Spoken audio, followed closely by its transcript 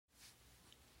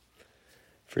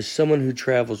For someone who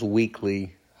travels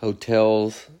weekly,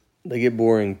 hotels, they get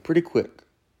boring pretty quick.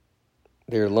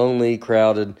 They're lonely,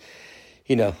 crowded.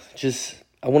 I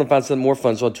want to find something more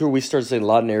fun. So on tour, we started staying a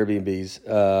lot in Airbnbs.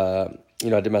 I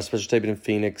did my special taping in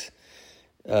Phoenix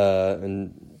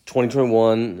in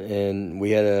 2021, and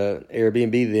we had an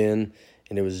Airbnb then,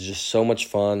 and it was just so much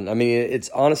fun. I mean, it's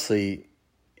honestly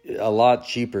a lot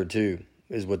cheaper too,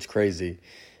 is what's crazy.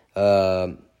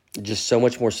 Just so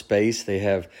much more space. They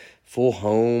have full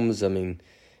homes. I mean,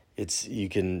 you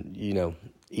can,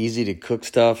 easy to cook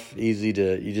stuff, you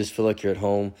just feel like you're at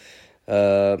home.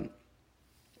 Did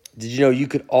you know you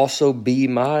could also be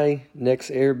my next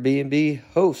Airbnb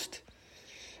host?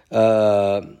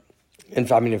 In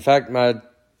fact, my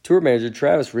tour manager,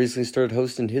 Travis, recently started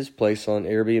hosting his place on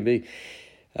Airbnb. He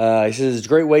says it's a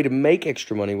great way to make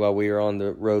extra money while we are on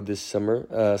the road this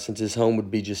summer, since his home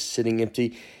would be just sitting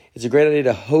empty. It's a great idea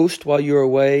to host while you're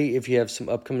away if you have some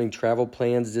upcoming travel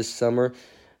plans this summer.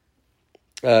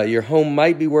 Your home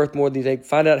might be worth more than you think.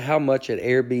 Find out how much at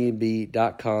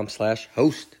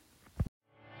airbnb.com/host.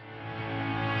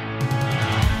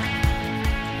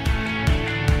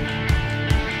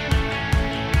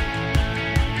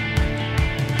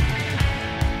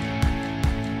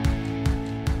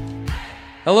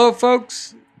 Hello,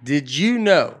 folks. Did you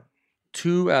know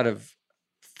 2 out of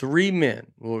 3 men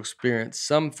will experience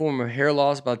some form of hair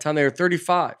loss by the time they are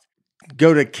 35?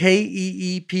 Go to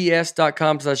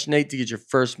keeps.com/Nate to get your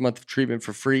first month of treatment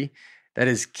for free. That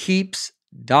is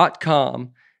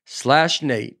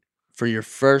keeps.com/Nate for your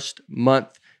first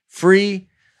month free.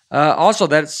 Also,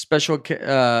 that special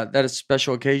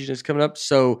occasion is coming up.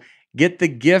 So get the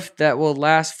gift that will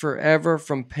last forever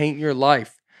from Paint Your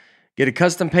Life. Get a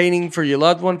custom painting for your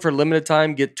loved one for a limited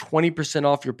time. Get 20%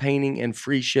 off your painting and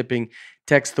free shipping.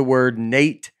 Text the word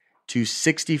Nate to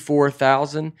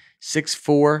 64,000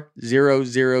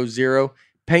 64000.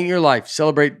 Paint Your Life.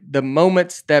 Celebrate the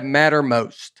moments that matter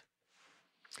most.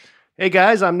 Hey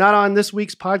guys, I'm not on this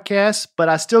week's podcast, but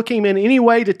I still came in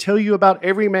anyway to tell you about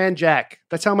Everyman Jack.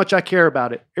 That's how much I care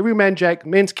about it. Everyman Jack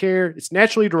men's care. It's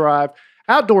naturally derived,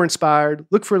 outdoor inspired.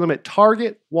 Look for them at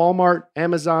Target, Walmart,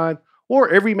 Amazon, or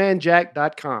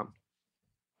everymanjack.com.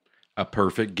 A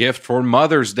perfect gift for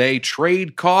Mother's Day.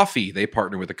 Trade Coffee. They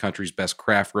partner with the country's best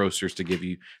craft roasters to give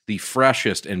you the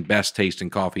freshest and best tasting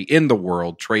coffee in the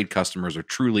world. Trade customers are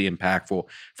truly impactful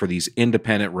for these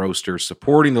independent roasters,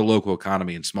 supporting the local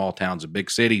economy in small towns and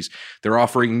big cities. They're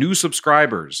offering new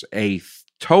subscribers a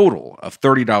total of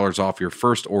 $30 off your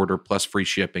first order plus free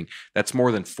shipping. That's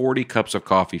more than 40 cups of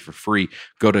coffee for free.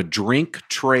 Go to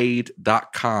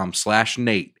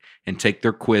drinktrade.com/Nate and take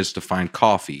their quiz to find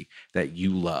coffee that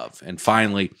you love. And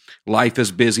finally, life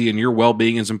is busy and your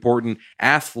well-being is important.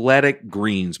 Athletic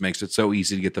Greens makes it so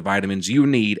easy to get the vitamins you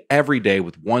need every day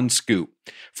with one scoop.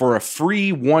 For a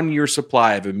free 1-year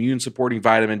supply of immune-supporting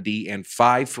vitamin D and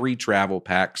 5 free travel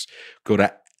packs, go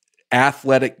to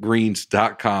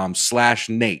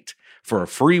athleticgreens.com/Nate for a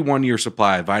free 1-year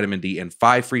supply of vitamin D and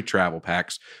 5 free travel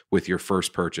packs with your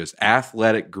first purchase.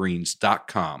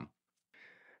 athleticgreens.com.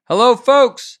 Hello,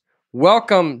 folks.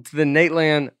 Welcome to the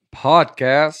Nateland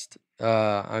podcast.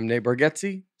 I'm Nate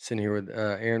Bargatze, sitting here with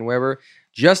Aaron Weber.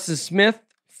 Justin Smith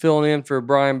filling in for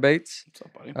Brian Bates. What's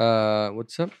up, buddy?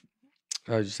 What's up?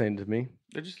 I was just saying to me.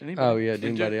 They're just anybody. Oh, yeah,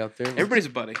 anybody out there? Everybody's a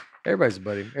buddy. Everybody's a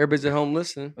buddy. Everybody's at home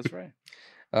listening. That's right.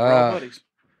 We're all buddies.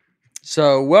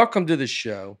 So, welcome to the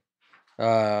show.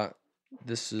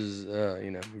 This is,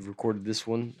 we've recorded this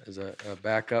one as a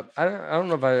backup. I don't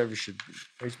know if I ever should.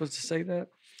 Are you supposed to say that?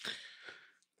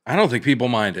 I don't think people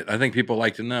mind it. I think people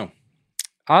like to know.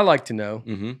 I like to know.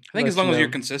 Mm-hmm. I think as long as you're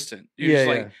consistent, you're just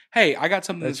like, hey, I got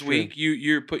something this week.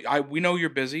 We know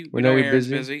you're busy. We know Aaron's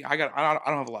busy. I don't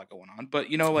have a lot going on, but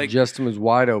Justin was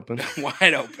wide open.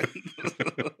 Wide open.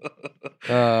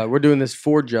 We're doing this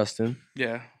for Justin.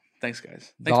 Yeah. Thanks,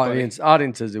 guys. The audience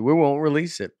says it. We won't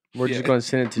release it. We're just going to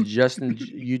send it to Justin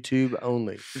YouTube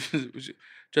only.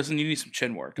 Justin, you need some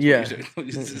chin work. Yeah.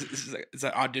 It's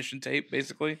an audition tape,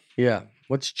 basically. Yeah.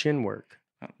 What's chin work?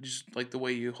 Just like the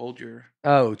way you hold your...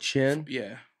 Oh, chin?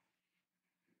 Yeah.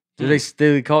 Do they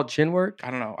call it chin work?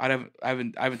 I don't know. I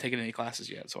haven't taken any classes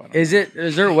yet, so I don't know. Is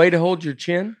there a way to hold your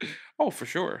chin? Oh, for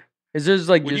sure. Is there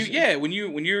like when you're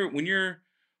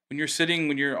sitting,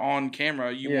 when you're on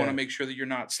camera, you want to make sure that you're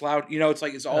not slouched.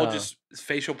 It's all just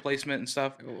facial placement and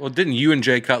stuff. Well, didn't you and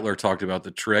Jay Cutler talk about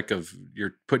the trick of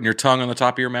you're putting your tongue on the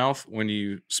top of your mouth when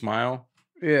you smile?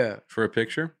 Yeah. For a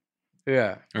picture?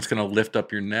 Yeah. It's going to lift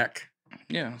up your neck.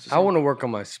 Yeah. I want to work on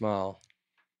my smile.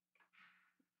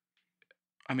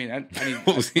 I mean,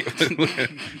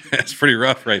 that's pretty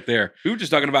rough right there. We were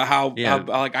just talking about how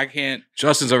like I can't.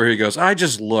 Justin's over here. He goes, I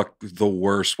just look the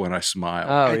worst when I smile.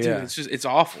 Oh, it's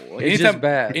awful. Like, it's just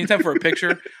bad. Anytime for a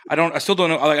picture, I still don't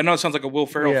know. Like, I know it sounds like a Will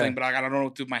Ferrell thing, but I don't know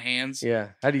what to do with my hands.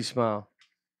 Yeah. How do you smile?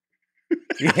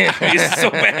 It's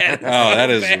so bad.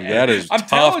 That is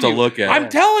tough to look at. I'm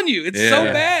telling you, it's so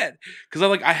bad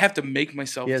because I have to make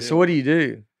myself. Yeah. So what do you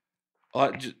do?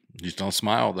 You just don't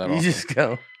smile that often. You just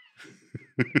go.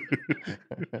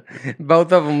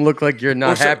 Both of them look like you're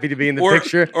not happy to be in the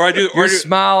picture. Or I do. Your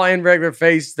smile and regular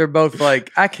face, they're both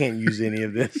like, I can't use any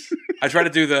of this. I try to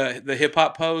do the hip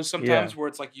hop pose sometimes, where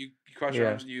it's like you cross your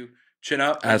arms and you chin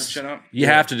up. You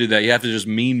have to do that. You have to just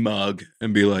mean mug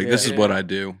and be like, "This is what I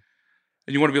do."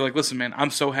 And you want to be like, "Listen, man, I'm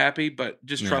so happy, but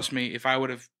just trust me. If I would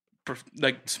have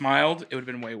smiled, it would have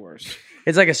been way worse."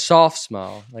 It's like a soft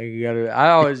smile. Like you gotta.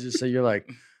 I always just say you're like.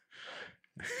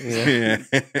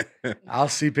 I'll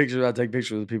see pictures. I take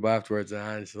pictures with people afterwards, and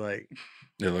I just like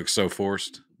it looks so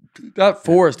forced. Not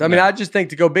forced. I mean, I just think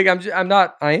to go big. I'm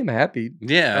not. I am happy.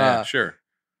 Yeah, sure.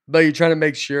 But you're trying to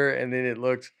make sure, and then it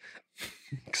looks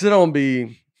because it don't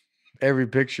be every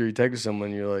picture you take with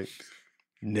someone. You're like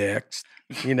next.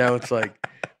 It's like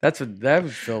that's what that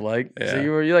would feel like. Yeah. So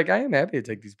you're like, I am happy to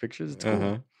take these pictures. It's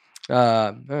cool.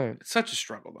 Right. It's such a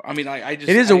struggle, though. I mean, it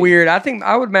is a weird. I think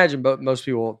I would imagine, but most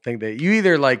people think that you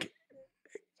either like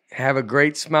have a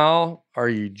great smile or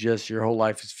you just your whole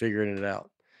life is figuring it out.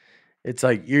 It's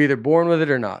like you're either born with it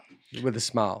or not with a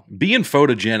smile. Being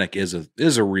photogenic is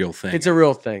a real thing. It's a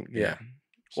real thing. Yeah.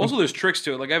 Also, there's tricks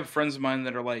to it. Like I have friends of mine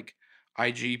that are like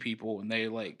IG people, and they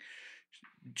like.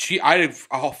 I had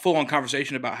a full on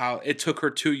conversation about how it took her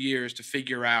 2 years to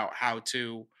figure out how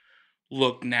to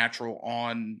look natural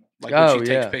on when she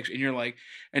takes pictures, and you're like,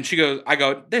 and she goes, I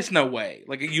go, there's no way.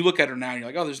 Like you look at her now, and you're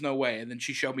like, oh, there's no way. And then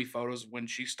she showed me photos when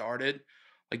she started,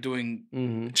 like doing.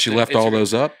 Mm-hmm. She left Instagram. All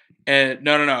those up. And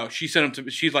no. She sent them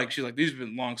to. She's like, these have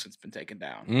been long since been taken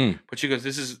down. But she goes,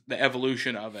 this is the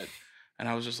evolution of it. And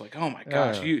I was just like, oh my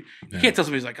gosh, you can't tell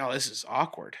somebody's like, oh, this is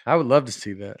awkward. I would love to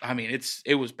see that. I mean,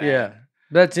 it was bad. Yeah,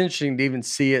 that's interesting to even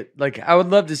see it. Like, I would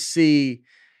love to see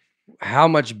how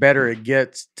much better it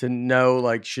gets to know,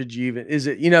 like, should you even, is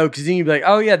it, because then you'd be like,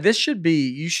 oh yeah,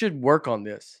 you should work on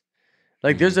this.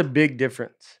 Like, there's a big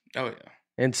difference. Oh yeah.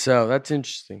 And so that's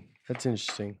interesting.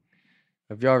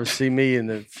 If y'all ever see me in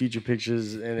the future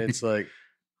pictures and it's like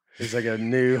a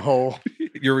new hole.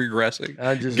 You're regressing.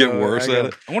 I just get worse at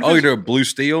it. You're doing blue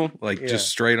steel, just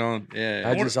straight on. Yeah.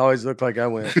 I just always look like I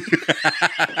went.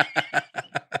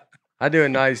 I do it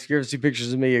nice. You ever see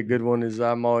pictures of me? A good one is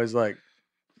I'm always like,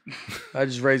 I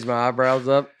just raise my eyebrows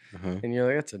up, and you're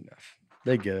like, that's enough.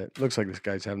 They get it. Looks like this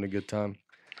guy's having a good time.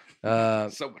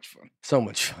 So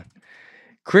much fun.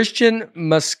 Christian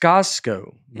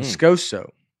Moscoso.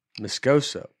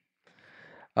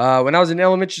 When I was in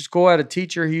elementary school, I had a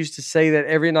teacher who used to say that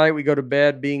every night we go to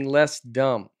bed being less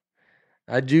dumb.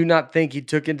 I do not think he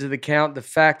took into account the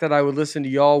fact that I would listen to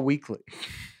y'all weekly.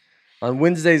 On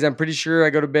Wednesdays, I'm pretty sure I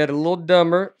go to bed a little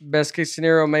dumber. Best case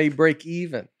scenario, may break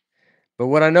even. But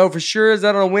what I know for sure is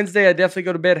that on a Wednesday, I definitely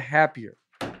go to bed happier.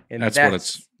 And that's what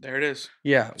it's. There it is.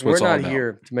 Yeah, we're not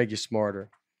here to make you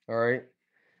smarter. All right?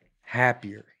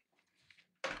 Happier.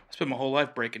 I spent my whole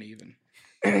life breaking even.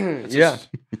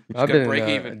 I've been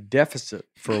in a deficit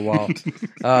for a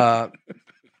while.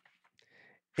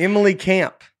 Emily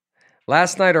Camp.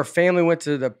 Last night, our family went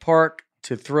to the park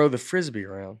to throw the Frisbee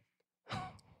around.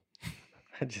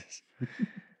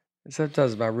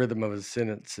 Sometimes my rhythm of a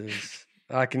sentence is,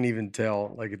 I can even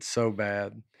tell, like it's so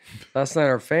bad. Last night,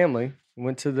 our family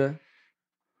went to the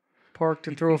park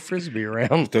to throw a Frisbee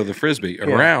around. Throw the Frisbee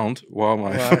around while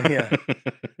my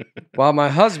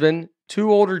husband,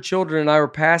 2 older children, and I were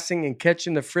passing and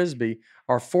catching the Frisbee.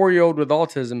 Our 4-year-old with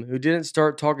autism, who didn't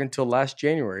start talking until last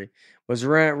January, was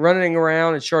running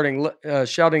around and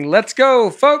shouting, "Let's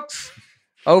go, folks,"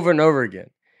 over and over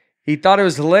again. He thought it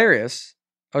was hilarious.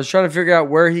 I was trying to figure out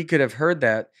where he could have heard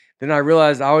that. Then I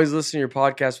realized I always listen to your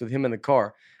podcast with him in the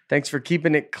car. Thanks for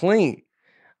keeping it clean.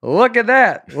 Look at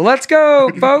that. Well, let's go,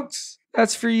 folks.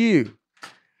 That's for you.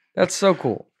 That's so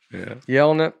cool. Yeah.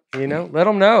 Yelling it, let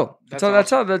them know. That's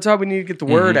how we need to get the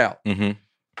word out. Mm-hmm. I'm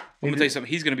going to tell you something.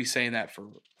 He's going to be saying that for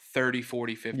 30,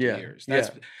 40, 50 years.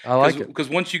 I like it. Because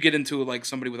once you get into like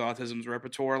somebody with autism's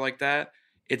repertoire like that,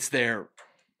 it's there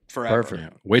forever. Perfect. Yeah.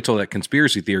 Wait till that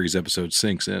conspiracy theories episode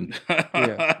sinks in.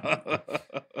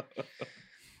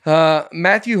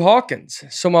 Matthew Hawkins.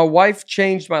 So my wife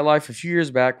changed my life a few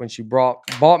years back when she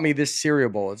bought me this cereal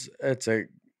bowl.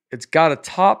 It's got a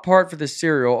top part for the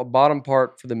cereal, a bottom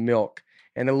part for the milk,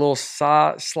 and a little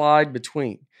slide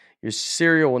between. Your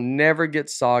cereal will never get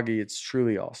soggy. It's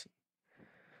truly awesome.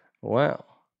 Wow.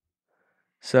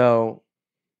 So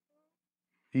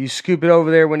you scoop it over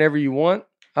there whenever you want.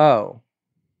 Oh,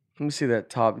 let me see that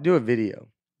top. Do a video.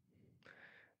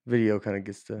 Video kind of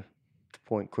gets to the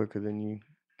point quicker than you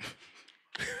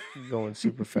going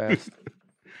super fast.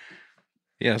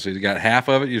 Yeah, so you got half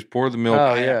of it. You just pour the milk.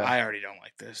 Oh, yeah. I already don't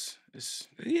like this.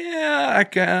 Yeah,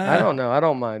 I don't know. I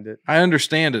don't mind it. I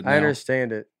understand it now. I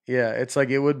understand it. Yeah, it's like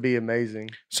it would be amazing.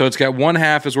 So it's got one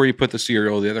half is where you put the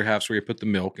cereal, the other half's where you put the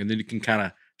milk, and then you can kind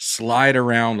of slide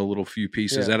around a little few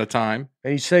pieces Yeah. at a time.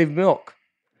 And you save milk,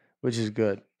 which is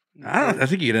good. I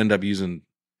think you'd end up using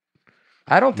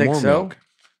I don't think more so. milk.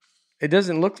 It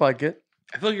doesn't look like it.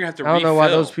 I feel like you have to I don't know why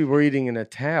those people are eating in a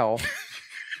towel.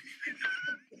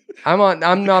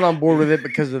 I'm not on board with it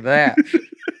because of that.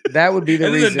 That would be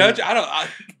the reason. I don't like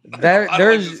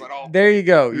There's this at all. there you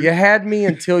go. You had me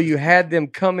until you had them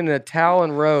come in a towel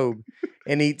and robe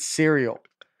and eat cereal.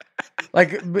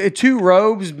 Like 2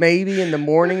 robes maybe in the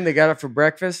morning. They got it for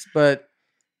breakfast, but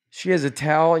she has a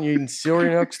towel and you're eating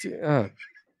cereal next to. Oh,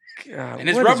 God, And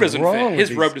his what robe is doesn't wrong fit. with His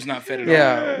these- robe does not fit at all.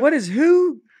 Yeah.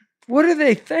 What do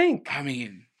they think? I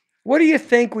mean, What do you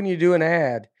think when you do an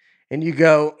ad and you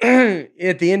go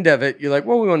at the end of it? You're like,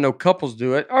 well, we want to know couples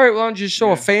do it. All right, well, why don't you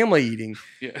show a family eating?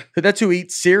 yeah. 'Cause that's who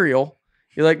eats cereal.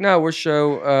 You're like, no, we'll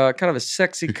show kind of a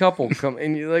sexy couple come.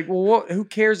 And you're like, well, who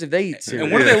cares if they eat cereal?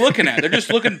 And what are they looking at? They're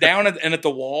just looking down at the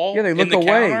wall. Yeah, they look in the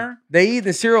away. Counter. They eat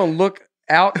the cereal and look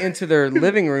out into their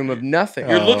living room of nothing.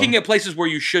 You're looking at places where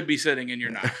you should be sitting and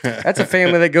you're not. That's a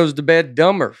family that goes to bed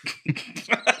dumber.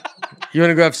 You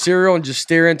want to go have cereal and just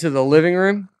stare into the living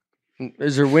room?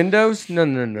 Is there windows?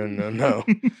 No.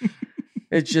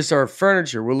 It's just our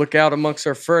furniture. We'll look out amongst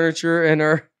our furniture and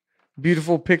our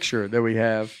beautiful picture that we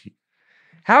have.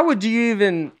 How would you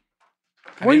even?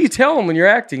 What do you tell them when you're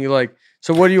acting? You're like,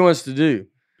 so what do you want us to do?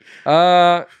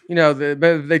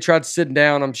 They tried sitting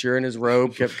down, I'm sure, and his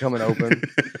robe kept coming open.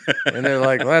 And they're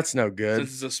like, well, that's no good.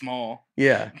 Since it's a small.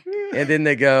 Yeah. And then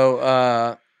they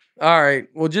go, all right,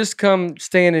 well, just come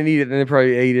stand and eat it. And they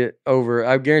probably ate it over.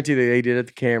 I guarantee they ate it at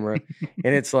the camera.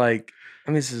 And it's like,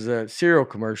 I mean, this is a cereal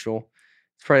commercial.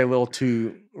 It's probably a little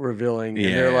too revealing. And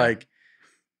they're Yeah. like,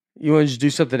 you want to just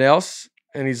do something else?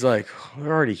 And he's like, we're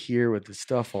already here with the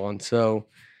stuff on. So,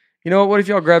 you know what if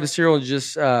y'all grab the cereal and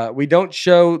just, we don't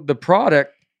show the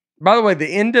product. By the way, the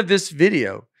end of this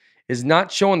video is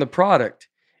not showing the product.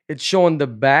 It's showing the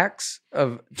backs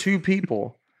of 2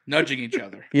 people. Nudging each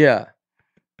other. Yeah.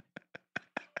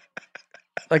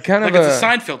 Like kind Like of it's a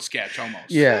Seinfeld sketch almost.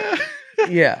 Yeah.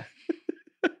 Yeah.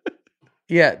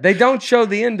 Yeah. They don't show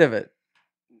the end of it.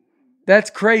 That's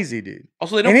crazy, dude.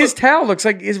 Also, they don't And put, his towel looks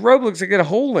like his robe looks like it got a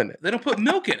hole in it. they don't put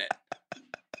milk in it.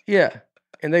 Yeah.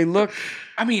 And they look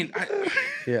I mean,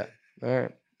 yeah. All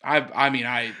right.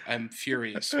 I'm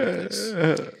furious with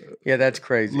this. Yeah, that's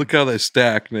crazy. Look how they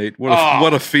stack, Nate.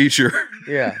 What a feature.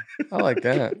 Yeah. I like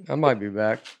that. I might be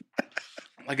back.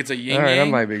 Like it's a yin All right, I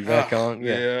yang. might be back Ugh. on.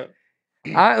 Yeah.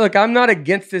 I'm not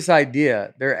against this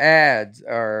idea. Their ads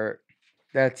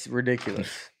that's ridiculous.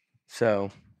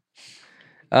 So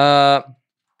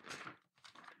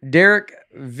Derek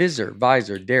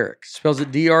Visor, Derek spells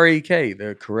it D-R-E-K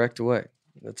the correct way.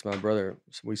 That's my brother.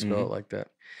 So we spell it like that.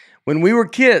 When we were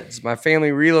kids, my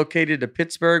family relocated to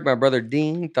Pittsburgh. My brother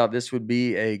Dean thought this would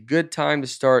be a good time to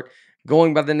start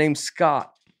going by the name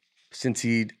Scott, since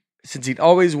he'd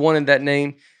always wanted that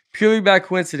name. Purely by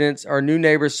coincidence, our new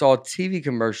neighbor saw a TV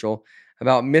commercial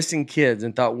about missing kids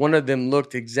and thought one of them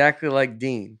looked exactly like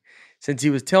Dean. Since he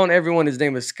was telling everyone his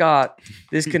name was Scott,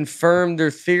 this confirmed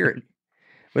their theory.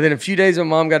 Within a few days, my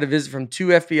mom got a visit from 2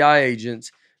 FBI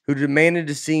agents who demanded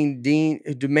to see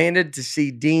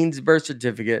Dean's birth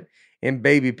certificate and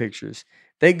baby pictures.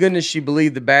 Thank goodness she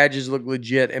believed the badges looked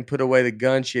legit and put away the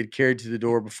gun she had carried to the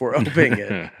door before opening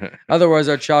it. Otherwise,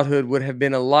 our childhood would have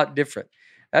been a lot different.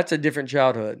 That's a different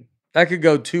childhood. That could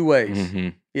go 2 ways. Mm-hmm.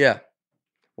 Yeah.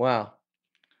 Wow.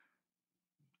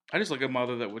 I just like a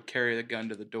mother that would carry the gun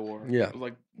to the door. Yeah.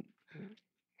 Like,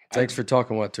 Thanks for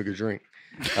talking while I took a drink.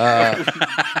 you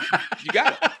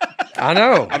got it. I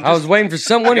know. I was waiting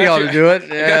for one of y'all to do it. I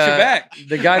got your back.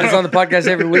 The guy that's on the podcast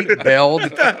every week bailed.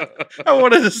 I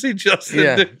wanted to see Justin.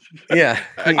 Yeah. Yeah.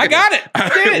 I got it. I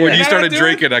did it. When I you know started how to do it.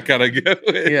 drinking, I kind of go.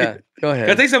 Yeah. Go Can I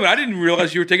ahead. tell you something? I didn't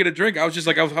realize you were taking a drink. I was just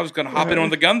like, I was going to hop in on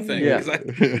the gun thing. Yeah.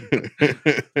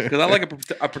 Because I like a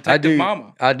I protective do.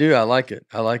 mama. I do. I like it.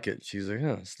 She's like,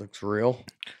 oh, this looks real.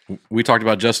 We talked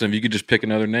about Justin. If you could just pick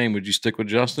another name, would you stick with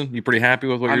Justin? You pretty happy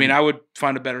with what I you're mean, I would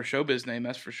find a better showbiz name,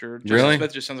 that's for sure. Justin Really?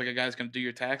 Smith just sounds like a guy that's going to do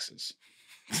your taxes.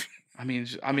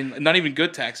 I mean, not even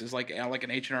good taxes, like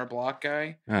an H&R Block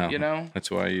guy. Oh, You know, that's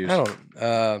who I use. I don't.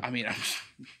 I mean,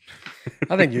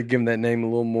 I think you're giving that name a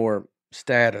little more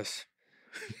status.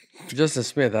 Justin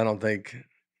Smith, I don't think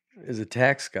is a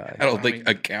tax guy. I don't I think mean-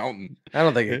 accountant. I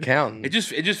don't think accountant. it just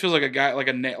feels like a guy,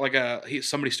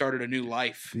 somebody started a new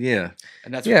life, Yeah.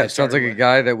 and that's what Yeah, they it sounds like started a with.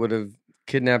 guy that would have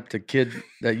kidnapped a kid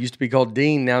that used to be called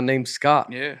Dean, now named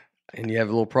Scott. Yeah, And you have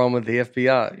a little problem with the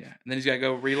FBI. yeah. And then he's got to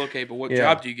go relocate. But what Yeah.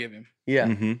 job do you give him? Yeah.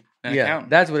 Mm-hmm. An Yeah. accountant.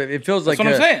 That's what it feels That's like.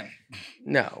 what I'm saying.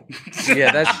 No.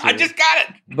 Yeah, that's true. I just got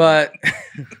But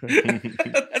it.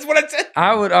 That's what I said.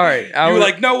 I would, all right. You I were would,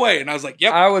 like, no way, and I was like,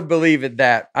 yep. I would believe it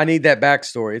that. I need that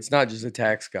backstory. It's not just a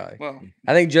tax guy. Well,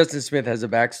 I think Justin Smith has a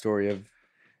backstory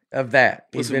of that.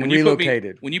 He's listen, been when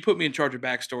relocated. when you put me in charge of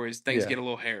backstories, things Yeah. get a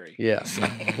little hairy. Yeah.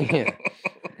 Yeah.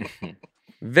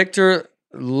 Victor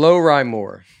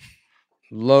Lowrymore.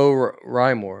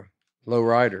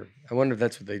 Lowrider. I wonder if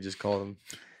that's what they just call him.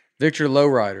 Victor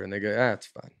Lowrider. And they go, it's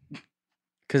fine.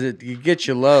 Because it gets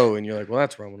you low, and you're like, well,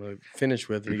 that's what I'm going to finish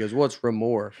with. And he goes, what's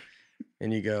Ramore?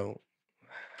 And you go,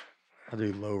 I'll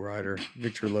do Lowrider.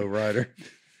 Victor Lowrider.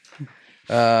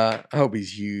 I hope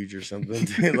he's huge or something.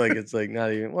 Like, it's like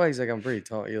not even, well, he's like, I'm pretty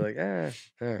tall. You're like,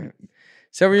 all right.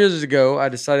 Several years ago, I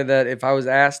decided that if I was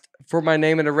asked for my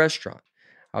name at a restaurant,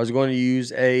 I was going to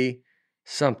use a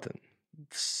something.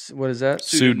 What is that?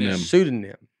 Pseudonym.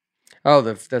 Pseudonym. Oh,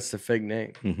 that's the fake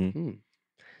name. Mm-hmm.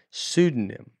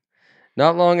 Pseudonym.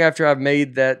 Not long after I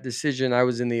made that decision, I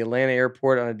was in the Atlanta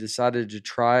airport and I decided to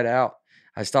try it out.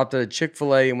 I stopped at a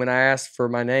Chick-fil-A, and when I asked for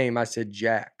my name, I said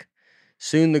Jack.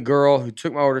 Soon the girl who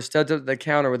took my order stepped up to the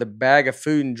counter with a bag of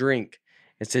food and drink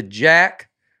and said, Jack.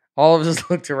 All of us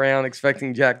looked around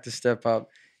expecting Jack to step up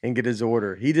and get his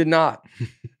order. He did not.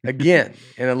 Again,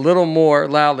 and a little more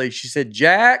loudly, she said,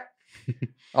 Jack.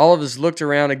 All of us looked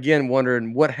around again,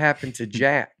 wondering what happened to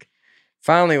Jack.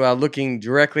 Finally, while looking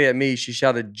directly at me, she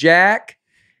shouted, Jack.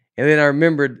 And then I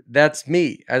remembered that's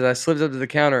me. As I slipped up to the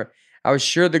counter, I was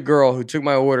sure the girl who took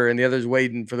my order and the others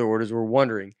waiting for their orders were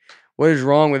wondering, what is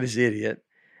wrong with this idiot?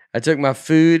 I took my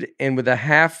food and with a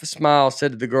half smile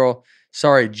said to the girl,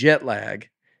 sorry, jet lag.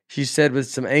 She said with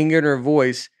some anger in her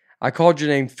voice, I called your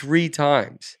name 3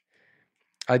 times.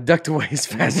 I ducked away as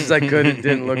fast as I could and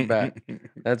didn't look back.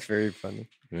 That's very funny.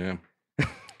 Yeah.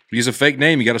 Use a fake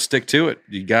name. You got to stick to it.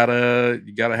 You gotta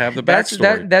have the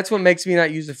backstory. That's what makes me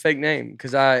not use a fake name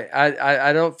because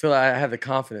I don't feel I have the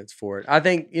confidence for it. I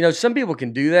think some people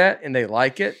can do that and they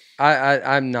like it.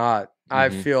 I'm not. I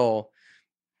feel,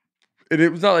 and it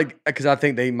was not like because I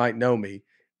think they might know me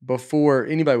before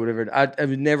anybody would ever. I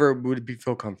would never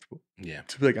feel comfortable. Yeah.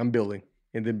 To be like I'm building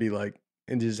and then be like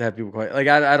and just have people quiet. Like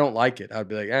I don't like it. I'd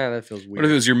be like that feels weird. What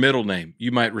if it was your middle name?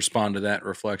 You might respond to that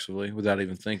reflexively without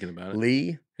even thinking about it.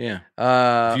 Lee? Yeah.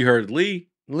 If you heard Lee,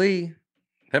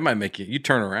 that might make you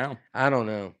turn around. I don't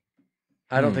know.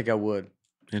 I don't think I would.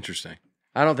 Interesting.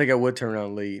 I don't think I would turn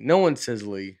around Lee. No one says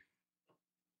Lee.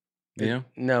 Yeah.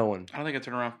 No one. I don't think I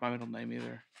turn around for my middle name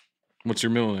either. What's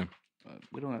your middle name?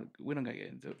 We don't gotta get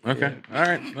into it. Okay. Yeah. All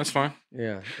right. That's fine.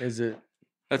 Yeah. Is it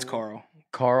That's Carl.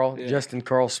 Carl? Yeah. Justin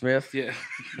Carl Smith? Yeah,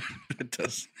 It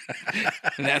does.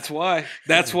 and that's why.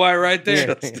 That's why right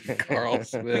there. Justin Carl I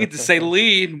Smith. get to say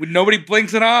Lee, and nobody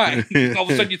blinks an eye. All of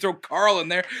a sudden, you throw Carl in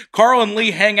there. Carl and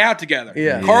Lee hang out together.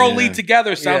 Yeah. Carl Yeah. Lee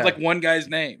together sounds Yeah. like one guy's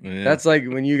name. Yeah. That's like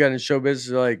when you got in show business,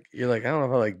 you're like, I don't know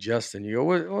if I like Justin. You go,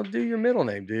 well, do your middle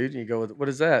name, dude. And you go, what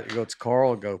is that? You go, it's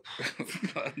Carl. I go,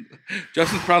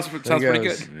 Justin sounds pretty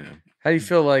goes. good. Yeah. how do you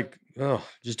feel like,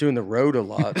 just doing the road a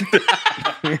lot?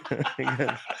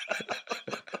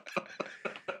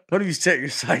 What do you set your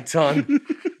sights on?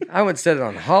 I wouldn't set it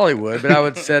on Hollywood, but I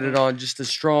would set it on just a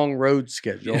strong road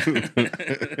schedule.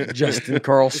 Justin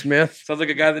Carl Smith. Sounds like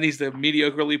a guy that needs to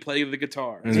mediocrely play the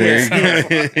guitar. That's what There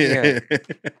it you sounds like.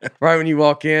 go. Right when you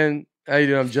walk in, how you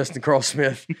doing? I'm Justin Carl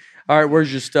Smith. All right,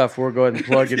 where's your stuff? We'll go ahead and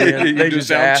plug it in. You They do just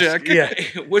sound ask. check? Yeah.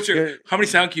 What's your? How many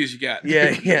sound cues you got?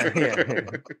 Yeah.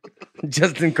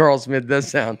 Justin Carl Smith does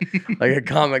sound like a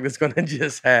comic that's going to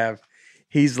just have.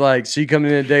 He's like, so you come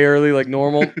in a day early like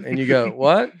normal, and you go,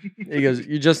 what? He goes,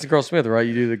 you're Justin Carl Smith, right?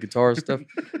 You do the guitar stuff.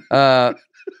 Oh,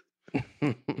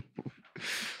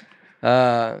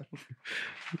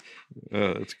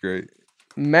 that's great.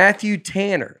 Matthew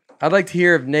Tanner. I'd like to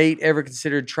hear if Nate ever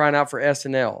considered trying out for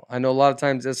SNL. I know a lot of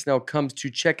times SNL comes to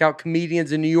check out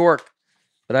comedians in New York,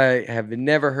 but I have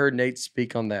never heard Nate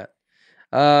speak on that.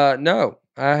 No,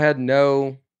 I had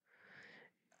no.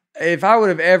 If I would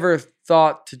have ever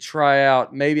thought to try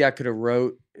out, maybe I could have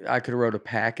wrote a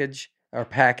packet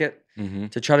Mm-hmm.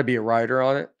 to try to be a writer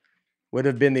on it. Would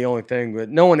have been the only thing, but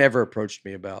no one ever approached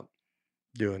me about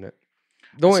doing it.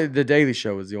 The Daily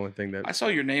Show was the only thing that I saw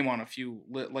your name on a few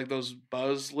like those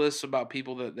buzz lists about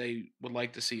people that they would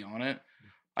like to see on it.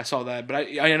 I saw that, but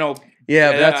I know.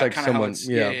 Yeah, but that's like kinda how someone. it's-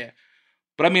 Yeah.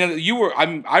 But I mean, you were.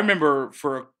 I remember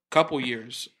for a couple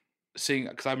years seeing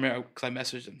because I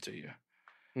messaged them to you.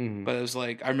 Mhm. But it was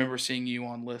like I remember seeing you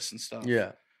on lists and stuff.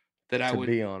 Yeah. that I to would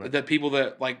be on it. that people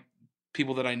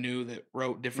that I knew that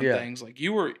wrote different Yeah. things. Like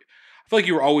you were, I feel like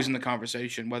you were always in the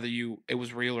conversation, whether it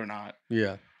was real or not.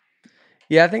 Yeah.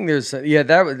 Yeah, I think there's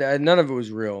none of it was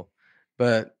real,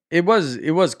 but it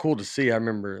was cool to see. I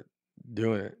remember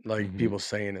doing it, like Mhm. people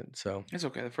saying it. So It's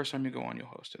okay. The first time you go on, you'll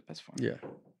host it. That's fine. yeah,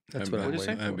 that's That'd what be- I'm What'd you say?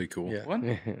 waiting That'd for. be cool. Yeah. What?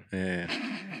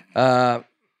 Yeah.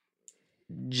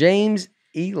 James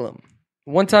Elam.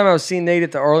 One time I was seeing Nate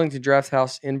at the Arlington Draft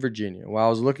House in Virginia. While I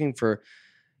was looking for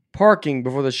parking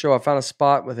before the show, I found a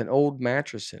spot with an old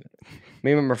mattress in it.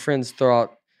 Me and my friends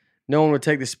thought no one would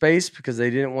take the space because they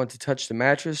didn't want to touch the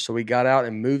mattress, so we got out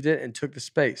and moved it and took the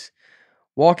space.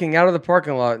 Walking out of the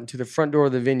parking lot into the front door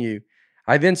of the venue,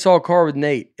 I then saw a car with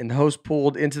Nate, and the host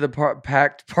pulled into the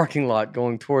packed parking lot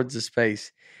going towards the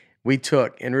space we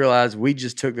took and realized we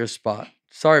just took their spot.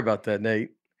 Sorry about that,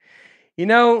 Nate. You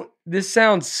know, this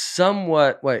sounds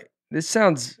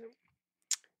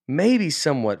maybe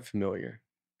somewhat familiar.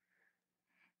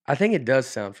 I think it does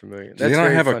sound familiar. Do they That's not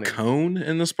very have funny. a cone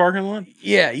in this parking lot?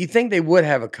 Yeah, you think they would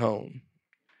have a cone.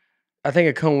 I think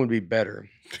a cone would be better.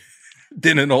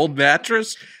 Than an old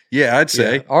mattress? Yeah, I'd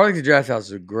say. Yeah. Arlington Draft House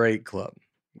is a great club.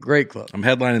 Great club. I'm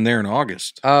headlining there in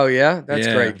August. Oh yeah, that's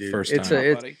Yeah, great, dude. first It's time.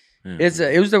 a, buddy. Yeah.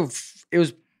 it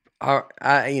was. I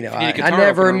If you need a I guitar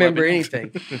never opener, remember let me know.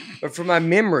 anything, but from my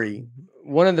memory,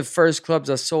 one of the first clubs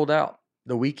I sold out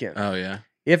the weekend. Oh, yeah.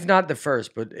 If not the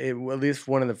first, but at least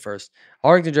one of the first.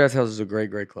 Arlington Draft House is a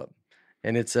great club,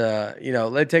 and it's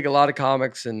they take a lot of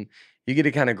comics, and you get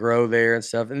to kind of grow there and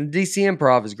stuff. And the DC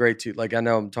Improv is great too. Like I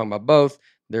know I'm talking about both;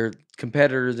 they're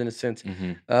competitors in a sense.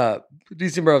 Mhm.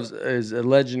 DC Improv is a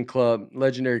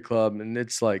legendary club, and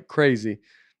it's like crazy.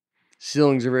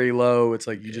 Ceilings are very low. It's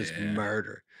like you just Yeah.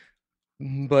 murder.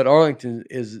 But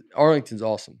Arlington's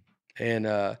awesome, and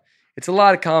it's a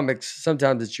lot of comics.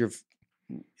 Sometimes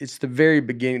it's the very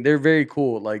beginning. They're very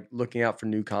cool, like looking out for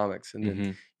new comics, and then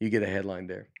Mhm. you get a headline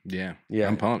there. Yeah. Yeah,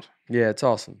 I'm pumped. yeah, it's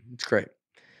awesome. It's great.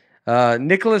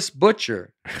 Nicholas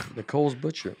Butcher, Nicole's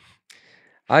Butcher.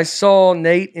 I saw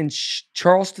Nate in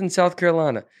Charleston, South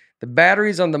Carolina. The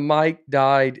batteries on the mic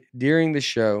died during the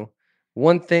show.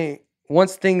 Once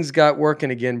things got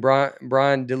working again,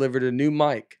 Brian delivered a new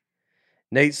mic.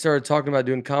 Nate started talking about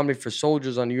doing comedy for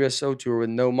soldiers on USO tour with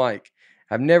no mic.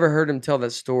 I've never heard him tell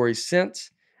that story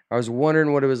since. I was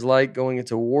wondering what it was like going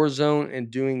into a war zone and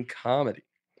doing comedy.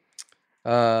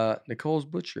 Nicole's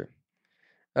Butcher.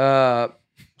 I'm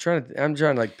trying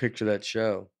to like picture that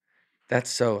show.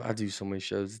 I do so many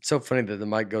shows. It's so funny that the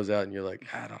mic goes out and you're like,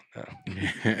 I don't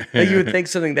know. Like you would think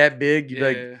something that big. You'd be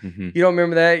like, Mhm. you don't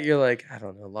remember that? You're like, I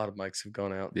don't know. A lot of mics have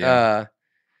gone out. Yeah.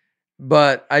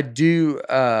 But I do.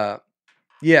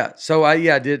 Yeah. So I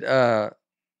did.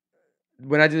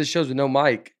 When I did the shows with no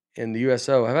mic in the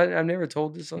USO, I've never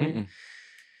told this on here. Mm-mm.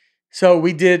 So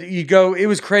we did. It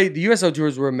was crazy. The USO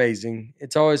tours were amazing.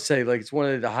 It's always say like it's one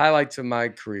of the highlights of my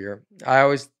career.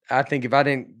 I think if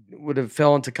I would have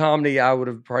fell into comedy, I would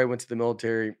have probably went to the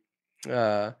military.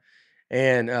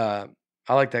 And I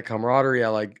like that camaraderie. I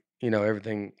like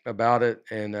everything about it,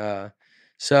 and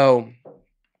so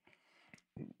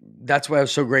that's why it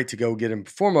was so great to go get him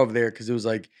perform over there because it was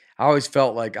like I always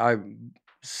felt like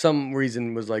some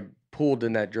reason was like pulled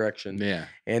in that direction. Yeah.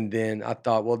 And then I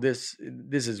thought, well, this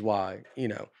is why,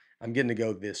 I'm getting to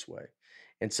go this way.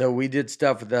 And so we did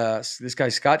stuff with this guy,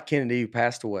 Scott Kennedy, who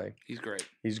passed away. He's great.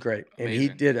 He's great. And he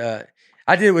Amazing. did,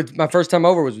 I did with my first time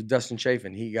over was with Dustin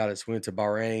Chafin. He got us, we went to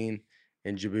Bahrain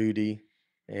and Djibouti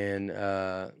and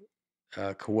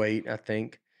Kuwait, I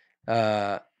think.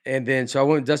 And then, so I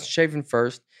went with Dustin Chafin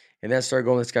first, and then I started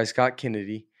going with this guy, Scott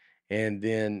Kennedy. And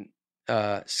then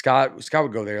Scott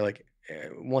would go there like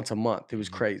once a month. It was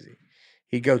crazy.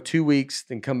 He'd go 2 weeks,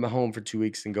 then come home for 2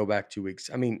 weeks, then go back 2 weeks.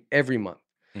 I mean, every month.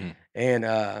 Mhm.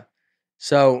 And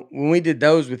so when we did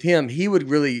those with him, he would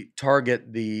really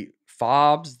target the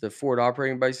FOBs, the forward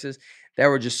operating bases, that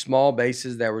were just small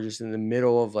bases that were just in the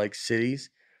middle of like cities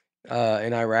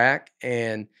in Iraq.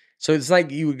 And so it's like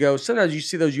you would go, sometimes you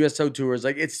see those USO tours,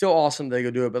 like it's still awesome they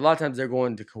go do it, but a lot of times they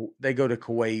go to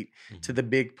Kuwait, to the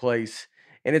big place.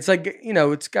 And it's like,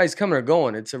 it's guys coming or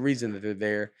going. It's a reason that they're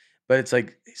there. But it's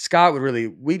like Scott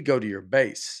we'd go to your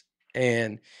base.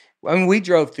 And I mean, we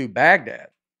drove through Baghdad,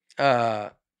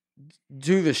 to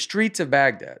the streets of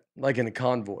Baghdad, like in a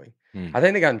convoy. Mm. I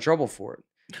think they got in trouble for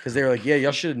it. because they were like, yeah,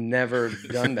 y'all should have never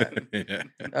done that.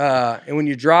 Yeah. And when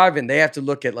you're driving, they have to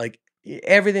look at like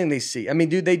everything they see. I mean,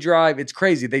 dude, they drive. It's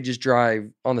crazy. They just drive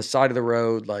on the side of the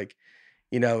road, like,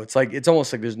 it's like it's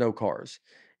almost like there's no cars,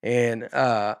 and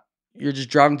you're just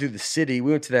driving through the city.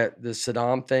 We went to the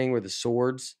Saddam thing where the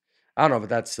swords. I don't know if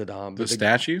that's Saddam, The but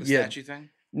statue? The Yeah. statue thing.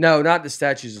 no, not the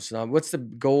statues of Saddam. What's the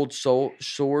gold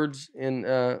swords in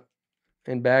Is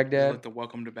it Baghdad? like the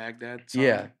Welcome to Baghdad sign?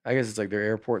 Yeah, I guess it's like their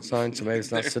airport sign, so maybe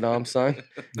it's not Saddam's sign.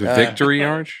 The Victory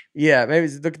Arch? Yeah, maybe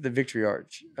look at the Victory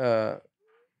Arch. Yeah,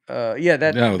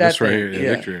 that No, that this right thing, here. The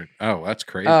yeah. Victory Arch. Oh, that's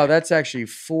crazy. Oh, that's actually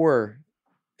 4.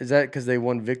 Is that because they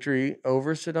won victory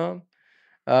over Saddam?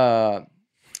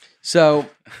 So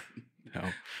No.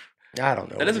 I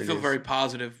don't know. That doesn't what it feel is. very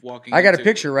positive walking. I got a into-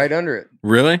 picture right under it.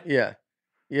 Really? Yeah.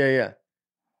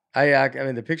 I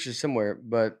mean the picture's somewhere,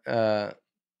 but it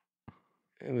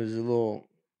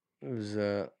was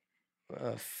a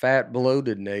fat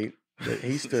bloated Nate that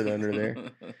he stood under there,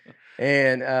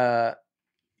 and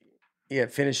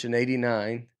finished in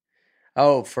 '89.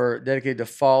 Oh, for dedicated to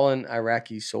fallen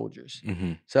Iraqi soldiers.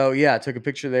 Mm-hmm. So yeah, I took a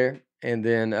picture there, and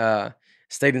then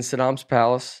stayed in Saddam's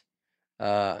palace.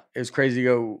 It was crazy to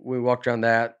go. We walked around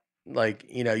that, like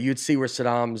you'd see where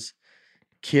Saddam's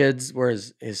kids, where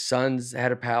his sons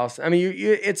had a palace. I mean,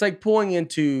 it's like pulling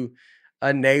into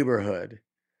a neighborhood,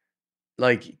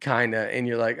 like kind of, and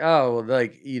you're like, oh, well,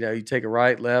 like you take a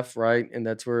right, left, right, and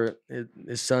that's where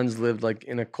his sons lived, like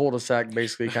in a cul-de-sac,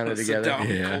 basically, kind of together. Saddam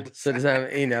Yeah. cul-de-sac.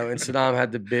 Saddam, and Saddam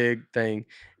had the big thing,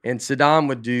 and Saddam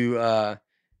would do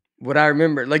what I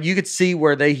remember, like you could see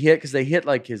where they hit, because they hit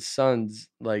like his sons,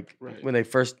 like Right. when they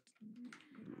first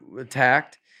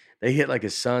attacked, they hit like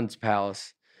his son's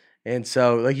palace, and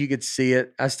so like you could see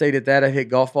it. I stayed at that. I hit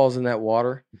golf balls in that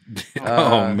water.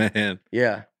 Oh, man.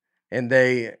 Yeah, and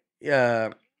they.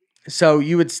 So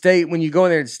you would stay when you go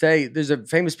in there and stay. There's a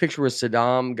famous picture where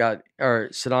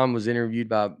Saddam was interviewed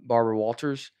by Barbara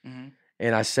Walters, Mhm.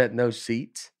 and I sat in those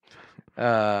seats.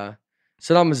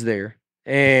 Saddam was there,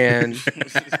 and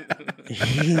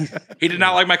He did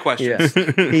not like my questions.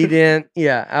 he didn't.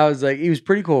 Yeah, I was like, he was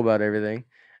pretty cool about everything.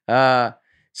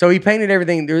 So he painted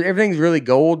everything. Everything's really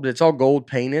gold, but it's all gold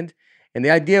painted. And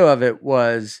the idea of it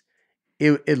was,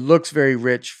 it looks very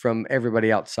rich from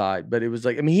everybody outside, but it was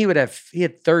like, I mean, he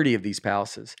had 30 of these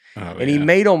palaces, Oh, and he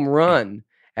made them run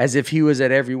as if he was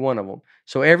at every one of them.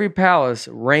 So every palace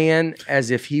ran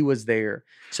as if he was there.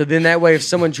 So then that way, if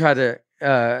someone tried to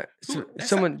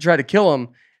kill him,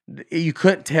 you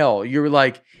couldn't tell. You were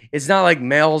like, it's not like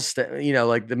mails,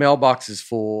 like the mailbox is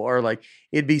full, or like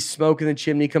it'd be smoke and the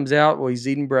chimney comes out. Well, he's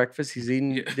eating breakfast. He's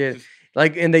eating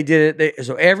like, and they did it.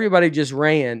 So everybody just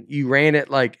ran. You ran it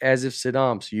like as if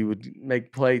Saddam. So you would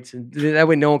make plates, and that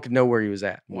way no one could know where he was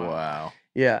at. Wow.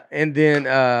 Yeah, and then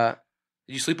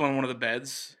Did you sleep on one of the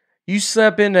beds? I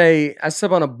slept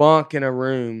on a bunk in a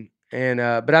room, and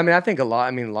but I mean, I think a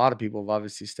lot of people have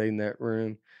obviously stayed in that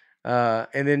room.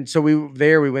 And then so we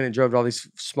went and drove to all these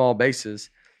small bases,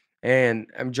 and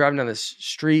I'm driving down the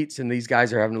streets, and these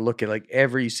guys are having to look at like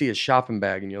you see a shopping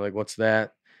bag, and you're like, what's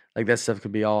that? Like that stuff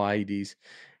could be all IEDs.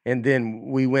 And then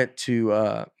we went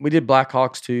to we did Black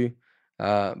Hawks too.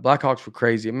 Black Hawks were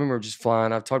crazy. I remember just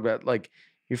flying. I've talked about like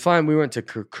you're flying. We went to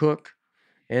Kirkuk,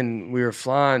 and we were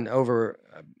flying over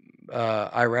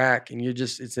Iraq, and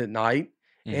it's at night,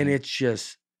 and it's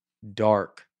just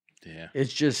dark. Yeah.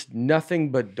 It's just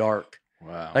nothing but dark.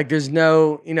 Wow. Like there's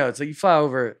no, it's like you fly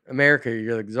over America,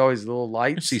 you're like, there's always little You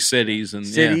lights, see cities and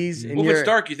cities, and Well, if it's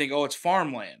dark, you think, oh, it's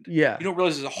farmland. Yeah, You don't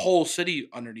realize there's a whole city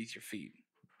underneath your feet.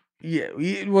 yeah.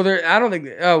 Well, I don't think.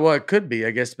 Oh, well, it could be,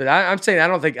 I guess, but I'm saying I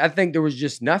don't think. I think there was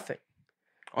just nothing.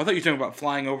 I thought you were talking about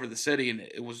flying over the city and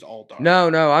it was all dark. No.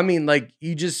 I mean, like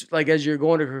you just like as you're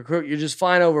going to Kirkuk, you're just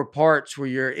flying over parts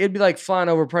where it'd be like flying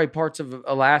over probably parts of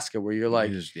Alaska where you're like,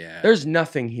 there's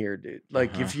nothing here, dude.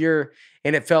 Like if you're,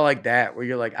 and it felt like that where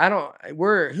you're like,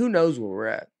 who knows where we're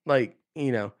at? Like,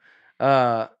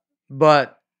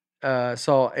 but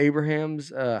saw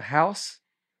Abraham's house.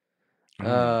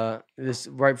 This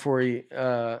right before he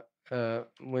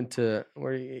went to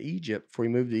Egypt, before he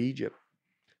moved to Egypt.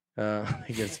 I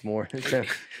think it's more.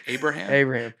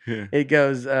 Abraham? Yeah. It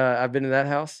goes, I've been to that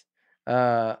house.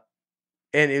 And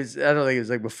I don't think it was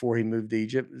like before he moved to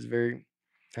Egypt. It was very,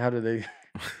 how did they,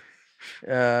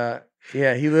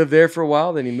 yeah, he lived there for a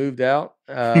while, then he moved out.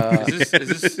 Is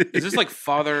this like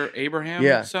Father Abraham?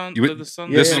 Yeah. Son? The son?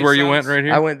 This is Yeah. where you went right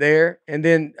here? I went there, and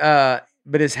then,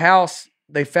 but his house,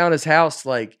 they found his house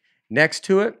like next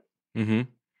to it, Mm-hmm.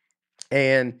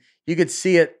 and you could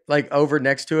see it like over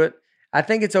next to it. I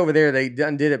think it's over there. They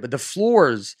undid it, but the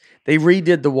floors, they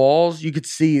redid the walls. You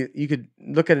could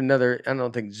look at another. I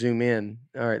don't think zoom in.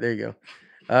 All right, there you go.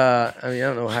 I mean, I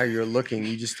don't know how you're looking.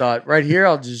 You just thought right here.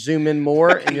 I'll just zoom in more,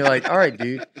 and you're like, all right,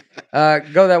 dude.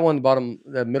 Go that one,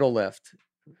 the middle left.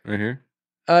 Right here.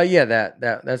 Yeah,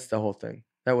 that's the whole thing.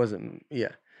 That wasn't.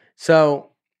 Yeah. So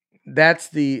that's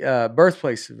the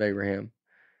birthplace of Abraham,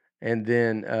 and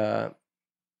then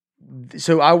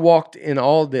so I walked in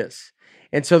all this.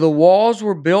 And so the walls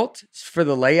were built for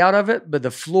the layout of it, but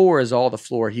the floor is all the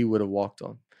floor he would have walked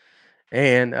on.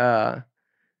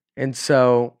 And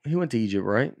so he went to Egypt,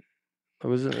 right? Or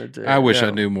was it? I wish I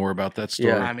no. knew more about that story.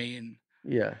 Yeah. I mean,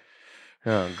 Yeah.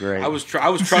 Oh, great. I was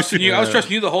trusting you. I was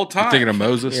trusting you the whole time. You thinking of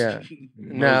Moses? Yeah.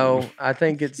 No, I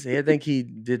think he did. I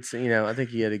think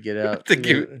he had to get out. I think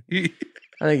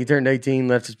I think he turned 18,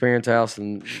 left his parents' house,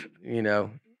 and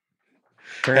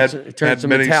turned Had some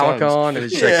many Metallica sons. on, and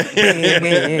it's like,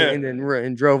 and then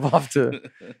and drove off to.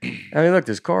 I mean, look,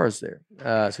 there's cars there,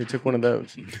 so he took one of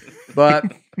those. But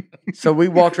so we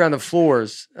walked around the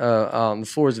floors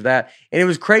of that, and it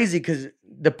was crazy because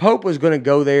the Pope was going to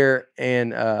go there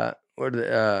and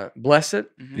bless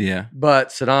it, Yeah. but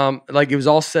Saddam, like, it was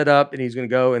all set up, and he's going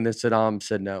to go, and then Saddam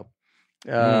said no.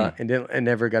 And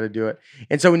never got to do it.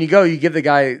 And so when you go, you give the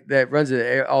guy that runs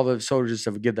it, all the soldiers and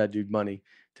stuff, give that dude money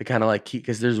to kind of like keep,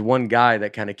 because there's one guy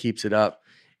that kind of keeps it up.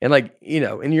 And like,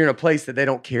 and you're in a place that they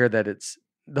don't care that it's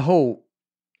the whole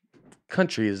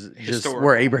country is just Historical.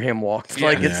 where Abraham walked. Yeah.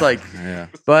 Like, it's like, Yeah.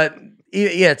 but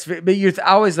yeah, but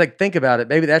I always like think about it.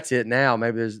 Maybe that's it now.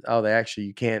 Maybe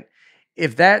you can't.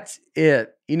 If that's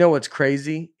it, you know what's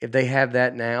crazy? If they have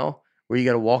that now where you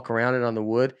got to walk around it on the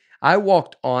wood, I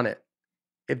walked on it.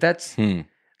 If that's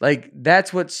like,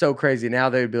 that's what's so crazy. Now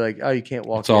they'd be like, oh, you can't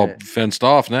walk It's in all it. fenced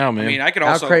off now, man. I mean, I could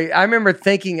How also. crazy. I remember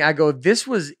thinking, I go, if this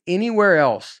was anywhere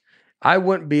else, I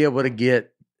wouldn't be able to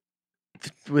get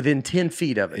within 10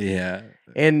 feet of it. yeah.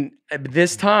 And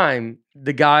this time,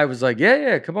 the guy was like,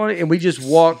 yeah, come on. And we just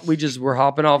walked, were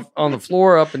hopping off on the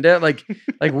floor up and down, like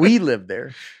we lived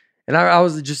there. And I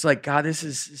was just like, God, this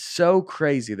is so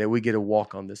crazy that we get to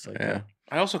walk on this like that.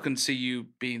 I also can see you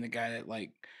being the guy that, like,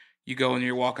 you go and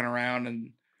you're walking around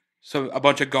and so a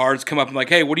bunch of guards come up and like,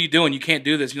 hey, what are you doing? You can't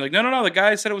do this. And you're like, no, the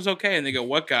guy said it was okay. And they go,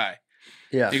 what guy?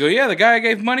 Yeah. You go, yeah, the guy I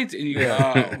gave money to. And you go,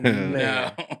 Yeah.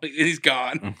 oh, no. He's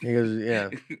gone. He goes, yeah.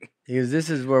 He goes, this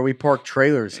is where we park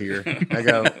trailers here. I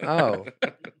go, oh,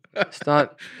 it's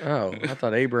not. Oh, I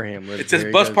thought Abraham lived It says here.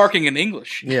 He bus goes, parking in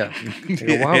English. Yeah. I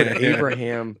go, why would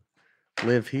Abraham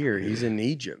live here? He's in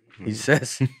Egypt. He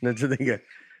says, that's the thing.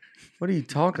 What are you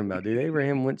talking about, dude?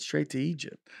 Abraham went straight to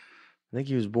Egypt. I think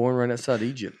he was born right outside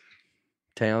Egypt.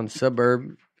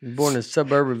 Suburb. He was born in a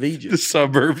suburb of Egypt. The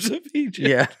suburbs of Egypt.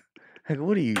 Yeah. I go,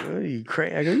 what are you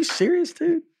crazy? I go, are you serious,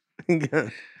 dude?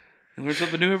 Learn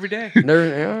something new every day. All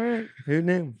right. Who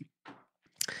knew?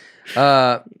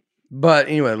 But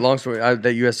anyway, long story.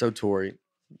 That USO tour,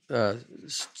 the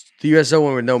USO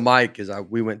one with no mic is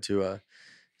we went to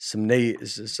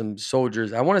some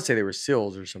soldiers. I want to say they were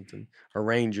SEALs or something, or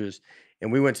Rangers,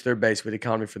 and we went to their base with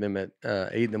economy for them at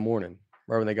 8 in the morning,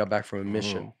 right when they got back from a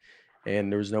mission,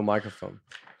 and there was no microphone,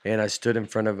 and I stood in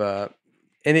front of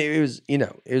and it was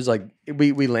it was like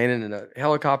we landed in a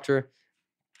helicopter,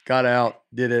 got out,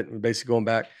 did it, we're basically going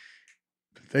back.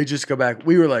 They just go back.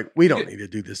 We were like, we don't need to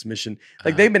do this mission.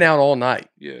 Like, they've been out all night.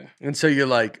 Yeah. And so you're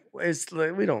like, it's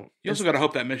like, we don't. You also got to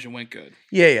hope that mission went good.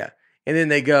 Yeah. And then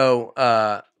they go,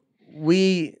 I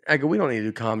go, we don't need to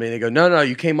do comedy. And they go, no,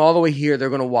 you came all the way here. They're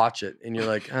going to watch it. And you're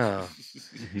like, oh.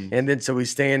 And then so we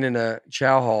stand in a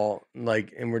chow hall,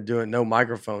 like, and we're doing no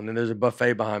microphone. And there's a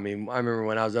buffet behind me. I remember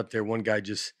when I was up there, one guy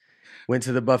just went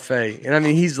to the buffet. And I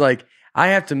mean, he's like, I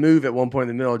have to move at one point in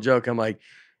the middle of the joke. I'm like,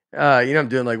 I'm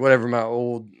doing like whatever my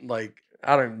old, like,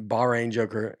 I don't Bahrain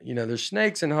joke or, there's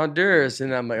snakes in Honduras.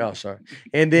 And I'm like, oh, sorry.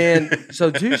 And then,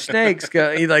 so two snakes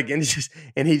go, he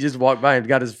just walked by and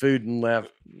got his food and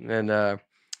left. And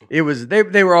it was,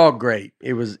 they were all great.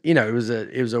 It was, it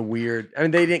was a weird, I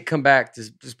mean, they didn't come back to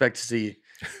expect to see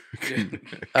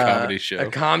Comedy show. a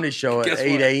comedy show at Guess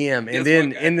 8 what? a.m. Guess And then,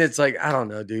 what, guys? and it's like, I don't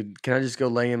know, dude, can I just go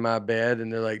lay in my bed?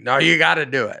 And they're like, no, you got to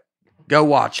do it. Go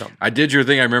watch them. I did your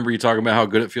thing. I remember you talking about how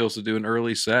good it feels to do an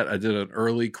early set. I did an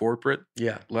early corporate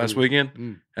Yeah. last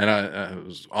weekend, and it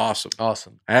was awesome.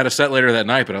 Awesome. I had a set later that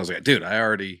night, but I was like, dude, I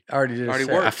already Already Already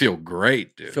set. worked. I feel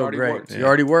great, dude. Feel Already great. worked. You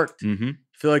already worked. Mm-hmm.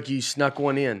 Feel like you snuck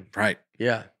one in. Right.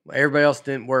 Yeah. Everybody else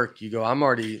didn't work. You go, I'm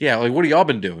already. Yeah, like what have y'all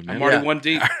been doing, man? I'm already Yeah. one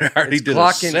deep. I already It's did a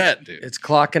clocking- set, dude. It's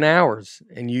clocking hours,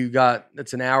 and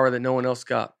it's an hour that no one else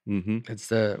got. Mm-hmm. It's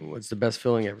the best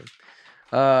feeling ever.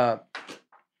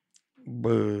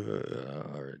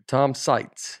 Tom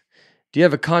Seitz. Do you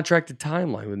have a contracted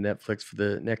timeline with Netflix for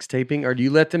the next taping, or do you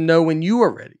let them know when you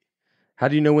are ready? How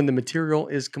do you know when the material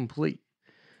is complete?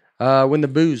 When the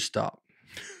booze stop.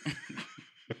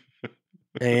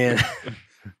 And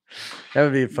that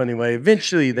would be a funny way.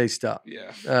 Eventually they stop.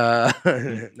 Yeah.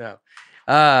 No.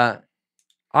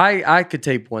 I could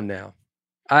tape one now.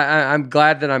 I'm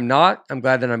glad that I'm not. I'm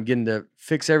glad that I'm getting to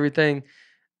fix everything,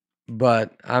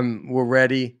 but we're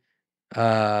ready.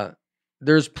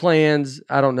 There's plans.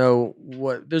 I don't know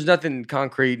what. There's nothing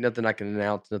concrete, nothing I can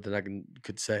announce, nothing I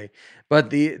could say. But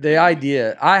the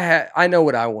idea, I know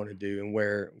what I want to do and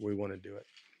where we want to do it.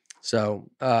 So,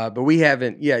 but we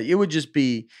haven't. Yeah, it would just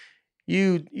be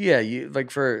you. Yeah, you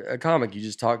like for a comic, you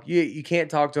just talk. You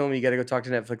can't talk to them. You got to go talk to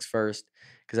Netflix first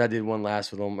because I did one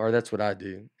last with them, or that's what I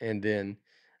do, and then.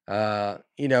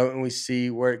 And we see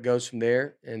where it goes from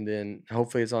there, and then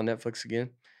hopefully it's on Netflix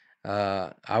again.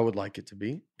 I would like it to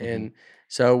be, and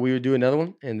so we would do another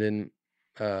one, and then,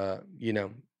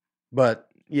 but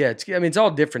yeah, it's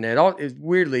all different.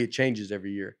 Weirdly, it changes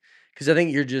every year because I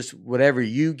think you're just whatever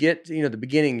you get. The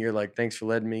beginning, you're like, thanks for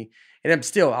letting me, and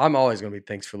I'm always going to be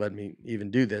thanks for letting me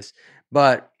even do this,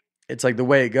 but it's like the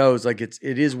way it goes. Like it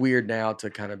is weird now to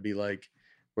kind of be like,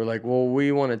 we're like, well,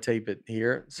 we want to tape it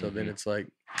here, so then it's like.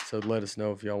 So let us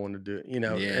know if y'all want to do it.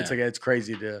 It's like it's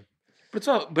crazy to.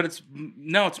 But it's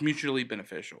mutually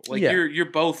beneficial. Like Yeah. you're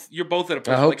both at a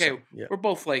place hope like, hey, so. Yeah. we're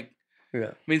both like. Yeah.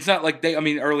 I mean, it's not like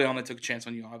early on they took a chance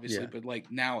on you, obviously, but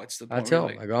like now it's the point I tell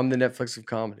where, them, I go, I'm the Netflix of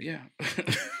comedy. yeah.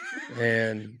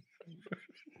 And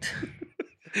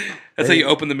that's how you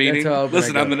open the meeting. That's how I open.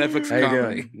 Listen, I I'm go, the Netflix how of you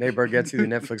comedy. doing? Nate Bargatze, the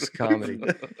Netflix of comedy.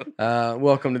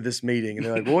 Welcome to this meeting. And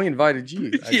they're like, well, we invited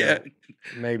you. I Yeah. go,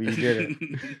 maybe you did it.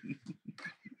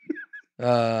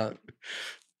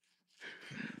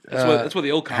 That's what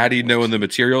the old. How do you know when the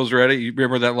material's ready? You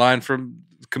remember that line from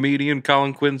comedian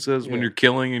Colin Quinn says, "When Yeah. you're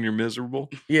killing and you're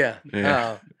miserable." Yeah.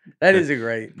 Yeah. That is a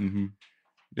great. Mm-hmm.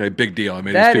 Yeah, big deal. I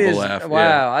mean, That these people is laugh.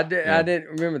 wow. I Yeah. didn't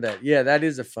remember that. Yeah, that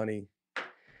is a funny.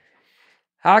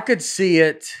 I could see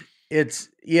it. It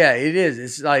is.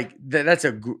 It's like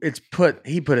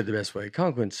he put it the best way.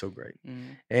 Colin Quinn's so great,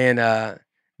 and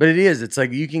but it is. It's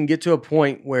like you can get to a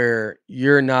point where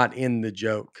you're not in the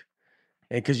joke,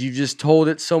 and because you've just told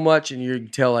it so much, and you can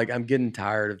tell like I'm getting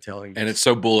tired of telling. And this. it's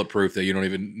so bulletproof that you don't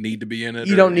even need to be in it.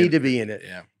 You don't need to be in it.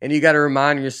 Yeah. And you got to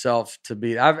remind yourself to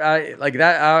be. I like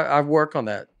that. I work on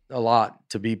that a lot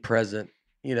to be present.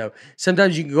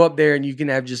 Sometimes you can go up there and you can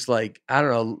have just like, I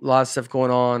don't know, a lot of stuff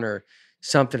going on or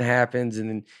something happens. And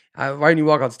then right when you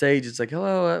walk on stage, it's like,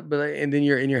 hello. And then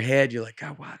you're in your head, you're like,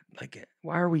 God,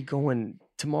 why are we going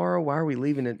tomorrow? Why are we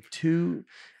leaving at 2?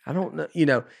 I don't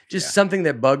know, something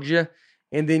that bugs you.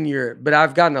 And then but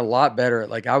I've gotten a lot better at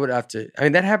like,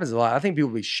 that happens a lot. I think people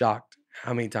will be shocked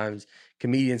how many times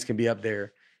comedians can be up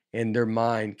there and their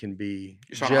mind can be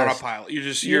You're on autopilot.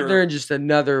 They're in just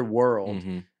another world.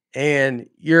 Mm-hmm. And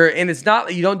it's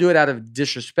not, you don't do it out of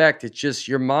disrespect. It's just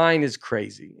your mind is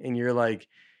crazy. And you're like,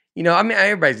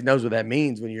 everybody knows what that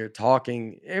means when you're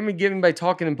talking. Anybody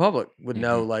talking in public would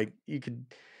know, like if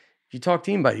you talk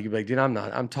to anybody, you could be like, dude,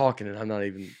 I'm talking and I'm not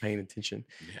even paying attention.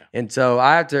 Yeah. And so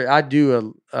I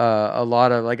do a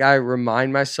lot of, like, I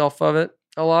remind myself of it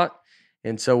a lot.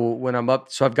 And so when I'm up,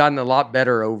 so I've gotten a lot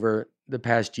better over the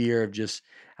past year of just,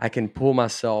 I can pull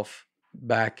myself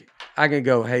back. I can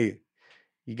go, hey,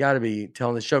 you got to be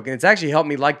telling the joke. And it's actually helped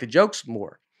me like the jokes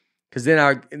more. Because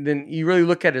then you really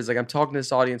look at it as like, I'm talking to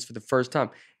this audience for the first time.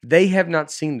 They have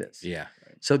not seen this. Yeah.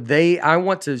 So I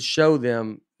want to show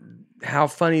them how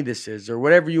funny this is or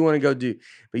whatever you want to go do.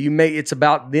 But it's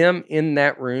about them in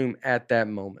that room at that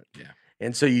moment. Yeah.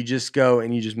 And so you just go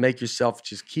and you just make yourself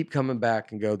just keep coming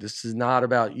back and go, this is not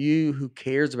about you. Who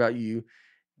cares about you?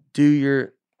 Do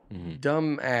your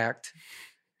dumb act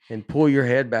and pull your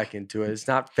head back into it. It's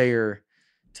not fair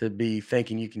to be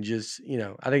thinking you can just,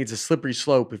 I think it's a slippery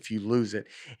slope if you lose it.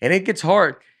 And it gets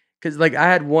hard because like I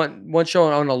had one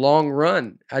show on a long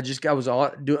run. I was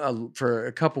doing for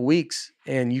a couple weeks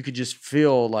and you could just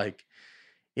feel like,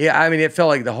 it felt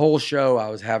like the whole show I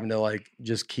was having to like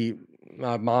just keep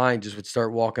my mind just would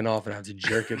start walking off and I have to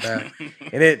jerk it back.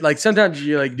 And it like sometimes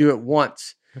you like do it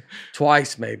once,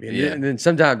 twice maybe. And then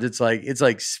sometimes it's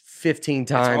like 15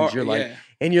 times you're like,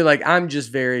 and you're like, I'm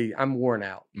worn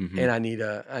out and I need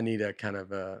a kind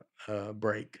of a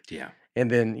break. Yeah. And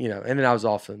then, I was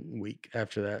off a week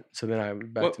after that. So then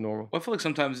I'm back to normal. I feel like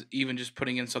sometimes even just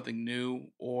putting in something new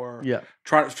or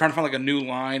trying to find like a new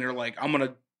line or like, I'm going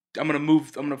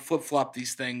to flip flop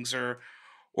these things or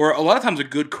Or a lot of times a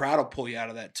good crowd will pull you out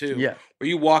of that too. Yeah. Where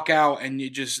you walk out and you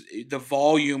just the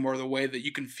volume or the way that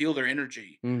you can feel their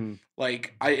energy. Mhm.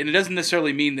 Like and it doesn't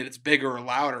necessarily mean that it's bigger or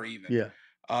louder even. Yeah.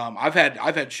 I've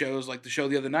had shows like the show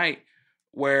the other night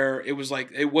where it was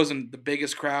like it wasn't the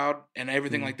biggest crowd and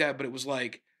everything like that, but it was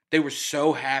like they were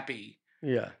so happy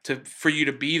Yeah. for you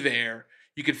to be there.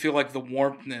 You could feel like the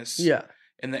warmthness. Yeah.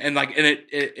 And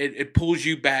it pulls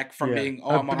you back from being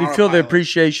I'm but on you feel the autopilot.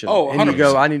 appreciation. Oh, and you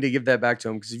go, 100%. I need to give that back to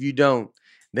them because if you don't,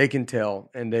 they can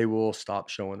tell and they will stop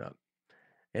showing up.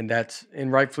 And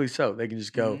rightfully so. They can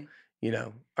just go, Mhm. you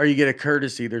know, or you get a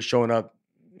courtesy. They're showing up,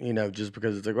 you know, just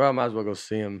because it's like, well, I might as well go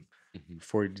see him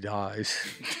before he dies.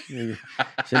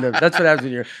 So, no, that's what happens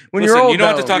when you're Listen, old. you don't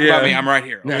have to though. talk about me. I'm right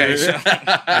here. No. Okay. So.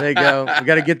 There you go. We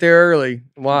got to get there early.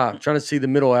 Wow, I'm trying to see the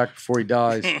middle act before he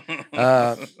dies.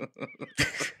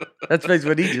 That's basically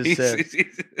what he just said.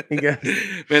 He goes,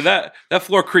 Man, that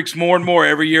floor creaks more and more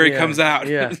every year he Yeah, comes out.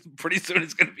 yeah. Pretty soon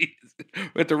it's gonna be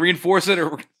we have to reinforce it,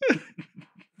 or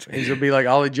he's gonna be like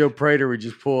Ollie Joe Prater. We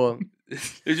just pull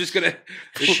they're just gonna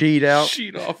a sheet out.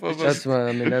 sheet off of That's us. what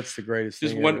I mean. That's the greatest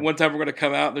Just thing. one ever. one time we're gonna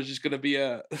come out. There's just gonna be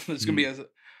a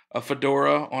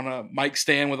fedora on a mic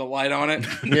stand with a light on it.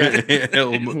 Yeah.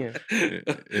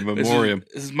 In memoriam.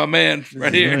 This is my man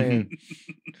right is here.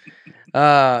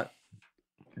 my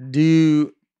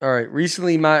all right.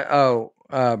 Recently,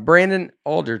 Brandon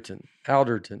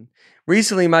Alderton.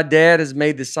 Recently, my dad has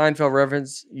made the Seinfeld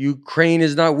reference. Ukraine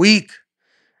is not weak,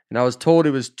 and I was told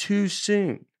it was too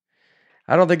soon.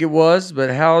 I don't think it was, but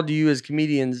how do you, as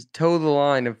comedians, toe the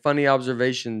line of funny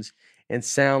observations and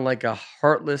sound like a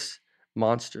heartless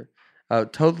monster?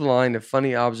 Toe the line of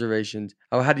funny observations.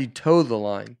 Oh, how do you toe the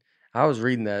line? I was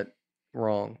reading that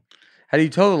wrong. How do you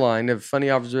toe the line of funny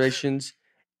observations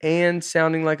and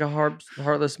sounding like a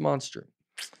heartless monster?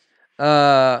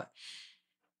 I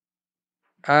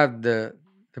have the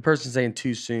person saying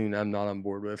too soon. I'm not on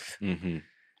board with. Mm-hmm.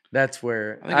 That's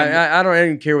where I I don't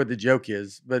even care what the joke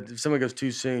is. But if someone goes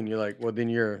too soon, you're like, well, then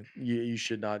you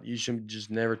should not. You should just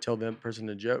never tell that person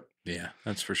a joke. Yeah,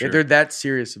 that's for sure. If they're that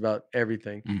serious about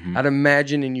everything, Mhm. I'd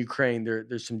imagine in Ukraine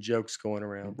there's some jokes going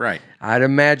around. Right. I'd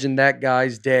imagine that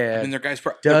guy's dad I mean, their guys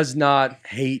does not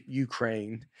hate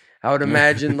Ukraine. I would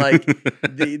imagine like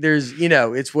there's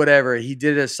it's whatever. He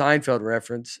did a Seinfeld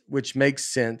reference, which makes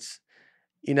sense,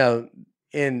 and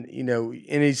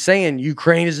he's saying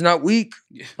Ukraine is not weak.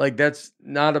 Yeah. Like that's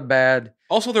not a bad.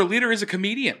 Also, their leader is a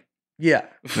comedian. Yeah,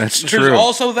 That's There's true.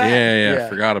 also that. Yeah. Yeah. I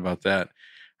forgot about that.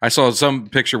 I saw some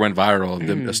picture went viral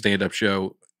of a stand-up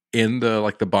show in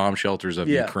the bomb shelters of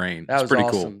Yeah, Ukraine. that It's was pretty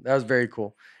awesome. cool. That was very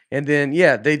cool. And then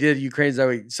they did Ukraine's that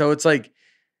week. So it's like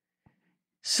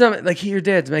your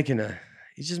dad's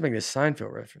he's just making a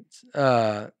Seinfeld reference.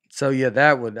 So yeah,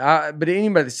 that would. But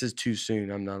anybody that says too soon,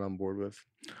 I'm not on board with.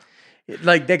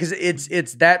 Like that because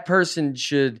it's that person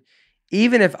should.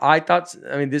 Even if I thought,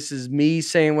 I mean, this is me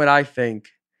saying what I think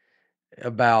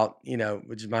about,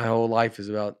 which is my whole life is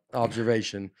about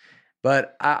observation.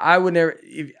 But I would never,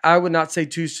 I would not say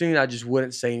too soon. I just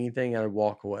wouldn't say anything. I would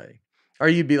walk away, or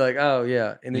you'd be like, oh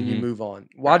yeah, and then you Mhm. move on.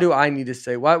 Why do I need to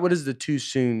say? What does the too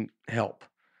soon help?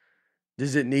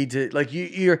 Does it need to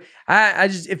I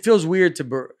just it feels weird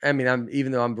to.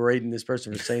 Even though I'm berating this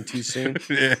person for saying too soon, but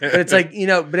it's like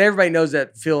but everybody knows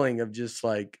that feeling of just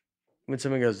like when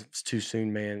someone goes it's too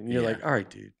soon, man. And you're Yeah. like, all right,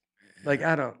 dude. Like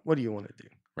what do you want to do?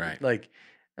 Right. Like,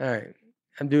 all right,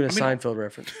 I'm doing a I mean, Seinfeld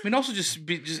reference. I mean, also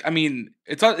I mean,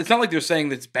 it's not like they're saying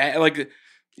that's bad. Like,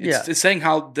 it's saying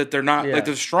how that they're not Yeah.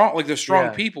 they're strong Yeah.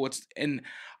 people. And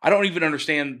I don't even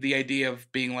understand the idea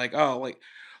of being like, oh,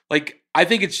 like I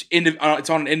think it's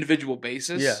on an individual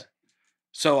basis. Yeah.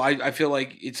 So I feel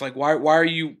like it's like why are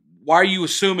you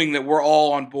assuming that we're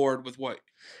all on board with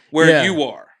where Yeah. you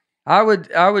are? I would,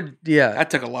 yeah.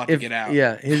 That took a lot to get out.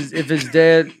 Yeah, if his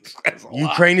dad, That's a lot.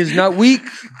 Ukraine is not weak.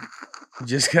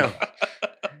 Just go.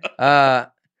 I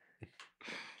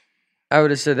would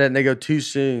have said that, and they go too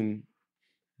soon,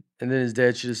 and then his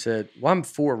dad should have said, "Well, I'm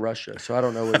for Russia, so I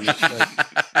don't know what."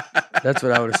 That's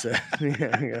what I would have said.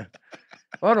 yeah.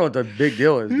 Well, I don't know what the big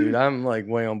deal is, dude. I'm like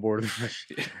way on board with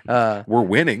Russia. We're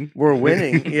winning. We're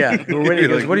winning. Yeah, we're winning. He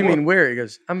goes, Like, what do you what? mean where? He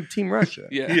goes, I'm Team Russia.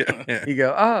 Yeah. Yeah. You go,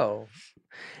 oh.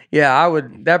 Yeah, I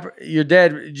would. Your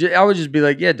dad. I would just be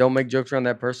like, yeah, don't make jokes around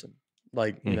that person.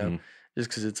 Like, Mhm. just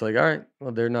because it's like, all right,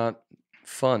 well, they're not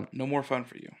fun. No more fun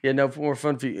for you. Yeah, no more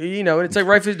fun for you. And it's like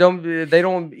rightfully they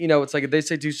don't. It's like if they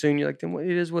say too soon, you're like, then it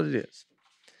is what it is.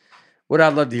 What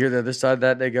I'd love to hear the other side of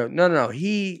that, they go, no,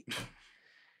 he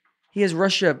has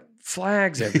Russia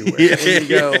flags everywhere. Yeah. And you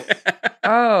go,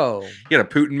 Oh. He had a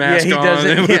Putin mask he on.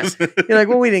 doesn't. It Yeah. was- You're like,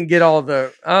 well, we didn't get all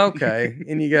the okay,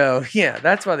 and you go, yeah,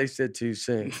 that's why they said too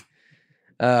soon.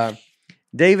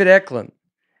 David Eklund,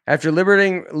 after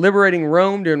liberating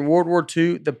Rome during World War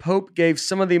II, the Pope gave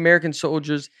some of the American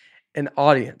soldiers an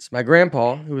audience. My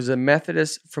grandpa, who was a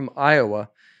Methodist from Iowa,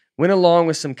 went along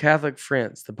with some Catholic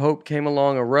friends. The Pope came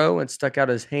along a row and stuck out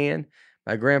his hand.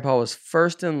 My grandpa was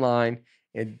first in line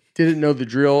and didn't know the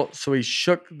drill, so he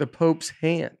shook the Pope's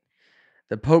hand.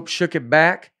 The Pope shook it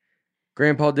back.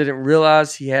 Grandpa didn't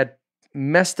realize he had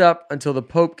messed up until the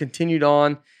Pope continued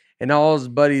on and all his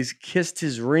buddies kissed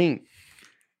his ring.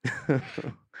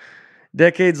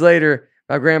 Decades later,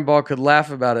 my grandpa could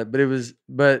laugh about it, but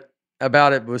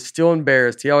was still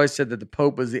embarrassed. He always said that the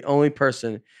Pope was the only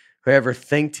person who ever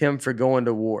thanked him for going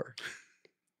to war.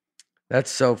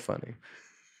 That's so funny.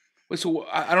 Wait, so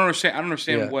I don't understand. I don't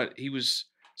understand Yeah. what he was.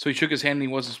 So he shook his hand and he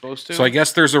wasn't supposed to. So I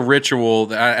guess there's a ritual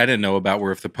that I didn't know about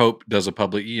where if the Pope does a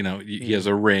public, he has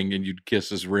a ring and you'd kiss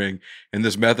his ring. And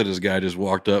this Methodist guy just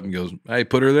walked up and goes, "Hey,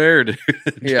 put her there." Dude.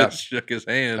 Yeah. Just shook his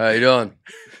hand. How you doing?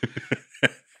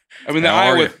 I mean, the How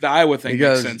are Iowa He thing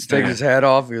goes, makes sense. take now. his hat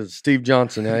off. He goes, Steve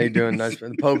Johnson, how you doing? Nice.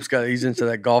 The Pope's he's into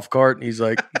that golf cart. And he's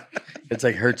like, it's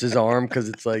like hurts his arm because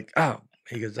it's like, oh.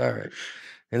 He goes, all right.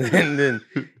 And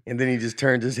then he just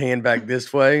turns his hand back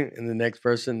this way, and the next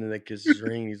person, then they kiss his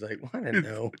ring. He's like, well, I didn't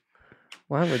know.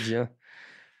 Why would you?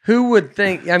 Who would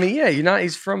think? I mean, yeah, you're not.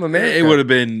 He's from America. It would have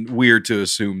been weird to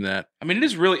assume that. I mean,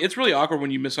 it's really awkward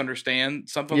when you misunderstand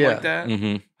something Yeah. like that.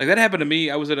 Mm-hmm. Like that happened to me.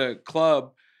 I was at a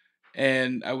club,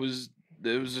 and there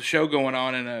was a show going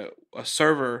on, and a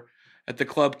server at the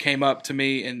club came up to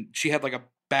me, and she had like a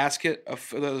basket of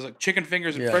there was like chicken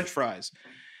fingers and Yeah. French fries,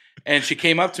 and she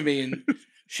came up to me and.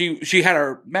 She had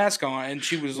her mask on and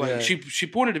she was like Yeah. she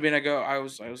pointed to me and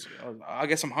I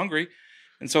guess I'm hungry,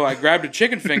 and so I grabbed a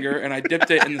chicken finger and I dipped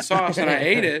it in the sauce and I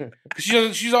ate it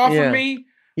because she's offered Yeah. me.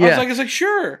 Yeah. I was like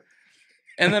sure,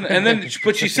 and then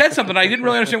but she said something I didn't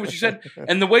really understand what she said,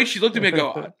 and the way she looked at me, I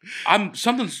go,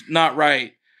 something's not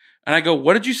right, and I go,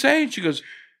 what did you say? And she goes,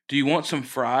 do you want some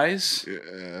fries?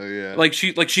 Yeah. Like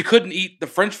she couldn't eat the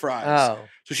French fries. Oh,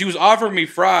 So she was offering me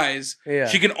fries. Yeah.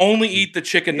 She can only eat the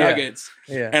chicken Yeah. nuggets.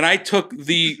 yeah. And I took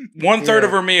the 1/3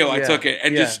 of her meal. I Yeah. took it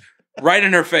and Yeah. just right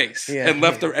in her face Yeah. and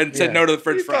left her and said Yeah. no to the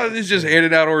French You thought fries. it's just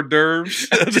handing out hors d'oeuvres.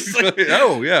 Just like-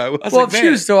 oh yeah. I was Well, like, if she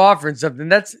man, was still offering something,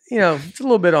 that's, it's a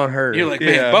little bit on her. you're like,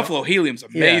 man, Yeah. Buffalo Helium's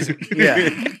Yeah. amazing. Yeah.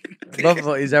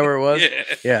 Buffalo, is that where it was? Yeah.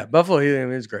 Yeah, Buffalo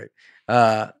Helium is great.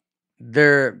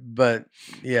 But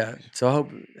yeah. So I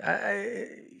hope,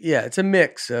 it's a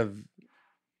mix of.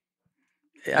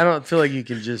 I don't feel like you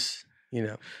can just,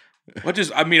 What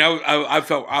just I mean, I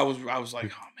felt I was like,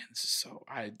 oh man, this is so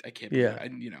I can't believe Yeah.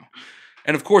 it.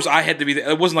 And of course I had to be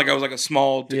it wasn't like I was like a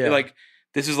small Yeah. like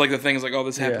this is like the thing is like, oh,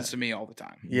 this happens Yeah. to me all the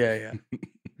time. yeah.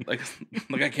 Like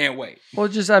I can't wait. Well,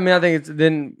 I think it's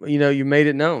then you made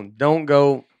it known. Don't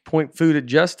go point food at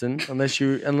Justin unless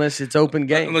it's open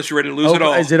game. Unless you're ready to lose it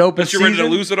all. Is it open Unless you're ready to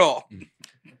season? lose it all.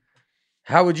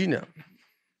 How would you know?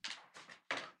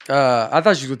 I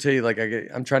thought she was gonna tell you like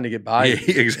I'm trying to get by. Yeah,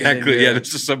 you. exactly. And Yeah, then,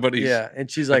 this is somebody's. yeah, and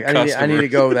she's like, I need to customer.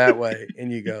 go that way,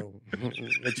 and you go,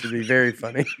 that should be very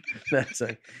funny. That's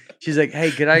like, she's like,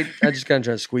 hey, could I just kind of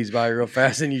try to squeeze by real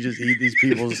fast, and you just eat these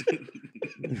people's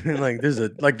like there's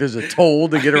a toll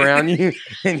to get around you,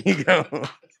 and you go.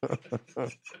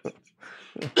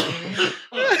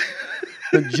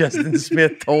 The Justin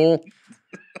Smith toll.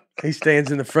 He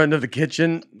stands in the front of the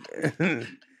kitchen.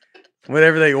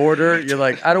 Whatever they order, you're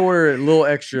like, I'd order a little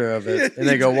extra of it. And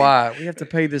they go, why? We have to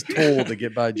pay this toll to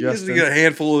get by He has to Justin. get a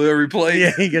handful of every plate.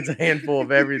 Yeah, he gets a handful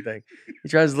of everything. He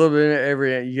tries a little bit of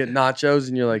every. You get nachos,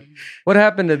 and you're like, what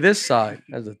happened to this side?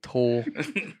 As a toll.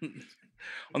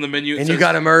 On the menu, it And you says-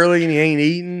 got him early, and he ain't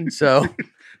eating. So,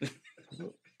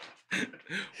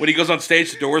 when he goes on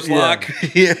stage, the doors Yeah. lock.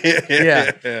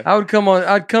 yeah.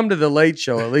 I'd come to the late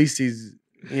show. At least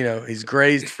he's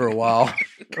grazed for a while.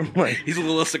 I'm like, He's a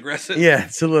little less aggressive. yeah,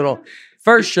 it's a little.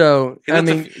 First show, He I lets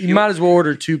a mean, few- you might as well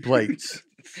order 2 plates.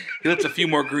 He lets a few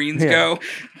more greens Yeah.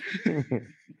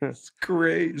 go.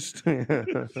 Crazed.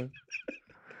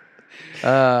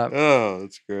 Uh, Oh,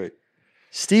 that's great.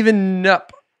 Stephen Nupp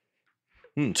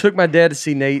Hmm. took my dad to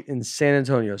see Nate in San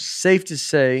Antonio. Safe to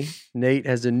say, Nate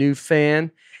has a new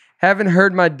fan. Haven't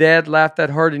heard my dad laugh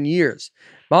that hard in years.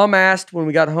 Mom asked when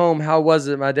we got home, how was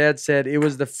it? My dad said, it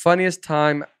was the funniest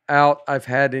time out I've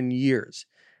had in years.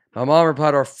 My mom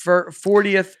replied, our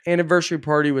 40th anniversary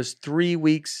party was 3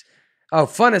 weeks. Oh,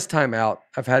 funnest time out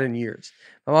I've had in years.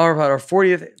 My mom replied, our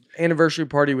 40th anniversary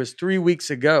party was 3 weeks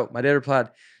ago. My dad replied,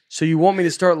 so you want me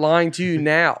to start lying to you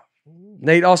now?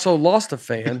 Nate also lost a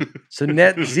fan, so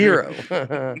net 0.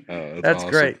 That's awesome.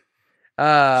 great.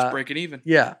 Just breaking even.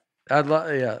 Yeah, I'd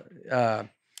love. Yeah,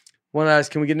 want to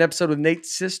ask, can we get an episode with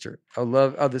Nate's sister? I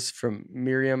love. Oh, this is from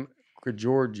Miriam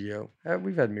Giorgio.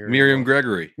 We've had Miriam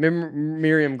Gregory.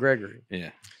 Miriam Gregory.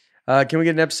 Yeah. Can we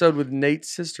get an episode with Nate's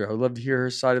sister? I would love to hear her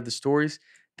side of the stories.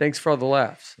 Thanks for all the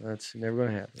laughs. That's never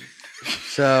going to happen.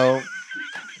 So,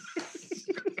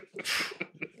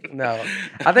 no,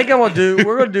 I think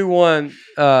we're going to do one.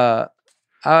 I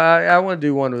want to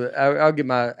do one with. I'll get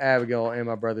my Abigail and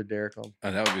my brother Derek on.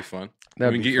 Oh, that would be fun.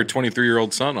 That'd we can be get your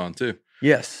 23-year-old son on too.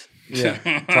 Yes. Yeah.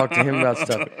 Talk to him about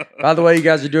stuff. By the way, you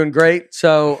guys are doing great.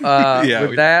 So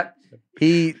with that,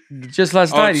 he just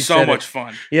last night. It's so much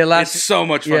fun. Yeah, it's so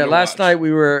much fun. Yeah, last watch. night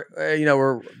we were,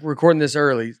 we're recording this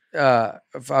early.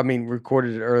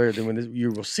 Recorded it earlier than when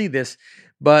you will see this.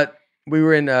 But we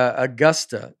were in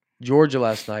Augusta, Georgia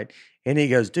last night, and he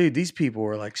goes, "Dude, these people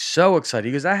were like so excited."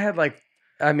 He goes, "I had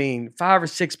 5 or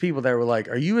 6 people that were like,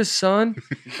 'Are you his son?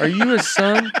 Are you his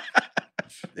son?'"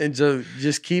 And so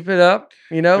just keep it up,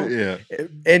 Yeah.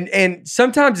 And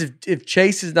sometimes if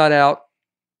Chase is not out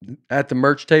at the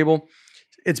merch table,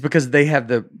 it's because they have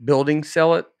the building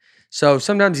sell it. So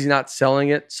sometimes he's not selling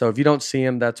it. So if you don't see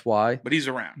him, that's why. But he's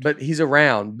around. But he's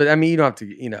around. But I mean, you don't have to,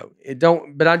 you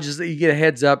get a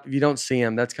heads up. If you don't see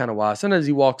him, that's kind of why. Sometimes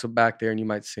he walks back there and you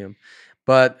might see him.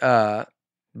 But a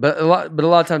lot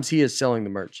of times he is selling the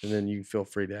merch, and then you feel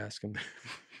free to ask him.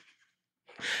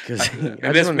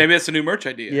 Maybe that's a new merch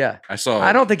idea. Yeah. I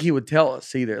don't think he would tell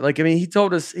us either. He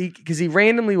told us because he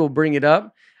randomly will bring it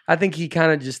up. I think he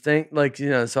kind of just think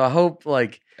so I hope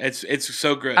it's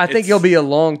so good. I think it'll be a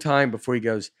long time before he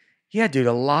goes, "Yeah, dude,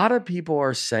 a lot of people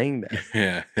are saying that."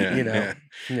 Yeah.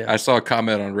 Yeah. I saw a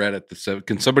comment on Reddit that said,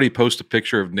 "Can somebody post a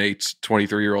picture of Nate's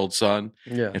 23-year-old son?"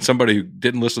 Yeah. And somebody who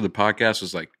didn't listen to the podcast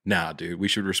was like, "Nah, dude, we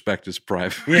should respect his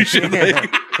privacy."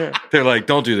 They're like,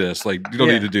 "Don't do this. You don't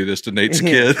need to do this to Nate's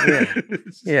kid."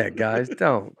 Yeah, guys,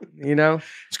 don't.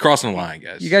 It's crossing the line,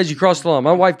 guys. You crossed the line.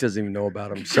 My wife doesn't even know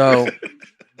about him, so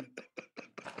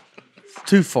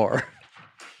too far.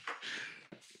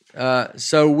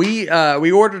 So we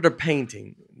ordered a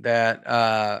painting that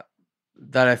I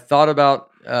thought about.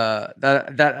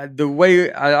 That the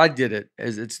way I did it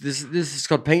is this is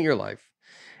called Paint Your Life,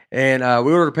 and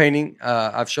we ordered a painting.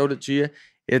 I've showed it to you.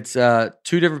 It's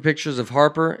 2 different pictures of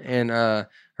Harper and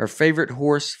her favorite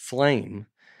horse, Flame,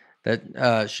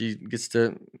 that she gets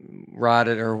to ride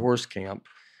at her horse camp.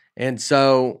 And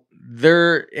so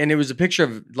it was a picture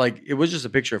of it was just a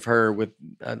picture of her with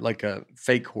a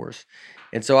fake horse.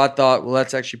 And so I thought, well,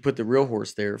 let's actually put the real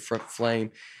horse there for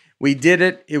Flame. We did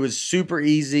it. It was super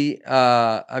easy.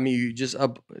 You just you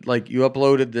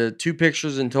uploaded the 2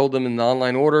 pictures and told them in the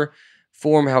online order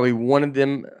form how we wanted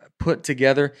them put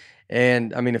together.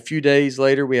 And a few days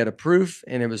later we had a proof,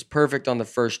 and it was perfect on the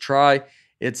first try.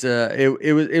 It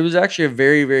was actually a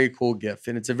very, very cool gift,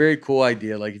 and it's a very cool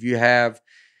idea. If you have,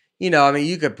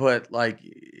 you could put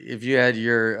if you had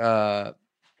your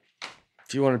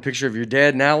if you want a picture of your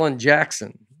dad and Alan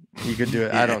Jackson, you could do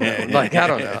it. I don't know. I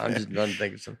don't know. I'm just trying to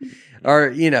think of something.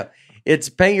 Or, it's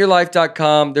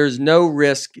paintyourlife.com. There's no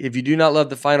risk. If you do not love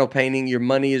the final painting, your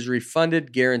money is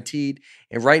refunded, guaranteed.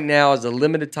 And right now, as a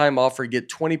limited time offer, get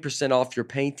 20% off your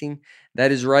painting.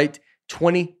 That is right,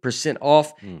 20%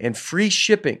 off and free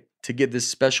shipping to get this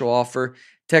special offer.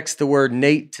 Text the word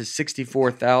Nate to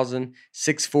 64,000,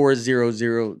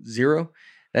 64000.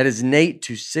 That is Nate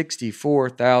to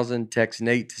 64,000. Text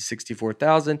Nate to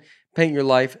 64,000. Paint your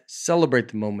life. Celebrate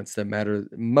the moments that matter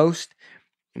most.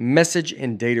 Message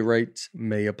and data rates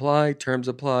may apply. Terms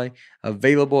apply.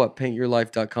 Available at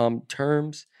paintyourlife.com.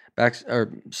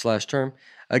 /term.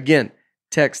 Again,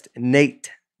 text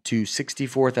Nate to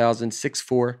 64,000,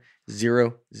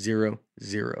 64000.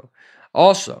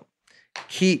 Also,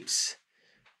 Keeps.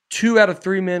 2 out of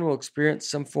 3 men will experience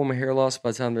some form of hair loss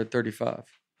by the time they're 35.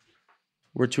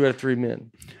 We're 2 out of 3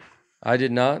 men. I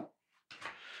did not.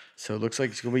 So it looks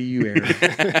like it's going to be you, Aaron.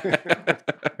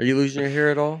 Are you losing your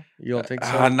hair at all? You don't think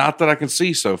so? Not that I can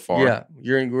see so far. Yeah,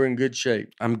 we're in good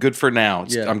shape. I'm good for now.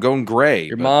 I'm going gray.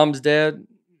 Your mom's dad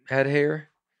had hair?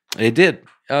 It did.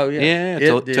 Oh, yeah.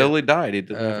 Yeah, till he died. He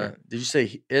did. Did you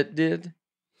say it did?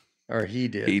 Or he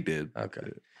did? He did.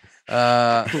 Okay.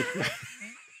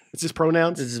 It's his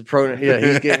pronouns? This is pronoun.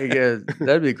 Yeah,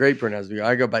 that'd be a great pronouns.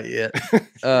 I go by it.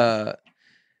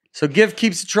 So Give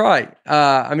Keeps a try.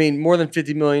 More than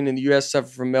 50 million in the U.S. suffer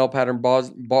from male pattern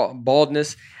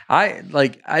baldness.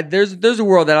 There's a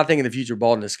world that I think in the future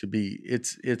baldness could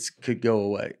go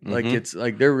away.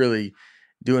 Mm-hmm. They're really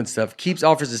doing stuff. Keeps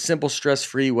offers a simple,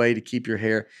 stress-free way to keep your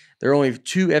hair. There are only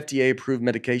 2 FDA-approved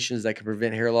medications that can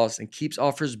prevent hair loss, and Keeps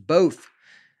offers both.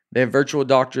 They have virtual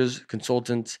doctors,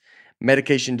 consultants,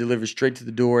 medication delivered straight to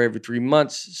the door every 3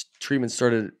 months. Treatment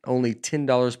started at only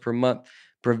 $10 per month.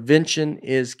 Prevention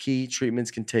is key.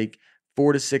 Treatments can take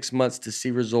 4 to 6 months to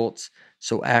see results,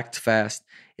 so act fast.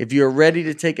 If you are ready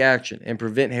to take action and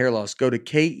prevent hair loss, go to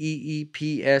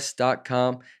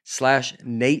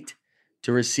keeps.com/Nate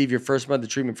to receive your first month of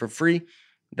treatment for free.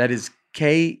 That is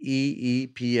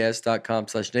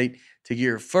keeps.com/Nate to get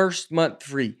your first month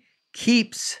free.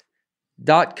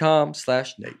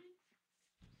 Keeps.com/Nate.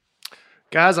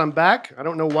 Guys, I'm back. I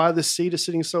don't know why this seat is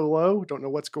sitting so low. Don't know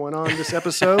what's going on this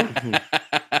episode.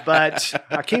 But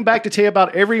I came back to tell you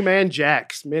about Everyman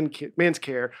Jack's men's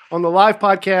care. On the live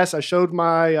podcast, I showed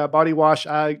my body wash.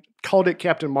 I called it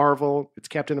Captain Marvel. It's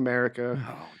Captain America.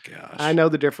 Oh, gosh. I know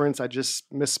the difference. I just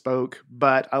misspoke.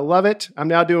 But I love it. I'm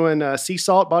now doing sea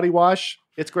salt body wash.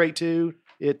 It's great, too.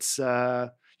 It's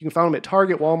you can find them at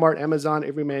Target, Walmart, Amazon,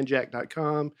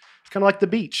 everymanjack.com. It's kind of like the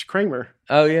beach, Kramer.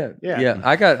 Oh yeah, Yeah.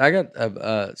 I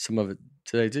got some of it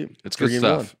today too. It's good 3 in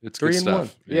stuff. 1. It's 3 good in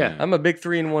stuff. 1. Yeah. I'm a big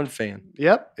 3-in-1 fan.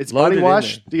 Yep. It's Loaded body in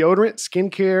wash, deodorant,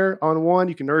 skincare on one.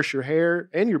 You can nourish your hair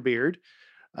and your beard.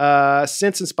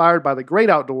 Scents inspired by the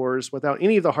great outdoors without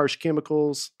any of the harsh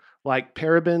chemicals like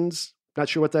parabens. Not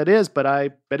sure what that is, but I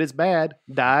bet it's bad.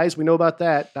 Dyes, we know about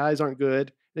that. Dyes aren't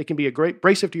good. They can be a great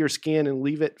abrasive to your skin and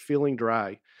leave it feeling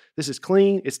dry. This is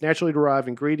clean. It's naturally derived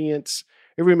ingredients.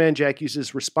 Everyman Jack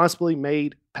uses responsibly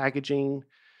made packaging.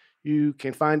 You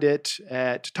can find it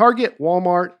at Target,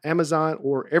 Walmart, Amazon,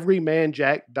 or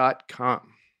everymanjack.com.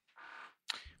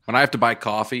 When I have to buy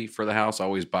coffee for the house, I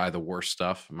always buy the worst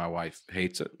stuff. My wife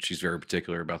hates it. She's very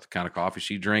particular about the kind of coffee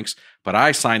she drinks. But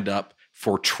I signed up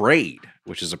for Trade,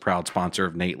 which is a proud sponsor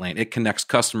of Nate Lane. It connects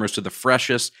customers to the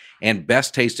freshest and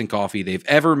best tasting coffee they've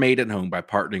ever made at home by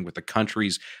partnering with the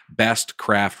country's best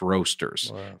craft roasters.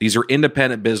 Wow. These are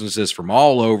independent businesses from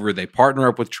all over. They partner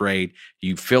up with Trade.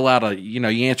 You fill out you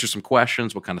answer some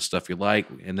questions, what kind of stuff you like,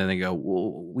 and then they go,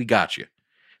 well, we got you.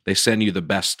 They send you the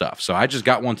best stuff. So I just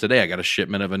got one today. I got a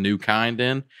shipment of a new kind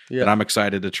in that I'm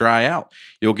excited to try out.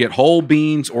 You'll get whole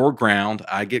beans or ground.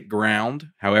 I get ground.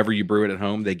 However you brew it at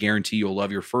home, they guarantee you'll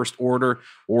love your first order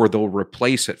or they'll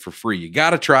replace it for free. You got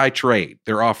to try Trade.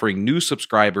 They're offering new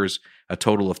subscribers a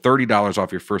total of $30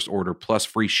 off your first order plus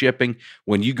free shipping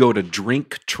when you go to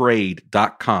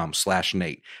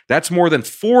drinktrade.com/Nate. That's more than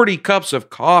 40 cups of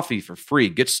coffee for free.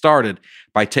 Get started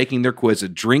by taking their quiz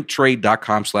at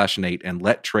drinktrade.com/Nate and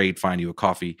let Trade find you a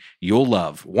coffee you'll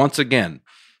love. Once again,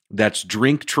 that's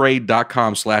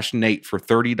drinktrade.com/Nate for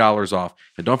 $30 off.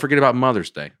 And don't forget about Mother's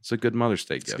Day. It's a good Mother's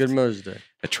Day gift. It's a good Mother's Day.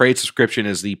 A Trade subscription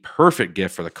is the perfect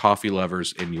gift for the coffee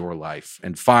lovers in your life.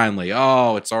 And finally,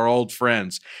 it's our old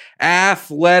friends,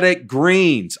 Athletic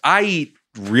Greens. I eat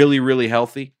really, really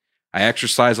healthy. I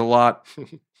exercise a lot.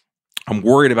 I'm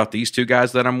worried about these two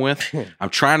guys that I'm with. I'm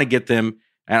trying to get them,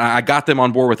 and I got them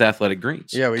on board with Athletic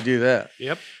Greens. Yeah, we do that.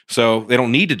 Yep. So they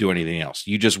don't need to do anything else.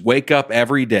 You just wake up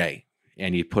every day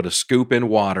and you put a scoop in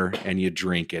water and you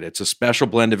drink it. It's a special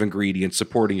blend of ingredients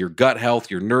supporting your gut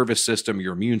health, your nervous system,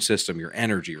 your immune system, your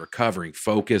energy, recovering,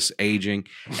 focus, aging,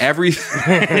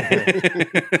 everything.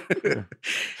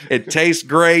 It tastes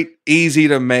great, easy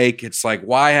to make. It's like,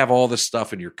 why have all this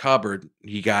stuff in your cupboard?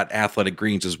 You got Athletic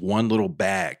Greens as one little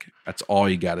bag. That's all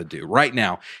you got to do. Right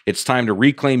now, it's time to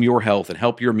reclaim your health and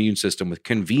help your immune system with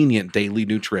convenient daily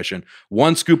nutrition.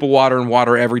 1 scoop of water and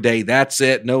water every day. That's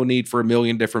it. No need for a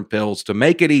million different pills. To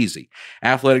make it easy,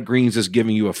 Athletic Greens is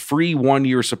giving you a free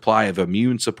 1-year supply of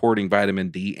immune-supporting vitamin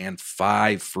D and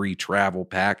 5 free travel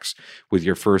packs with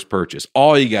your first purchase.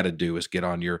 All you got to do is get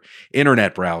on your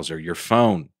internet browser, your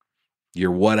phone,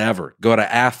 your whatever. Go to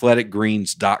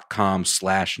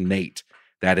athleticgreens.com/Nate.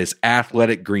 That is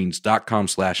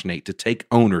athleticgreens.com/Nate to take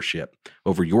ownership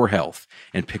over your health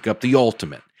and pick up the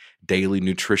ultimate daily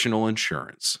nutritional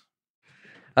insurance.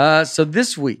 So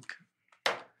this week,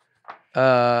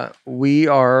 we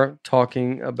are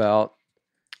talking about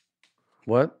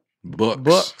what?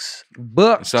 Books.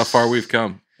 Books. That's how far we've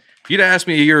come. If you'd asked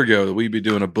me a year ago that we'd be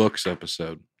doing a books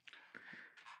episode,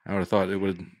 I would have thought it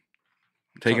would have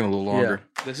taken a little longer.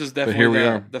 This is here definitely we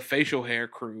are. the facial hair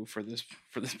crew for this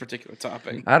particular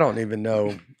topic. I don't even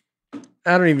know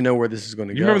where this is going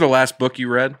to go. You remember the last book you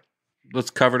read?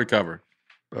 Let's cover to cover.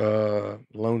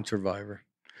 Lone Survivor.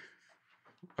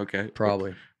 Okay.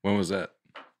 Probably. When was that?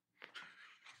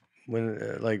 When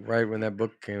right when that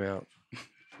book came out.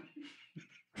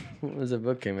 When was that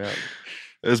book came out?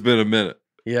 It's been a minute.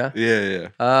 Yeah. Yeah.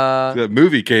 That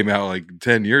movie came out like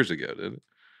 10 years ago, didn't it?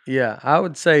 Yeah, I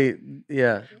would say,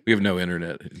 yeah. We have no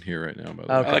internet in here right now, by the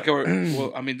way. Okay. I like how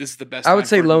well, I mean, this is the best. I would time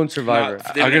say for Lone Survivor. not-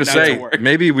 for the I'm gonna internet not to say work.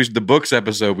 maybe the books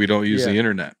episode we don't use Yeah. the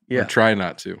internet. Yeah. Or try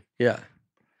not to. Yeah. That's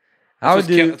I would what's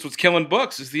do. that's what's killing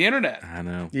books is the internet. I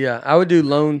know. Yeah, I would do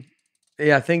Lone.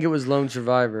 Yeah, I think it was Lone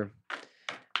Survivor.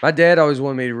 My dad always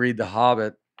wanted me to read The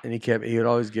Hobbit, and he would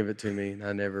always give it to me, and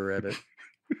I never read it.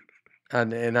 I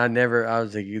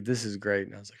was like, this is great,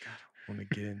 and I was like, I don't want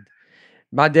to get in.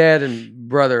 My dad and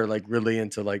brother are like really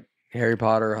into like Harry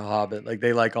Potter, Hobbit, like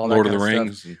they like all Lord that of the kind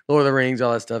Rings. stuff. Lord of the Rings,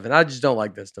 all that stuff, and I just don't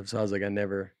like that stuff. So I was like, I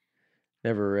never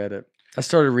read it. I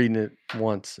started reading it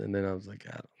once, and then I was like,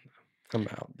 I don't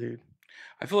know, I'm out, dude.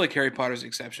 I feel like Harry Potter's the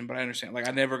exception, but I understand. Like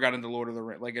I never got into Lord of the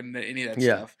Rings, like any of that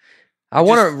Yeah. stuff. I It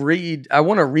want to just- read. I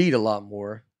want to read a lot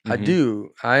more. I Mhm. do.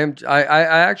 I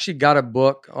actually got a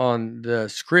book on the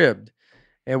Scribd,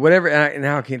 and whatever. And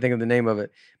now I can't think of the name of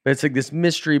it, but it's like this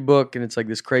mystery book, and it's like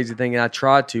this crazy thing. And I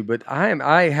tried to, but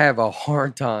I have a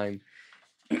hard time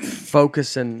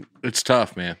focusing. It's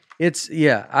tough, man. It's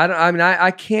yeah.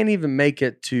 I can't even make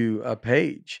it to a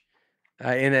page.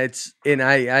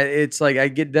 It's like I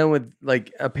get done with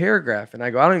like a paragraph, and I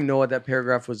go, I don't even know what that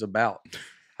paragraph was about.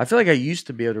 I feel like I used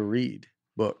to be able to read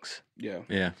books. Yeah,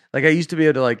 Yeah. Like I used to be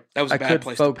able to like that was I a bad could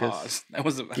place focus. to pause. That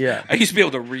was Yeah. I used to be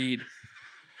able to read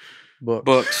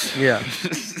books. Yeah.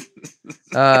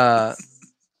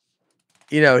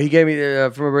 He gave me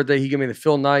for my birthday. He gave me the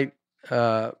Phil Knight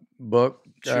book,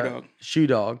 Shoe Dog. Shoe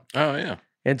Dog, Oh yeah.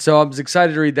 and so I was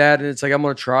excited to read that. And it's like I'm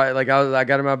gonna try it. Like I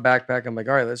got it in my backpack. I'm like,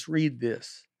 all right, let's read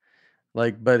this.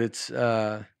 Like, but it's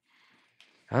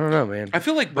I don't know, man. I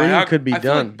feel like Reading could be I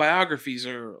feel like done. biographies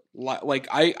are like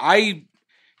I.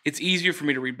 It's easier for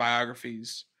me to read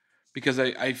biographies because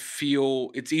I feel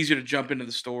it's easier to jump into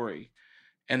the story,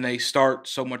 and they start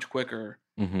so much quicker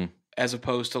Mm-hmm. as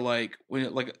opposed to like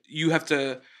when like you have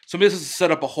to somebody has to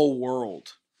set up a whole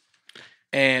world,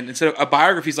 and instead of a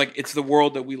biography is like it's the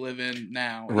world that we live in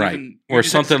now, Right. Even- Or even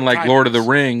something since like time Lord of the is-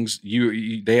 Rings,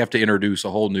 they have to introduce a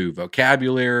whole new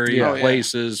vocabulary, Yeah. Oh, yeah.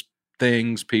 places,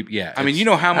 things, people. Yeah. I mean, it's- you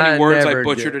know how many I words I never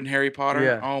butchered did. in Harry Potter?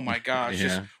 Yeah. Oh my gosh! Yeah.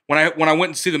 Just when I went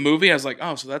and see the movie, I was like,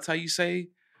 oh, so that's how you say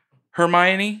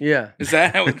Hermione? Yeah. Is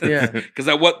that how? Yeah. Because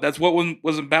that's what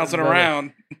wasn't bouncing About it.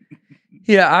 around.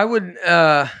 Yeah, I would.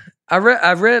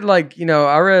 I've read like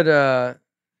I read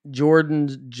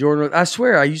Jordan. I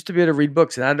swear, I used to be able to read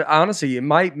books, and honestly,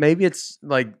 maybe it's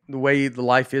like the way the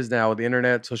life is now with the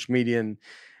internet, social media, and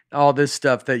all this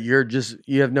stuff that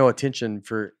you have no attention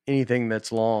for anything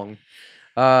that's long.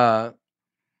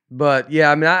 But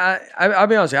yeah, I mean, I'll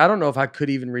be honest, I don't know if I could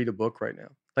even read a book right now.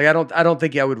 Like, I don't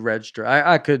think I would register.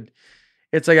 I could.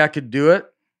 It's like I could do it,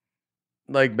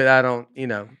 like, but I don't.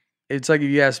 It's like if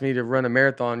you ask me to run a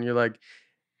marathon, you're like,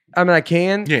 I mean, I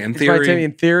can. Yeah, in It's gonna take theory. me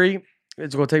in theory,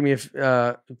 it's going to take me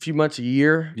a few months, a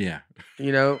year. yeah.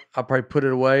 I'll probably put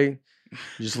it away,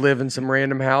 just live in some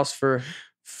random house for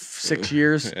 6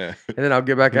 years, Yeah. and then I'll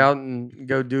get back out and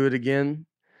go do it again.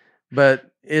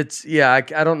 But I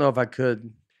don't know if I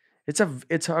could.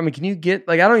 I mean, can you get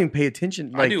like I don't even pay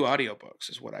attention. Like I do audiobooks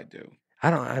is what I do. I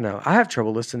know. I have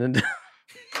trouble listening to.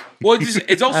 Well,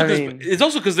 it's also I because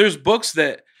mean- there's books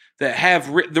that have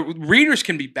the readers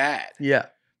can be bad. Yeah.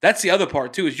 That's the other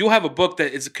part too. Is you'll have a book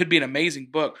that could be an amazing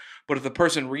book, but if the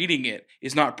person reading it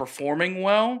is not performing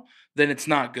well, then it's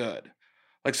not good.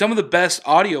 Like some of the best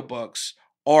audiobooks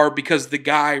are because the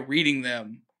guy reading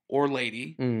them or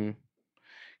lady, Mm.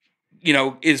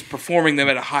 is performing them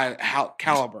at a high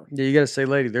caliber. Yeah, you got to say,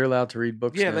 lady, they're allowed to read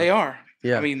books. Yeah, now. they are.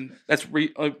 Yeah. I mean, that's That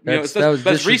was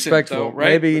that's recent disrespectful. though, right?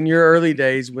 Maybe in your early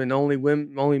days when only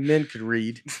men could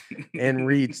read and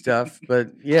read stuff. But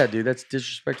yeah, dude, that's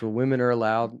disrespectful. Women are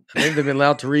allowed. I think they've been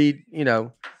allowed to read.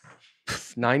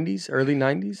 90s, early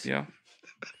 90s. Yeah,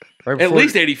 Right at before-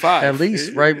 least 85. At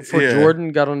least right before Yeah.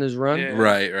 Jordan got on his run. Yeah.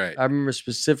 Right. Right. I remember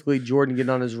specifically Jordan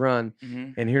getting on his run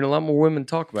Mhm. and hearing a lot more women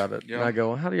talk about it. And Yeah. I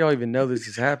go, how do y'all even know this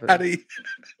is happening? How do you?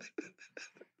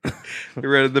 We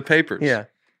read it in the papers. Yeah.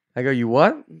 I go, you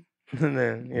what? And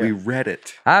then, yeah. We read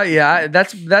it.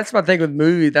 That's my thing with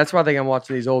movies. That's why I think I'm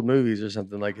watching these old movies or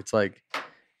something. Like it's like,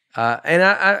 and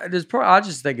I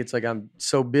just think it's like I'm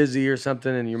so busy or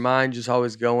something, and your mind just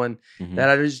always going Mhm. that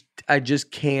I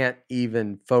just can't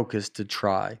even focus to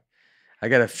try. I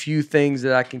got a few things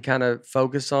that I can kind of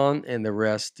focus on, and the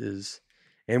rest is,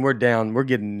 and we're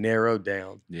getting narrowed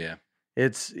down. Yeah.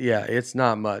 It's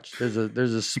not much. There's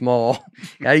a small.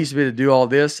 I used to be able to do all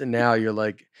this, and now you're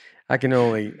like, I can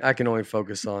only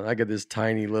focus on. I got this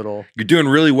tiny little. You're doing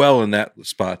really well in that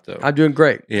spot, though. I'm doing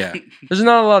great. yeah. There's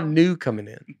not a lot of new coming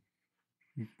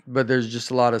in. but there's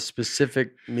just a lot of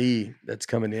specific me that's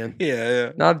coming in.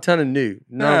 Yeah. Not a ton of new.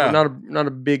 No. Not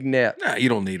a big net. Nah, you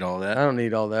don't need all I that. don't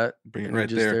need all that. Bring it And right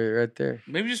just there. right there.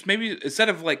 Maybe instead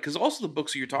of like, because also the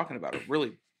books that you're talking about are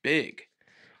really big.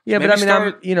 Yeah, Maybe but I mean,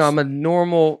 start- I'm a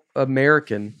normal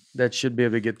American that should be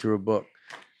able to get through a book.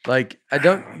 Like I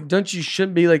don't you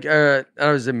shouldn't be like I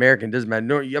was American, doesn't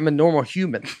matter. I'm a normal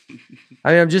human.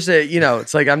 I mean, I'm just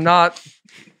it's like I'm not.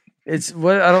 It's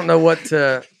what I don't know what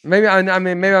to. Maybe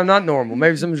maybe I'm not normal.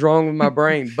 Maybe something's wrong with my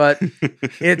brain. But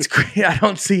it's I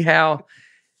don't see how.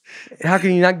 How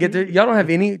can you not get there? Y'all don't have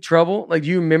any trouble. Like, do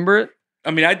you remember it? I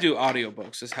mean, I do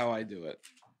audiobooks. That's how I do it.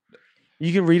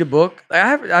 You can read a book.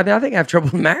 I think I have trouble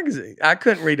with magazines. I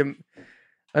couldn't read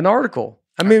an article.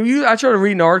 I mean, I try to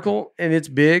read an article and it's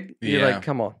big. You're Yeah. like,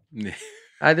 come on.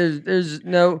 There's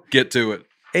no. Get to it.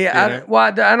 Yeah,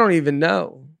 I don't even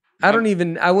know. I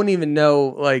wouldn't even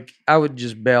know. Like, I would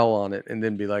just bail on it and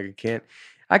then be like,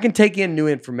 I can take in new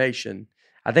information.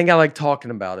 I think I like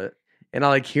talking about it and I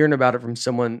like hearing about it from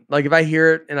someone. Like, if I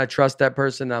hear it and I trust that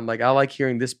person, I'm like, I like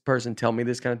hearing this person tell me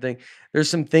this kind of thing. There's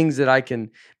some things that I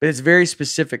can, but it's very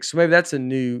specific. So maybe that's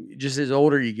just as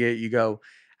older you get, you go,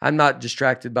 I'm not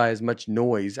distracted by as much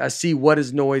noise. I see what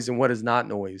is noise and what is not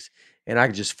noise. And I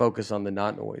can just focus on the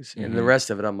not noise. And the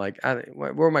rest of it, I'm like,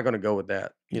 where am I going to go with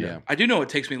that? You know? I do know it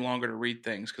takes me longer to read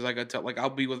things because I got to like I'll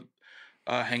be with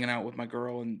hanging out with my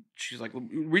girl and she's like,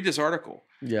 read this article.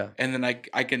 Yeah. And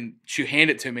then she hand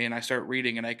it to me and I start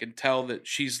reading and I can tell that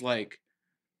she's like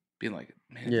being like,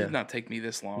 man, it did not take me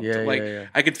this long. Yeah, to,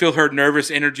 I could feel her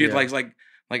nervous energy. Yeah.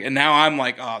 Like, and now I'm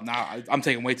like, oh, no, I'm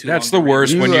taking way too long. That's the to read.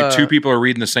 worst when You, two people are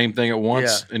reading the same thing at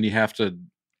once and you have to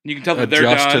You can tell that they're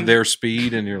adjust done. to their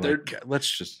speed and you're They're- like, let's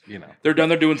just, They're done.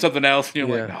 They're doing something else. And you're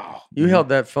Yeah. like, oh. You held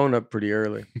that phone up pretty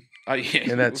early.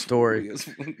 Yeah. In that story.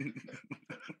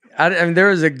 I mean, there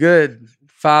was a good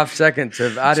 5 seconds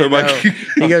of I didn't know.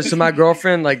 He goes, so my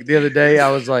girlfriend, like the other day, I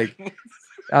was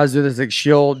doing this, like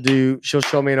she'll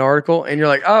show me an article, and you're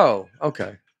like, oh,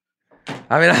 okay.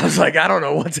 I mean, I was like, I don't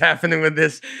know what's happening with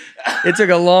this. It took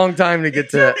a long time to get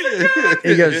to.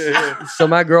 He goes, so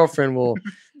my girlfriend will,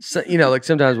 like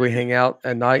sometimes we hang out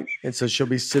at night, and so she'll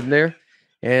be sitting there,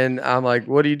 and I'm like,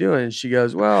 what are you doing? And she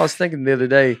goes, well, I was thinking the other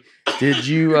day, did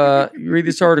you read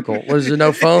this article? Was there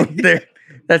no phone there?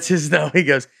 That's his no.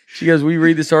 She goes, we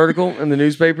read this article in the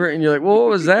newspaper, and you're like, well, what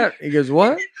was that? He goes,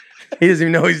 what? He doesn't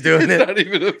even know he's doing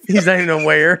it. He's not even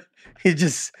aware. He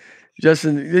just.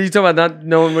 Justin, you talk about not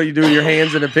knowing what you do with your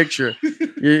hands in a picture.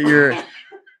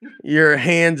 Your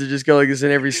hands just go like this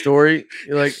in every story.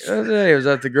 You're like, oh, today I was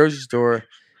at the grocery store,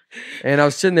 and I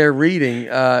was sitting there reading,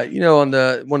 on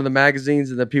one of the magazines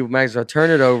and the People magazine. I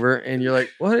turn it over, and you're like,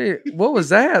 what was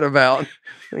that about?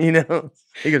 He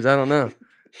goes, I don't know.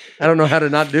 I don't know how to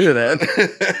not do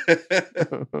that.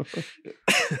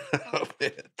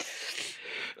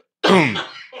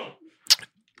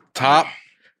 Top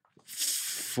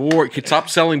 4 top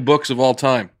selling books of all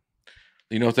time.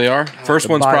 You know what they are? First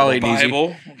The one's Bible. probably an easy.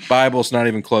 Bible. Bible's not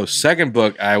even close. Second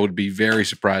book, I would be very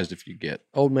surprised if you get.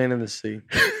 Old Man in the Sea.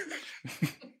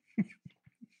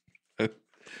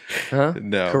 Huh?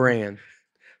 No. Quran.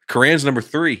 Quran's number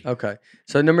 3. Okay.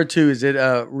 So number 2, is it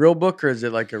a real book or is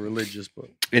it like a religious book?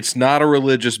 It's not a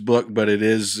religious book, but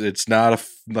it's not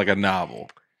like a novel.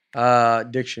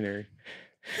 Dictionary.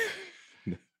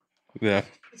 Yeah.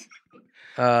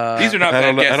 These are not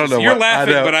bad guesses. I don't know. You're why-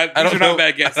 laughing, I but don't these are know- not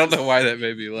bad guesses. I don't know why that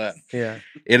made me laugh. Yeah.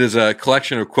 It is a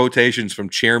collection of quotations from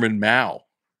Chairman Mao.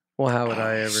 Well, how would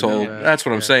I ever Sold. know that? That's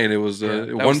what I'm Yeah. saying. It was Yeah.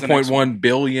 That was the next 1.1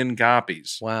 billion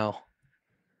copies. Wow.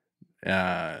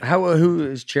 Uh, Who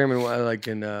is chairman? Like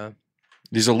in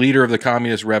he's a leader of the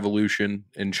Communist Revolution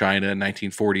in China in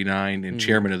 1949 and Mhm.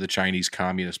 chairman of the Chinese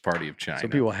Communist Party of China. so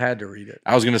people had to read it.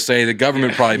 I was going to say the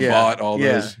government probably Yeah. bought all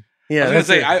Yeah. those. Yeah, I was gonna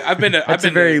say I've been to that's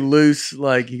a very loose.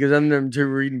 Like he goes, I'm to a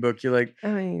reading book. You're like, I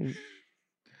mean,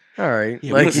 all right.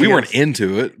 Yeah, like we weren't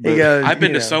into it. He But goes, I've been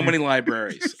you to know, so many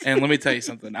libraries, and let me tell you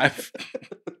something.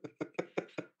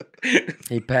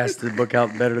 He passed the book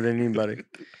out better than anybody.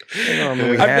 I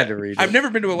mean, we had to read it. I've never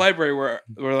been to a library where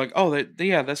we're like, oh,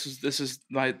 this is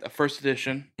my first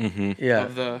edition Mhm. Yeah,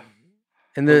 of the.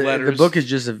 and the the letters. book is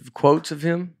just quotes of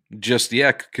him. Just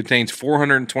contains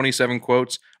 427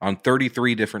 quotes on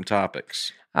 33 different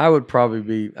topics. I'd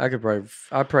probably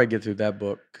get through that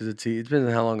book because it depends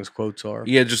on how long his quotes are.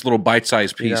 Yeah, just little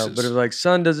bite-sized You pieces. know, but it's like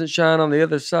sun doesn't shine on the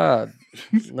other side.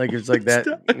 Like it's like that.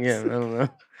 Yeah, I don't know.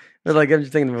 But like I'm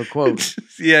just thinking of a quote,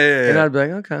 yeah. and I'd be like,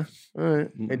 okay, all right.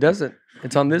 It doesn't.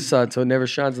 It's on this side, so it never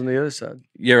shines on the other side.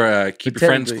 Keep But your friends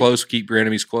technically- close, keep your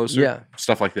enemies closer. Yeah.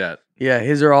 Stuff like that. Yeah,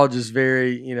 his are all just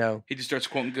very, He just starts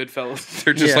quoting Goodfellas.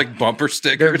 They're just Yeah. like bumper they're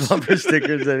stickers. bumper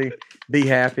stickers that he be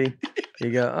happy.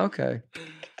 You go, okay.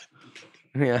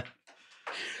 Yeah.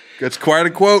 That's quite a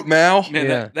quote, Mal. Man,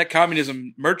 Yeah. that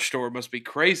communism merch store must be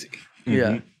crazy.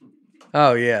 Yeah.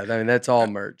 Oh, yeah. I mean, that's all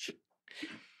merch.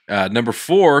 Number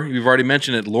 4, you've already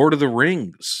mentioned it, Lord of the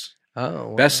Rings. Oh,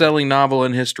 wow. Best-selling novel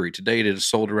in history. To date, it has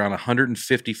sold around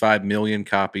 155 million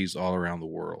copies all around the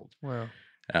world. Wow.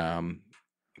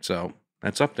 So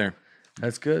that's up there.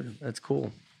 That's good. That's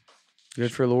cool.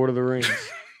 Good for Lord of the Rings.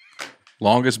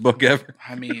 Longest book ever?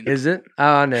 I mean, Is it? Oh,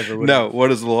 I never would. No.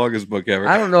 What is the longest book ever?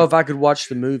 I don't know if I could watch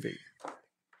the movie.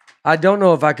 I don't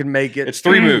know if I could make it. It's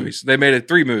 3 movies. They made it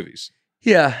 3 movies.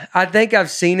 Yeah, I think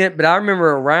I've seen it, but I remember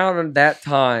around that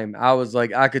time, I was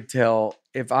like, I could tell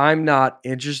if I'm not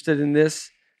interested in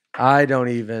this, I don't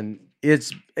even.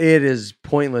 It is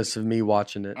pointless of me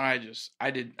watching it. I hate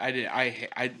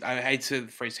to say the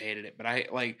phrase hated it, but I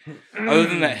like other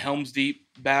than that Helm's Deep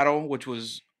battle, which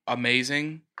was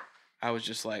amazing, I was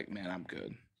just like, man, I'm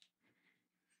good.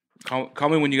 Call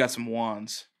me when you got some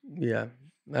wands. Yeah,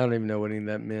 I don't even know what any of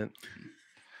that meant.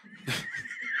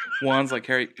 Wands like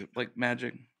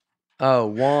magic. Oh,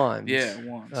 wands. Yeah,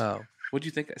 wands. Oh, What do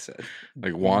you think I said?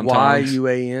 Like wontons.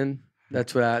 YUAN.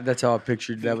 That's how I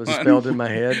pictured that was One. spelled in my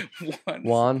head.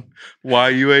 Wands.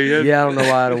 Juan. YUAN? Yeah, I don't know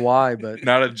why I had a Y, but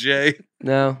Not a J?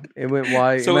 no, it went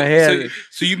Y in my head.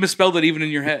 So you misspelled it even in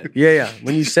your head. Yeah.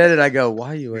 When you said it, I go,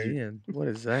 YUAN. What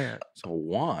is that? It's a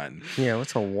wand. Yeah,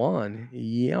 what's a one?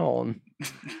 Yawn.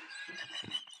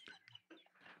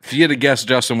 If you had to guess,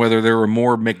 Justin, whether there were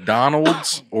more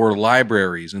McDonald's or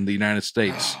libraries in the United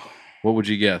States, what would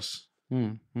you guess? I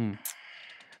mean,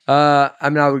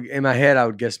 in my head, I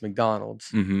would guess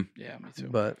McDonald's, Mm-hmm. Yeah, me too.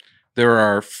 but There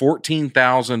are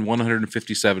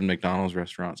 14,157 McDonald's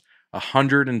restaurants,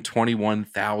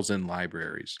 121,000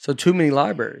 libraries. so too many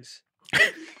libraries.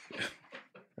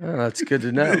 Oh, that's good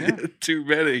to know. Too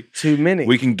many. Too many.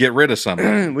 We can get rid of some.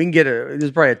 we can get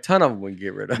there's probably a ton of them we can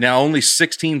get rid of. Now, only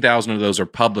 16,000 of those are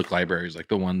public libraries, like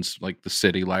the ones like the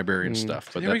city library and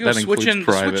stuff. But There we that go, includes switching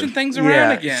private. things around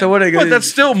Yeah. again. So what? But that's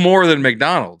still more than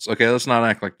McDonald's. Okay, let's not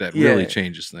act like that Yeah. really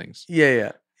changes things.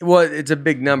 Yeah. Well, it's a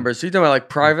big number. So you're talking about like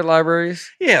private libraries?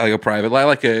 Yeah, like a private,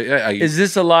 like a Is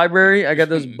this a library? I got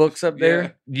those books up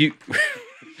there. you.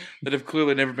 that have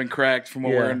clearly never been cracked from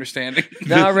what Yeah. we're understanding.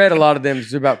 Now I read a lot of them.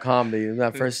 It's about comedy. And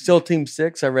that first Still Team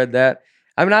 6, I read that.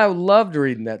 I mean, I loved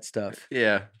reading that stuff,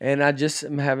 Yeah, and I just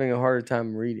am having a harder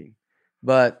time reading.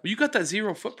 But Well, you got that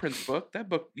Zero Footprints book. That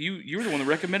book, you were the one that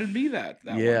recommended me that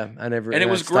yeah, one. I never. And it I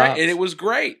was great. stopped. And it was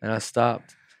great. And I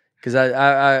stopped because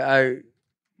I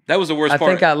That was the worst part.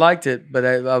 think I liked it, but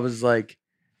I was like,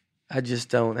 I just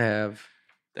don't have.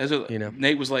 That's what, you know.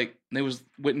 Nate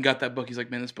went and got that book. He's like,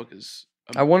 man, this book is.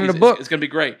 I wanted he's- a book. It's gonna be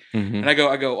great. Mhm. And I go,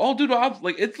 oh, dude,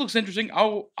 it looks interesting.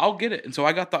 I'll get it. And so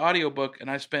I got the audiobook,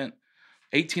 and I spent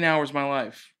 18 hours of my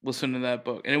life listening to that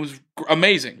book, and it was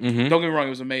amazing. Mhm. Don't get me wrong,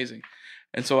 it was amazing.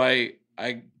 And so I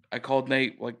called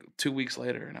Nate like 2 weeks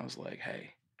later, and I was like,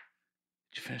 hey,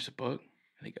 did you finish the book?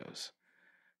 And he goes,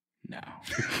 no.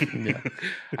 Yeah.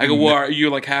 I go, well, are you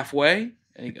like halfway?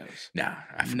 And he goes, Nah,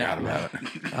 I no. forgot about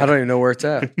I don't even know where it's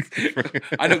at.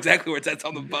 I know exactly where it's at. It's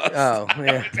on the bus. Oh, I know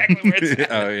yeah. exactly where it's it.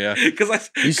 at. Oh yeah.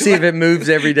 You see if it moves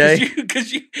every day.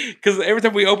 Because every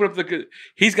time we open up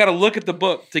he's got to look at the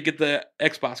book to get the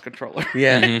Xbox controller.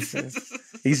 Yeah, Mhm.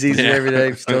 he sees it every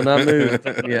day. Still not moved.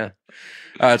 Yeah.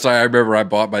 So I remember I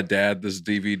bought my dad this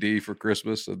DVD for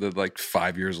Christmas, and then like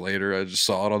 5 years later, I just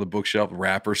saw it on the bookshelf.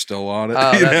 Wrapper still on it.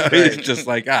 Oh, You that's know? He's great. just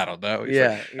like, I don't know. He's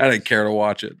Yeah. like, I didn't care to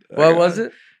watch it. What was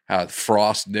it?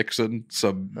 Frost Nixon.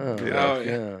 Some. Oh, You know, Oh,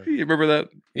 yeah. yeah. You remember that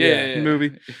Yeah.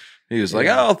 movie? He was like,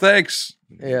 Yeah. "Oh, thanks."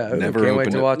 Yeah. Never Can't wait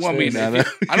opened to it. watch Well, I mean, this. No,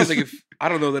 I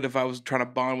don't know that if I was trying to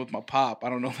bond with my pop, I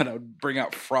don't know that I would bring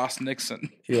out Frost Nixon.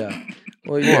 Yeah.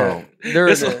 Well, yeah. Whoa.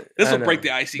 This will know. break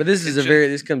the icy. But this is kitchen.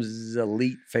 this comes as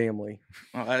elite family.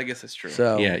 Well, I guess that's true.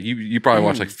 So Yeah, you probably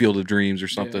watched like Field of Dreams or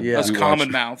something. Yeah. Us We common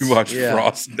watched- mouths. We watched Yeah.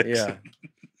 Frost Nixon.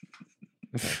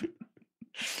 yeah.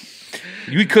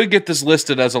 We could get this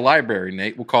listed as a library,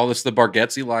 Nate. We'll call this the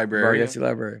Bargetzi Library. Bargetzi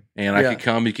Library. And I Yeah. could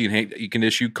come. You can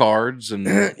issue cards and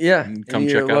Yeah. and come And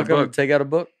check you're out a welcome book. to take out a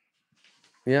book.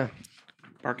 Yeah.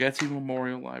 Bargetzi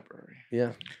Memorial Library.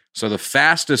 Yeah. So the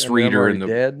fastest I mean, I'm reader already in the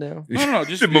dead now. No,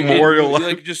 just The memorial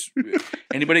Like just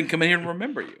anybody can come in here and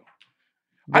remember you.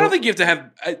 I don't think you have to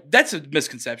have. That's a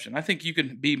misconception. I think you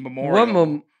can be memorial.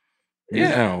 What Yeah.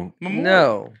 No, Memorial.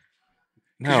 No.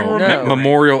 you're no, remembering.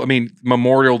 Memorial. I mean,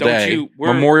 Memorial Don't Day. you-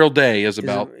 we're- Memorial Day is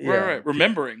about. Yeah. Right.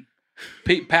 Remembering,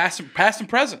 past and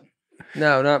present.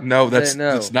 No, not No, that's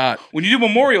no. that's not. When you do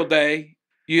Memorial Day,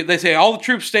 They say all the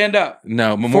troops stand up.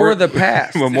 No, For the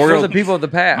past. Memorial- For the people of the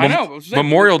past. I know. but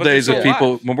Memorial but they're Days still of people.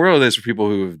 alive. Memorial Days for people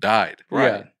who have died. Right.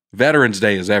 Yeah. Veterans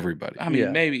Day is everybody. I mean, Yeah.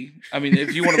 maybe. I mean,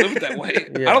 if you want to live it that way,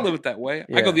 Yeah. I don't live it that way. I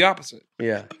Yeah. go the opposite.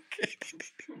 Yeah.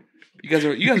 You guys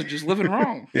are just living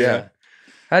wrong. Yeah.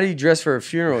 How do you dress for a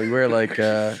funeral? You wear like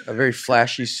a very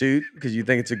flashy suit because you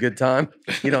think it's a good time.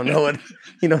 You don't know it.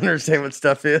 You don't understand what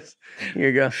stuff is. Here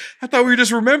you go. I thought we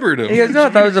just remembered him. He goes, no, I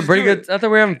thought it was a pretty do good. I thought we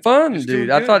were having fun, Just dude.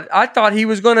 doing good. I thought he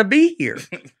was going to be here.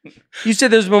 You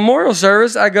said there's a memorial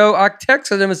service. I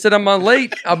texted him and said I'm on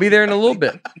late. I'll be there in a little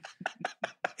bit.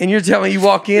 And you're telling me you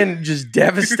walk in just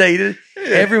devastated.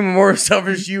 Every memorial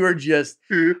service, you are just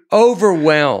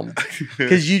overwhelmed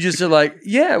because you just are like,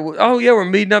 yeah, oh yeah, we're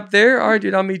meeting up there. All right,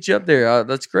 dude, I'll meet you up there.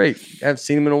 That's great. I haven't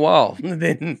seen him in a while. And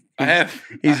then I have.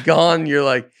 he's gone. You're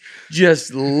like,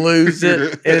 just lose it.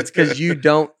 And it's because you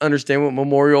don't understand what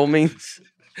memorial means.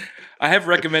 I have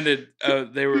recommended.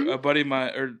 They were a buddy of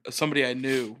mine or somebody I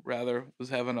knew rather was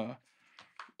having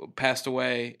passed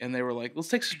away, and they were like, "Let's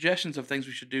take suggestions of things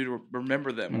we should do to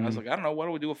remember them." And I was like, "I don't know. Why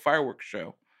don't we do a fireworks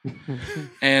show?"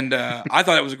 And I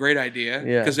thought it was a great idea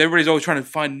Yeah. because everybody's always trying to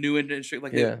find new industry.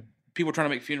 Like Yeah. people are trying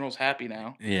to make funerals happy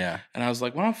now. Yeah. And I was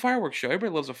like, "Why not a fireworks show?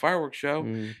 Everybody loves a fireworks show."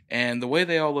 Mm. And the way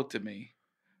they all looked at me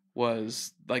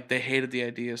was like they hated the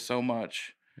idea so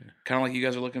much, kind of like you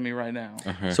guys are looking at me right now.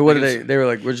 Uh-huh. So what did Because- they were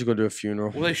like, we're just going to do a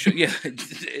funeral. Well, they should. Yeah,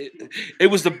 it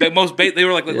was the most. They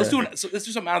were like, let's Yeah. let's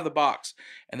do something out of the box,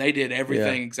 and they did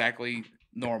everything exactly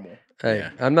normal. Hey, Yeah.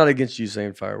 I'm not against you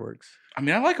saying fireworks. I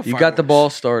mean, I like a. You got the fireworks. ball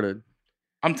started.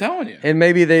 I'm telling you, And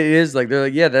maybe they're like,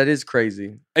 yeah, that is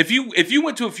crazy. if you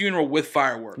went to a funeral with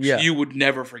fireworks, Yeah. you would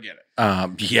never forget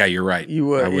it. Yeah, you're right. You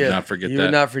would. I would yeah. not forget you that.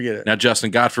 would not forget it. Now,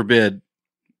 Justin, God forbid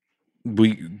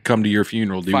we come to your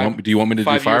funeral. Do you want me to do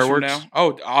 5 years from fireworks? now?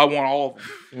 Oh, I want all of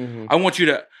them. Mhm.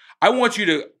 I want you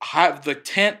to have the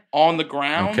tent on the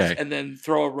ground Okay. and then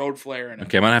throw a road flare in it.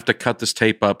 Okay, I'm gonna have to cut this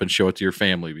tape up and show it to your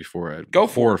family before I Go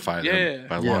for it. horrify them Yeah.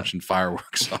 by Yeah. launching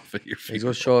fireworks off at your He's funeral.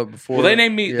 going to show it before. Well, they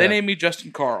named me. yeah. They named me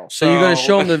Justin Carl. So you're going to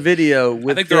show them the video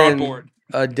I think they're on within board.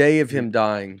 a day of him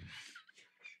dying.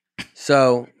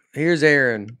 So here's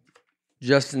Aaron.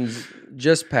 Justin's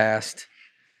just passed.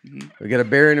 Mhm. We got to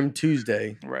bury him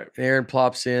Tuesday. Right. And Aaron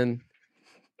plops in.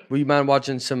 Will you mind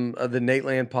watching some of the Nate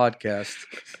Land podcast?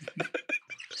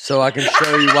 So I can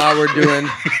show you why we're doing.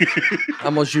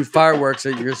 I'm gonna shoot fireworks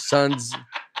at your son's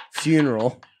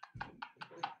funeral.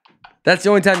 That's the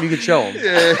only time you could show him.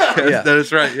 Yeah, that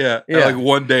is right. Yeah, Yeah. like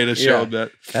one day to show Yeah. them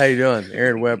that. How you doing,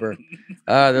 Aaron Weber?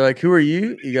 They're like, who are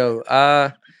you? You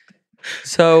go,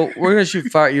 so we're gonna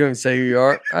shoot fire. You don't even say who you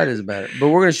are. That doesn't matter. But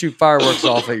we're gonna shoot fireworks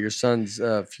off at your son's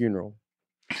funeral.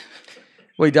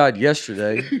 Well, he died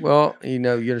yesterday. Well, you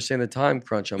understand the time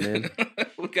crunch I'm in.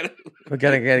 we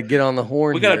Gotta get on the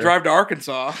horn. We got to here. drive to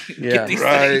Arkansas. Yeah. Get these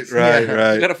Right, things. right, Yeah. We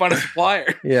right. got to find a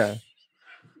supplier. Yeah.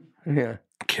 Yeah.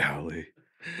 Golly.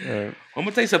 Right. I'm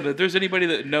gonna tell you something. If there's anybody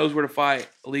that knows where to buy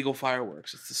illegal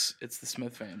fireworks, it's the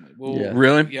Smith family. Yeah.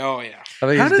 Really? Yeah, oh yeah. I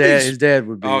think How his do dad. these- His dad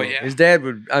would be. Oh, yeah. His dad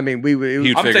would. I mean, we would. It was,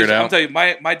 You'd I'm figure it I'm out. telling you,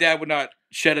 my dad would not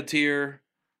shed a tear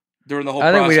during the whole I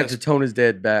think process. we'd have to tone his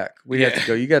dad back. We'd have to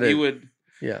go. You got He to. would.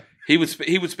 Yeah. He would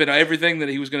spend everything that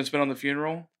he was going to spend on the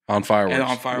funeral On fireworks. and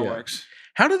on fireworks.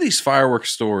 How do these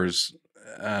fireworks stores?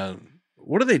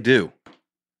 What do they do?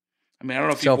 I mean, I don't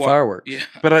know if Sell you fireworks. Yeah.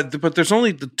 But there's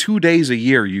only the 2 days a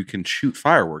year you can shoot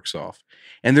fireworks off,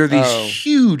 and there are these Oh.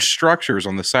 huge structures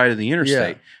on the side of the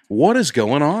interstate. What is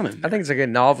going on in I there? think it's like a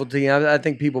novelty. I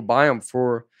think people buy them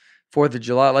for 4th of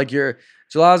July. Like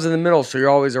July's in the middle, so you're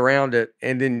always around it.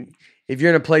 And then if you're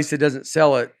in a place that doesn't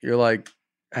sell it, you're like,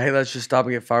 hey, let's just stop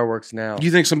and get fireworks now. Do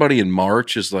you think somebody in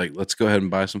March is like, let's go ahead and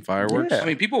buy some fireworks? Yeah. I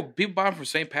mean, people buy them for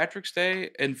St. Patrick's Day.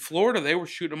 In Florida, they were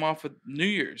shooting them off at New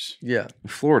Year's. Yeah.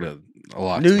 Florida, a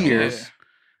lot. New going on. Year's.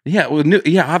 Yeah, well,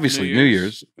 obviously New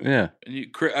Year's. Yeah. And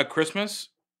a Christmas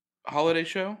holiday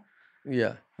show.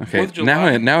 Yeah. Okay. 4th of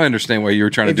July. Now I understand why you were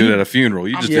trying to If do you- it at a funeral.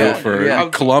 You I'm just do telling it for you, yeah.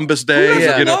 Columbus Who Day. doesn't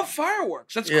Yeah. You know? love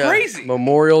fireworks? That's Yeah. crazy.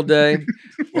 Memorial Day.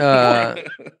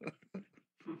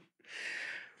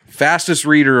 Fastest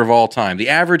reader of all time. The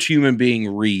average human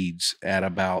being reads at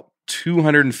about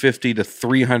 250 to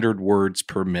 300 words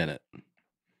per minute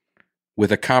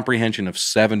with a comprehension of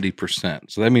 70%.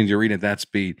 So that means you're reading at that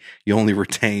speed, you only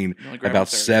retain You only grab about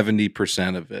 30.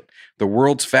 70% of it. The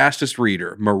world's fastest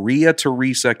reader, Maria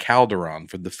Teresa Calderon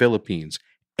from the Philippines,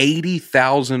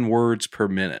 80,000 words per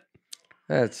minute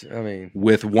That's, I mean,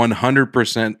 with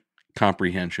 100%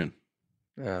 comprehension.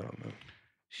 I don't know.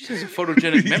 She has a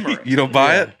photogenic memory. You don't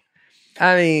buy Yeah. it?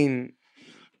 I mean,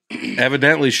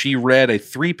 Evidently, she read a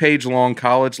 3-page long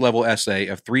college level essay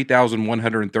of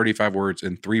 3,135 words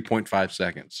in 3.5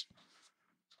 seconds.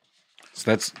 So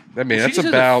that's She just has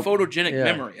about a photogenic Yeah.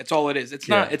 memory. That's all it is. It's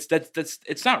not. It's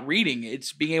It's not reading.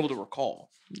 It's being able to recall.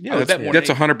 I would bet more that's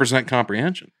than 100%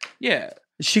 comprehension. Yeah.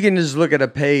 She can just look at a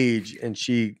page and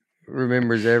she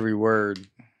remembers every word.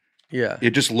 Yeah.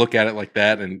 You just look at it like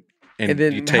that, and And you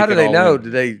then take how do it they all know?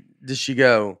 in. Does she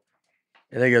go?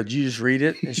 And they go, "Did you just read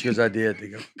it?" And she goes, "I did." They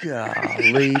go,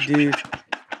 "Golly, dude,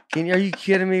 are you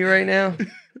kidding me right now?"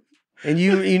 And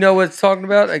you know what it's talking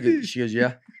about? She goes,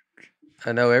 "Yeah,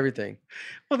 I know everything."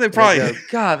 Well, they And I probably go,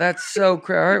 God, that's so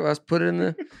crazy. All right, well, let's put it in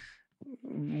the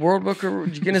World Book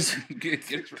of Guinness. Get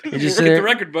just the there-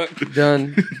 record book.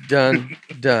 Done.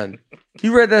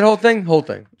 You read that whole thing? Whole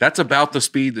thing. that's about the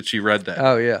speed that she read that.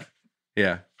 Oh yeah,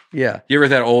 Yeah. yeah, You ever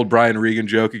that old Brian Regan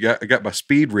joke? I got my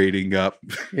speed rating up.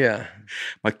 yeah.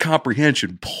 My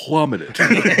comprehension plummeted.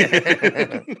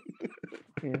 That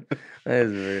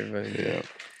is very funny. Yeah,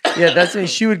 yeah. That's when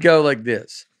she would go like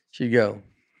this. She'd go,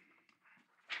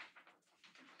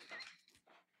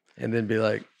 and then be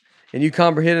like, "And you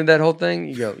comprehended that whole thing?"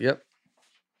 You go, "Yep."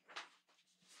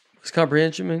 What's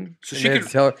comprehension mean? So And she they had could-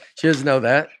 to tell her, she doesn't know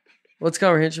that. What's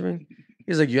comprehension mean?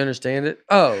 He's like, "You understand it?"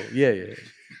 Oh, yeah.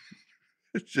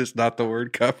 It's just not the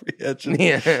word comprehension.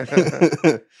 Yeah.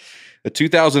 A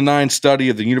 2009 study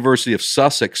of the University of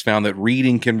Sussex found that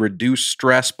reading can reduce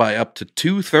stress by up to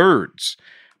 2/3,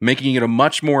 making it a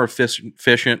much more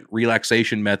efficient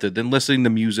relaxation method than listening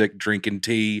to music, drinking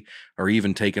tea, or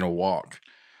even taking a walk.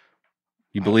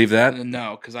 You believe that?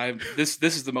 No, because this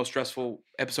is the most stressful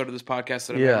episode of this podcast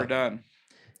that I've Yeah. ever done.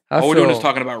 I All we're doing feel- is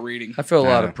talking about reading. I feel a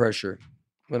lot Yeah. of pressure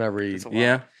when I read. It's a lot.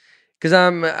 Yeah. Because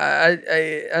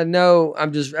I know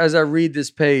I'm just, as I read this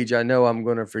page, I know I'm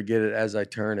going to forget it as I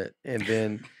turn it. And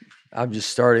then I'm just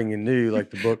starting anew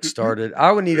like the book started.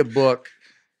 I would need a book.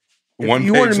 If One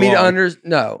you page wanted me long.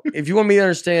 to if you want me to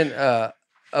understand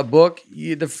a book,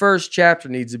 the first chapter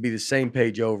needs to be the same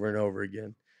page over and over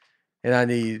again. And I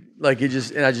need I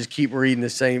just keep reading the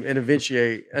same and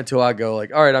eventually until I go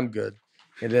like, all right, I'm good.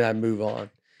 And then I move on.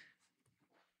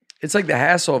 It's like the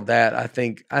hassle of that. I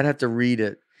think I'd have to read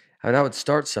it. And I would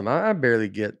start some. I barely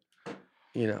get,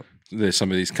 There's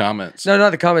some of these comments. no,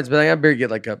 not the comments, but I barely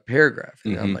get like a paragraph.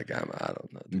 And I'm Mhm. like, I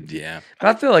don't know. Dude. Yeah.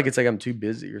 But I feel like it's like I'm too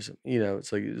busy or something.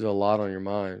 It's like there's a lot on your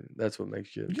mind. That's what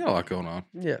makes you. You got a lot going on.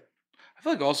 Yeah. I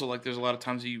feel like also like there's a lot of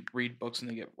times you read books and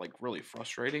they get like really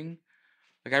frustrating.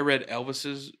 Like I read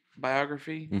Elvis's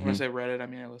biography. When I Mhm. say read it, I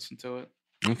mean I listened to it.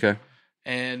 Okay.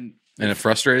 And And it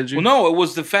frustrated you? well, no, it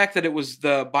was the fact that it was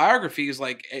the biography is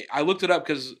like I looked it up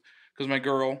because my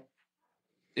girl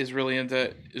is really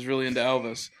into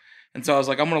Elvis, and so I was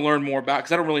like I'm gonna learn more about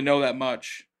because I don't really know that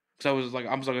much. Because I was like a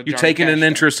You're Johnny taking Cash an guy.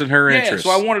 interest in her Yeah, interest. so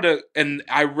I wanted to, and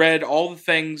I read all the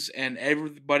things, and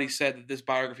everybody said that this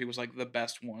biography was like the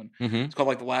best one. Mm-hmm. It's called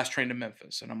like The Last Train to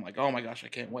Memphis, and I'm like, oh my gosh, I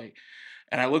can't wait.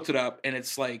 And I looked it up, and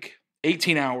it's like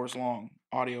 18 hours long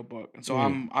audiobook. And so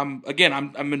I'm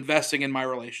investing in my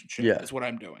relationship. Yeah. Is what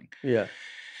I'm doing. Yeah.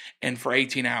 And for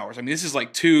 18 hours, I mean, this is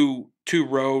like two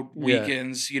road Yeah.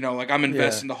 weekends. Like I'm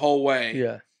investing the whole way.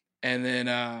 Yeah. And then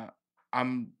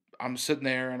I'm sitting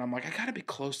there and I'm like, I gotta be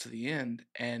close to the end.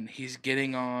 And he's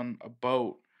getting on a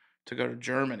boat to go to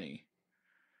Germany,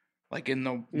 like in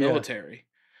the military.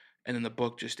 And then the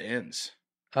book just ends.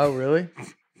 Oh, really?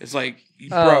 It's like,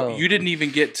 bro, Oh. you didn't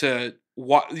even get to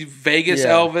Vegas,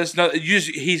 Yeah. Elvis. No,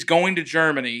 he's going to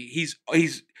Germany.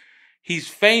 He's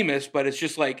famous, but it's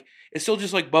just like it's still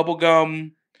just like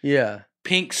bubblegum, Yeah.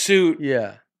 pink suit,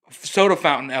 Yeah. soda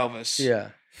fountain Elvis. Yeah.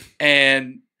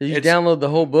 And Did you it's download the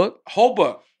whole book? whole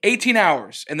book, 18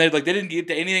 hours, and they didn't get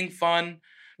to anything fun,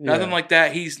 nothing Yeah. like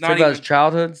that. He's Talk not about even. his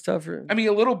childhood and stuff? Or? I mean,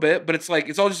 a little bit, but it's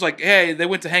all just like, hey, they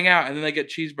went to hang out, and then they get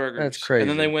cheeseburgers. That's And crazy.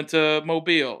 then they went to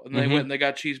Mobile, and they Mhm. went and they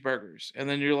got cheeseburgers. And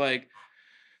then you're like,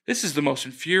 this is the most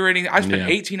infuriating. I spent Yeah.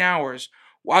 18 hours.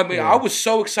 Well, I mean, Yeah. I was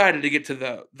so excited to get to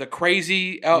the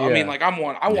crazy. I mean, Yeah. like I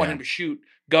want Yeah. him to shoot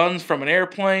guns from an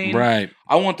airplane. Right.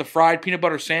 I want the fried peanut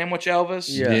butter sandwich Elvis.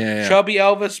 Yeah. Chubby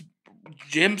Elvis,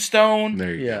 Jim Stone.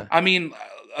 There you Yeah. I mean,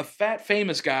 a fat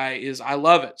famous guy I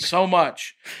love it so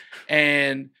much.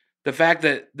 And the fact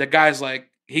that the guy's like,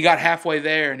 he got halfway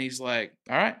there and he's like,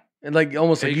 all right. And like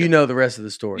almost There like you you know the rest of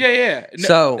the story. Yeah.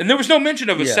 So- and there was no mention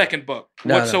of a Yeah. second book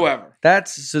No, no. whatsoever.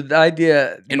 That's so the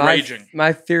idea. Enraging.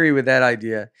 My theory with that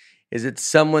idea is it's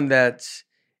someone it's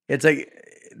like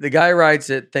the guy writes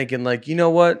it thinking like, you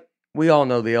know what? We all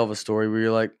know the Elvis story where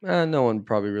you're like, no one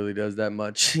probably really does that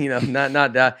much,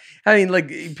 not that. I mean, like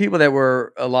people that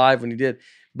were alive when he did,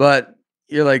 but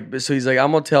you're like, so he's like,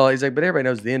 I'm gonna tell. He's like, but everybody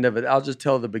knows the end of it. I'll just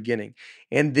tell the beginning,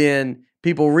 and then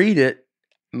people read it.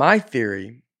 My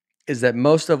theory is that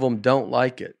most of them don't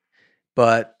like it,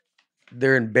 but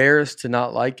they're embarrassed to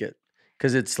not like it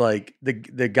because it's like the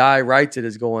guy writes it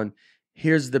as going,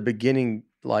 here's the beginning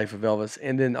life of Elvis.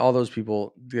 And then all those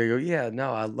people, they go, yeah,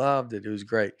 no, I loved it. It was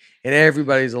great. And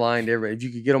everybody's aligned. If you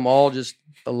could get them all just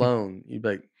alone, you'd be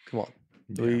like, come on.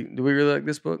 Do we really like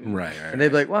this book? Right. And they'd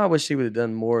be like, well, I wish he would have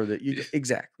done more of that.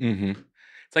 Exactly. Mm-hmm.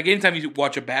 It's like anytime you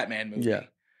watch a Batman movie. Yeah.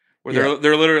 Where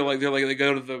they're literally like they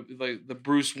go to the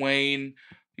Bruce Wayne,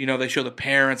 they show the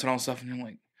parents and all stuff, and you're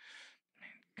like,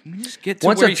 can we just get to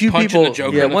where he's punching the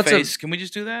Joker in the face? Can we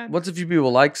just do that? Once a few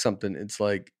people like something, it's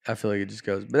like I feel like it just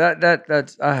goes. But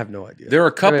that's I have no idea. There are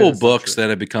a couple books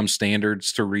that have become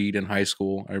standards to read in high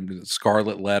school.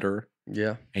 Scarlet Letter,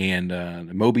 yeah,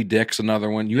 and Moby Dick's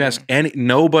another one. You ask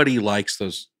nobody likes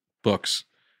those books.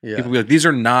 Yeah. People be like, these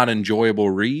are not enjoyable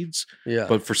reads. Yeah.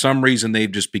 But for some reason,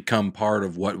 they've just become part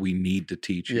of what we need to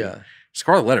teach you. Yeah.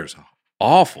 Scarlet Letter's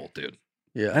awful, dude.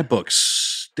 Yeah. That book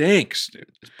stinks, dude.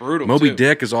 It's brutal. Moby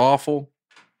Dick is awful.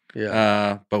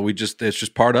 Yeah. But it's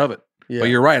just part of it. Yeah. But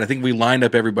you're right. I think we lined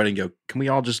up everybody and go, can we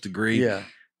all just agree? Yeah.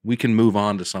 We can move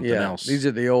on to something else. These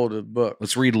are the older books.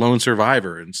 Let's read Lone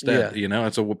Survivor instead. Yeah.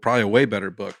 It's probably a way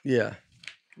better book. Yeah.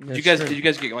 Did you guys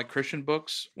get like Christian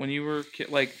books when you were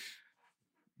like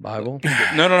Bible?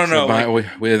 No.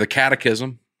 With the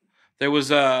Catechism. There was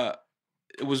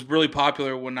it was really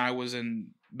popular when I was in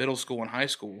middle school and high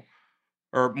school,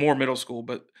 or more middle school.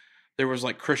 But there was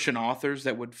like Christian authors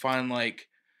that would find like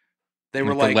they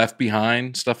were like Left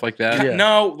Behind, stuff like that. Yeah.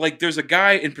 No, like there's a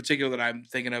guy in particular that I'm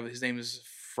thinking of. His name is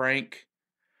Frank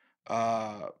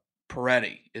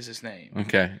Peretti is his name.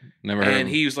 Okay, never heard. And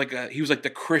he was like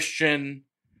the Christian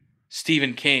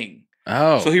Stephen King.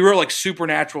 Oh, So he wrote like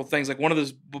supernatural things. Like one of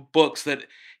those books that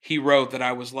he wrote that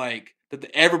I was like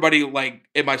everybody like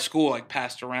in my school like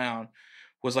passed around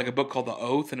was like a book called The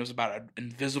Oath, and it was about an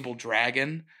invisible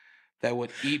dragon that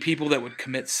would eat people that would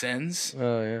commit sins.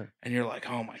 Oh yeah. And you're like,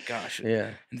 oh my gosh,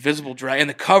 Yeah. invisible dragon. And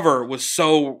the cover was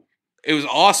it was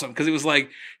awesome because it was like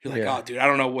you're like, Yeah. oh dude, I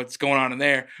don't know what's going on in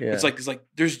there. Yeah. It's like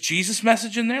there's Jesus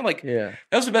message in there. Like Yeah.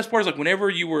 that was the best part. Is like whenever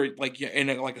you were like in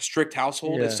a strict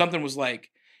household, Yeah. if something was like,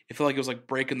 it felt like it was like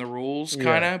breaking the rules, Yeah.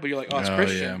 kind of. But you're like, oh, it's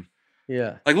Christian.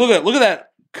 Yeah. Like look at that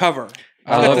cover. It's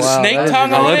I got love the it. snake Wow,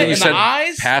 tongue I on love that it you and said the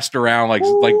eyes. Passed around like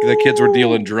the kids were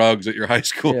dealing drugs at your high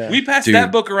school. Yeah. We passed Dude.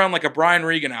 that book around like a Brian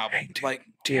Regan album. Hey, dude. Like,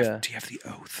 Do you Yeah. have the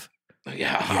Oath? yeah,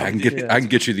 Yeah, I can get Yeah. I can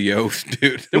get you the Oath,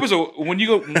 dude. There was when we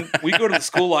go to the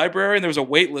school library and there was a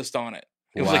wait list on it.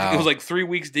 It was Wow. like 3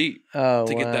 weeks deep Oh.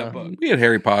 to get wow. that book. We had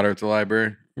Harry Potter at the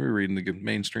library. We were reading the good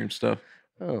mainstream stuff.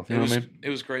 Oh. You know what I mean? It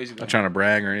was crazy. Though. Not trying to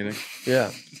brag or anything.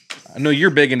 Yeah. I know you're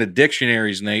big into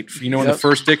dictionaries, Nate. You know, in the Yep.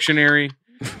 first dictionary,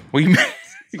 well,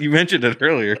 you mentioned it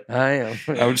earlier. I am.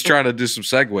 I was trying to do some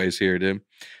segues here, dude.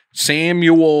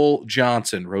 Samuel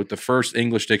Johnson wrote the first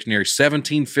English dictionary,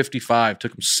 1755.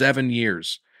 Took him 7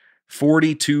 years,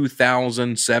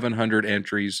 42,700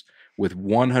 entries with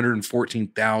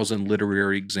 114,000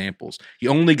 literary examples. He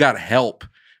only got help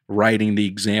writing the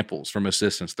examples from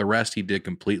assistants. The rest he did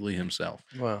completely himself.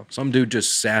 Wow. Some dude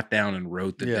just sat down and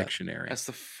wrote the Yeah. dictionary. That's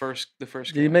the first.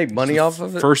 Did he make money off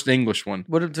of it? First English one.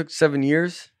 What it took 7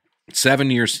 years?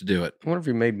 7 years to do it. I wonder if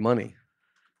he made money.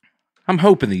 I'm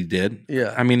hoping he did.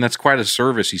 Yeah. I mean, that's quite a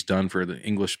service he's done for the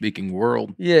English speaking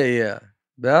world. Yeah, yeah.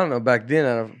 But I don't know. Back then,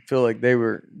 I don't feel like they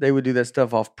would do that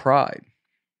stuff off pride.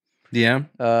 Yeah.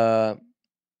 Uh,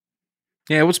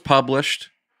 Yeah, it was published.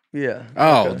 yeah.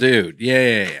 Oh, Okay. dude.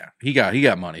 Yeah. He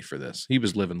got money for this. He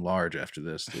was living large after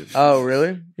this, dude. Oh,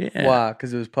 really? Yeah. Why?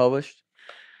 Because it was published.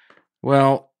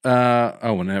 Well,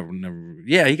 never.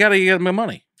 Yeah, he got my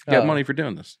money. He got Oh. money for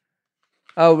doing this.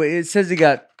 Oh, but it says he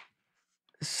got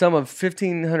some of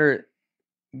 1,500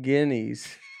 guineas.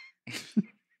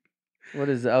 What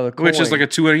is that? Oh, the Which is coin.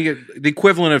 like the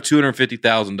equivalent of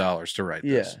 $250,000 to write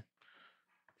this.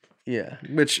 Yeah.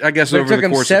 Which I guess But it over took the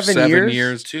him course of 7 7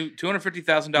 years.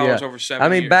 $250,000 over 7 I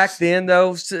mean, years. back then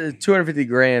though, 250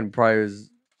 grand probably was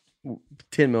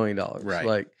 $10 million. Right.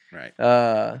 Like, Right.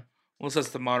 Well, that's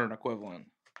the modern equivalent.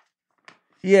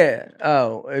 yeah.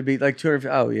 Oh, it'd be like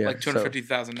 250. Oh, yeah. Like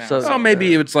 250,000 now. so- Oh,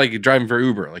 maybe it's like driving for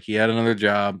Uber. Like he had another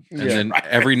job, and Yeah. then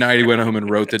every night he went home and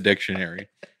wrote the dictionary.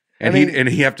 And I mean-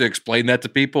 he have to explain that to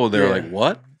people. They're Yeah. like,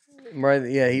 "What?" Right.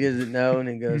 Yeah. He doesn't know. And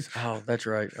he goes, oh, that's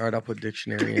right. All right. I'll put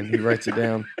dictionary in. He writes it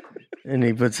down. And I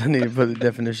need to put the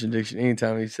definition of dictionary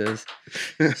anytime he says,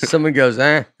 someone goes,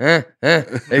 They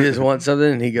just want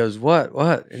something. And he goes, what?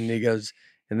 And he goes,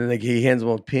 and then he hands him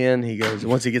a pen. He goes,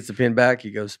 once he gets the pen back,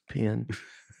 he goes, pen.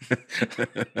 I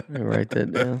write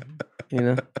that down, you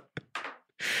know?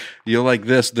 You'll like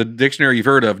this. The dictionary you've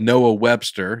heard of, Noah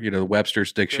Webster, the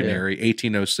Webster's Dictionary,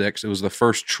 1806. It was the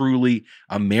first truly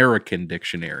American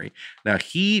dictionary. Now,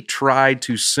 he tried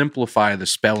to simplify the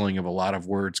spelling of a lot of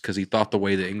words because he thought the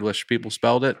way the English people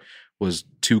spelled it was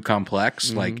too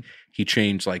complex. Mhm. Like, he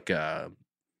changed, like,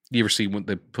 you ever see when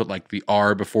they put, like, the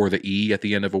R before the E at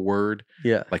the end of a word?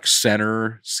 Yeah. Like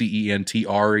center,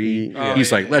 CENTRE. Oh, He's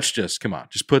yeah, like, yeah. let's just, come on,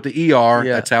 just put the ER.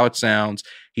 Yeah. That's how it sounds.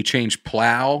 He changed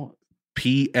plow,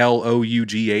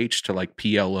 PLOUGH, to like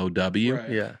PLOW. Right.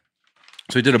 Yeah.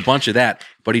 So he did a bunch of that,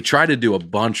 but he tried to do a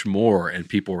bunch more, and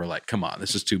people were like, come on,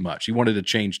 this is too much. He wanted to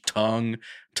change tongue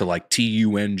to like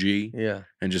TUNG Yeah.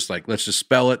 and just like, let's just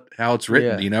spell it how it's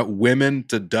written, Yeah. women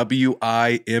to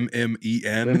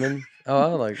WIMMEN. Women. Oh, I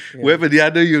like yeah. Women, yeah, I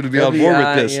knew you would be on board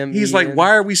with this. He's like, WIMEN.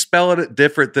 why are we spelling it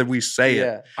different than we say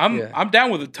it? Yeah. Yeah. I'm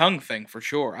down with the tongue thing for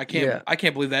sure. I can't Yeah.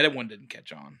 believe that one didn't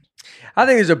catch on. I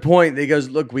think there's a point that he goes,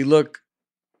 look, we look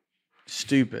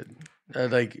stupid.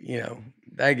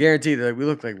 I guarantee that we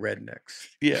look like rednecks.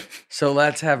 Yeah. So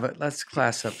let's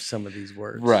class up some of these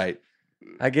words. Right.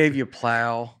 I gave you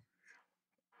plow.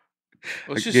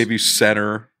 I gave you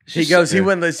center. He goes,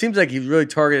 it seems like he's really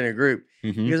targeting a group.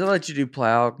 Mhm. He goes, I'll let you do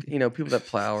plow. People that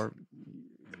plow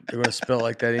they're going to spell it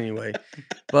like that anyway.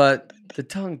 But the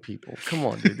tongue people, come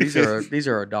on, dude. These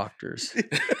are our doctors.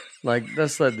 Like,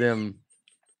 let's let them.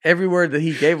 Every word that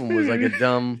he gave them was like a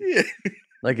dumb,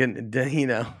 like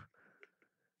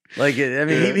like I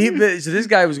mean, he so this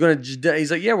guy was going to just.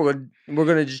 He's like, yeah, we're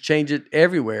going to just change it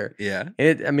everywhere. Yeah.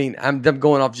 And I'm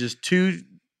going off just two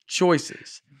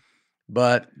choices,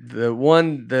 but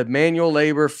the manual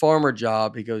labor farmer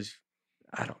job, he goes,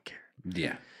 I don't care.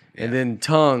 Yeah. And then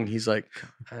tongue, he's like,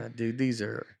 dude, these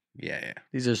are Yeah.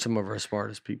 some of our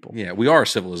smartest people. Yeah. We are a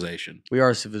civilization. We are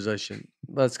a civilization.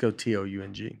 Let's go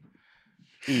TOUNG.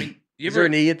 I mean, Is there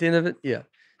an E at the end of it? Yeah.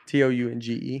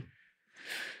 TOUNGE.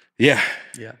 Yeah.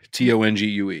 Yeah.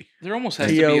 TONGUE. there almost has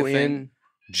to be a thing.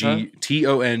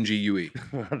 TONGUE.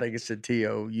 I think it said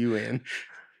TOUN.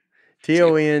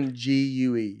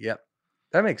 TONGUE. Yep.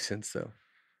 That makes sense though.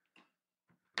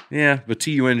 Yeah, but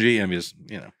TUNG, I mean,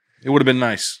 it would have been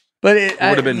nice. But It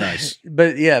would have been nice.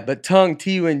 But tongue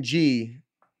TUNG,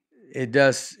 it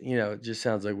does, it just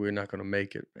sounds like we're not going to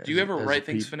make it. Do you ever as a write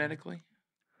things people. phonetically?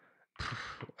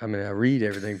 I mean, I read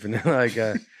everything for now. Like,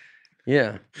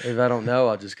 yeah. If I don't know,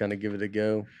 I'll just kind of give it a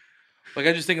go. Like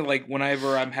I just think of like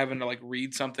whenever I'm having to like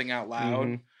read something out loud,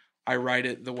 Mhm. I write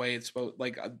it the way it's supposed,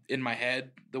 like in my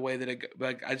head, the way that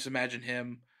like I just imagine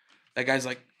him. That guy's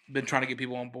like been trying to get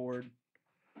people on board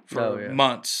for Oh, yeah.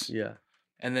 months, Yeah.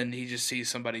 and then he just sees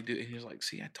somebody do, and he's like,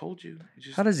 "See, I told you." He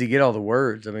just, How does he get all the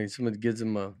words? I mean, someone gives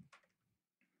him a.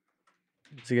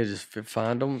 Does he just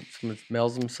find them? Someone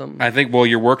mails him something? I think, well,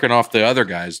 you're working off the other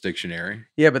guy's dictionary.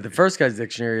 Yeah, but the first guy's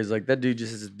dictionary is like that dude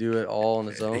just has to do it all on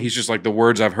his own. He's just like the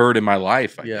words I've heard in my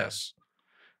life, I Yeah. guess.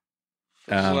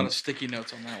 there's a lot um, of sticky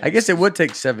notes on that. I guess it would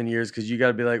take 7 years because you got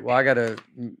to be like, well, I got to,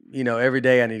 every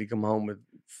day I need to come home with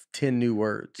 10 new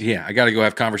words. Yeah, I got to go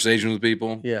have conversations with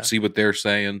people, Yeah. see what they're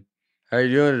saying. How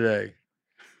you doing today?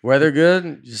 Weather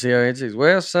good? You see how he answers?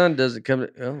 Well, sun doesn't come.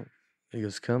 Oh, he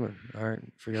goes coming. All right,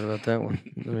 forgot about that one.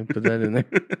 Let me put that in there.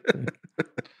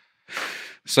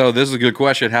 So this is a good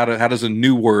question. How does a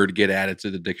new word get added to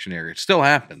the dictionary? It still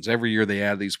happens. Every year they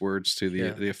add these words to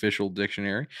the official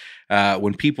dictionary.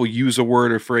 When people use a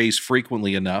word or phrase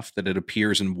frequently enough that it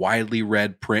appears in widely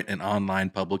read print and online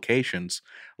publications,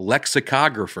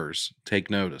 lexicographers take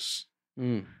notice.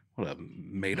 Mm, What a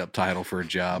made-up title for a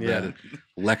job. Yeah. That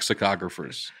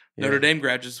lexicographers. yeah. Notre Dame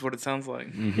graduates is what it sounds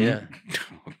like. Mhm. Yeah.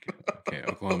 Okay,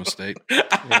 Oklahoma State.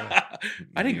 I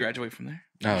didn't graduate from there.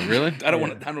 Oh, really? I don't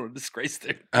want to disgrace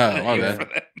their. Oh, my name bad. for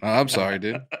that. Oh, I'm sorry,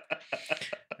 dude.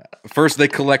 First, they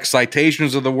collect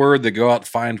citations of the word. They go out and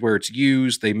find where it's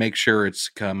used. They make sure it's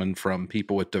coming from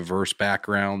people with diverse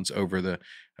backgrounds over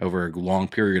a long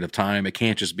period of time. It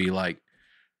can't just be like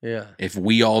Yeah. if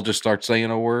we all just start saying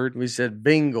a word. We said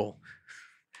bingle.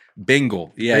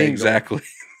 Bingle. Yeah, Bingle. exactly.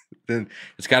 Then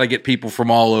it's got to get people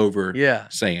from all over Yeah.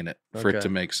 saying it for it Okay. to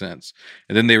make sense.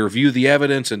 And then they review the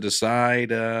evidence and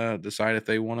decide if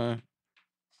they want to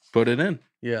put it in.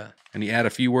 Yeah. And you add a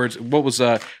few words. What was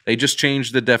they just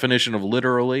changed the definition of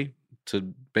literally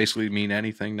to basically mean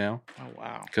anything now Oh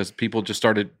wow. because people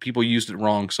used it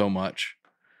wrong so much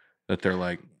that they're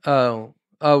like, Oh.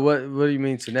 Oh, what do you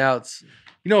mean? So now it's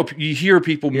you hear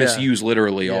people Yeah. misuse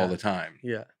literally Yeah. all the time.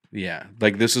 yeah. Yeah,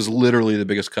 like this is literally the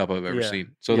biggest cup I've ever Yeah.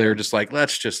 seen. So Yeah. they're just like,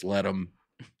 let's just let them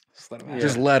Just let 'em Yeah. have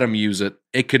just it. let them use it.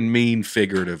 It can mean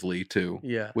figuratively too,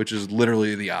 Yeah. which is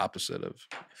literally the opposite of.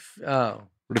 Oh.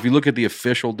 But if you look at the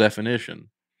official definition,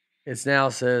 It's now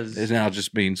says it now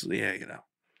just means, yeah,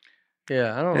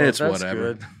 Yeah, I don't know. It's if that's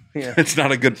whatever. Good. Yeah, It's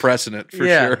not a good precedent for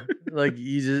sure. Like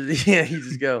you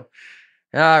just go.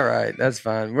 All right, that's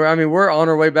fine. We're on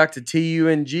our way back to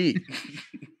TUNG.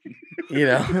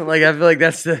 Like I feel like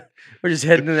we're just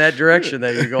heading in that direction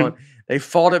that you're going. They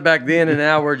fought it back then, and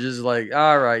now we're just like,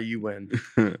 all right, you win.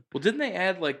 Well, didn't they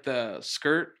add like the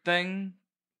skirt thing?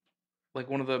 Like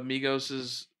one of the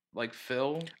Migos's like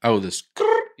Phil? Oh, this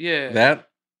Yeah. that.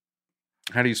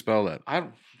 How do you spell that? I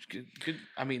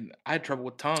had trouble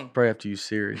with tongue. Probably have to use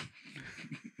Siri.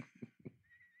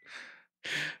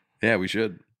 Yeah, we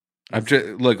should.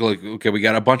 Look. Okay, we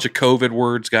got a bunch of COVID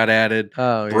words got added.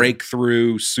 Oh, yeah.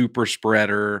 Breakthrough, super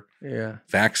spreader, Yeah.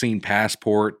 vaccine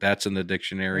passport. That's in the I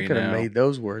dictionary could have now. made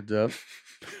those words up.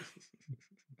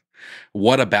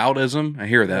 Whataboutism? I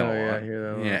hear that a lot. Yeah, I hear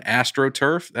that a lot. Yeah,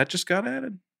 AstroTurf. That just got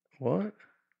added. What?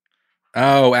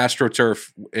 Oh,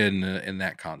 AstroTurf in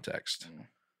that context.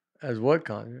 As what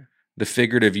kind? The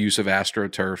figurative use of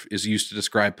AstroTurf is used to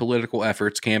describe political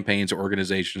efforts, campaigns, or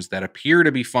organizations that appear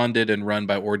to be funded and run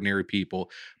by ordinary people,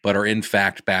 but are in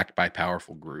fact backed by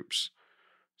powerful groups.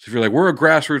 So if you're like, we're a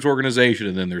grassroots organization,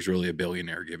 and then there's really a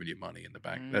billionaire giving you money in the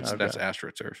bank, that's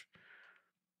AstroTurf.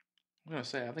 I'm gonna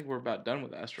say I think we're about done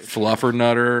with Astro.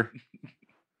 Fluffernutter.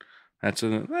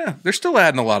 They're still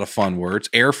adding a lot of fun words.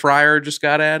 Air fryer just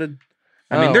got added.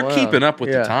 They're keeping up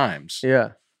with the times.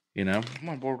 Yeah. I'm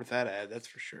on board with that ad. That's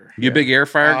for sure. You a big air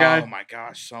fryer guy? Oh my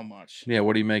gosh, so much. Yeah.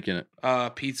 What are you making it?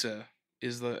 Pizza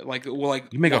is the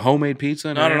You make a homemade pizza?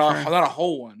 In an air fryer? not a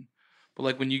whole one, but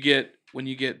like when you get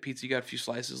pizza, you got a few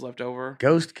slices left over.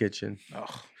 Ghost kitchen.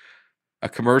 Oh, A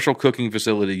commercial cooking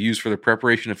facility used for the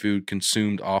preparation of food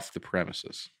consumed off the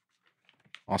premises.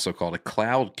 Also called a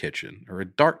cloud kitchen or a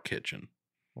dark kitchen.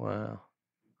 Wow.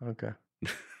 Okay.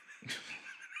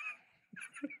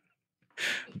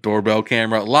 Doorbell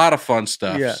camera, a lot of fun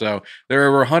stuff. Yeah. So there are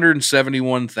over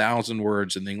 171,000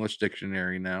 words in the English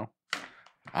dictionary now.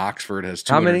 Oxford has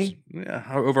How many? Yeah,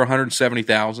 over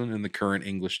 170,000 in the current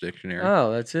English dictionary.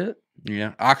 Oh, that's it?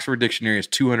 Yeah, Oxford Dictionary has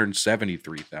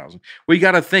 273,000. Well, you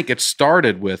got to think it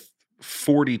started with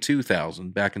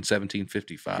 42,000 back in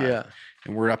 1755. Yeah.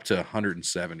 And we're up to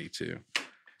 172.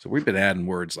 So we've been adding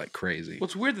words like crazy. well,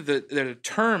 it's weird that they're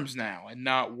terms now and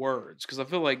not words because I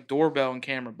feel like doorbell and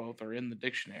camera both are in the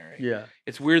dictionary. Yeah.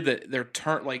 It's weird that they're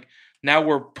like now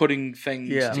we're putting things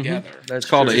together. That's It's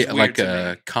called true. weird to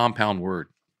a me. compound word.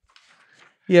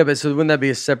 Yeah, but so wouldn't that be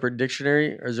a separate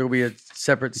dictionary, or is there going to be a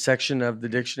separate section of the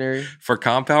dictionary? For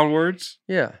compound words?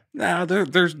 Yeah. No,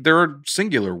 there are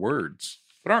singular words.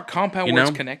 But aren't compound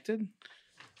words connected?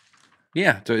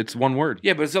 Yeah, so it's one word.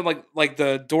 Yeah, but it's not like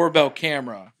the doorbell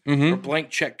camera or Mm-hmm. blank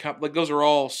check. Like those are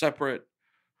all separate.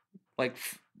 Like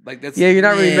that's Yeah, you're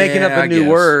not really making up Yeah, a I new guess.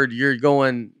 word. You're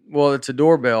going, well, it's a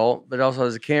doorbell, but it also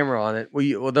has a camera on it.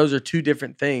 Well, those are two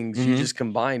different things. You Mhm. just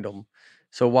combined them.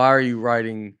 So why are you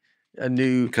writing a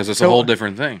new? Because it's So- a whole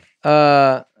different thing.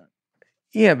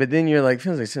 Yeah, but then you're like,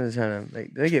 feels like somebody's trying to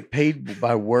like, they get paid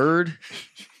by word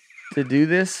to do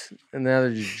this, and now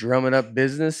they're just drumming up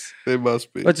business. They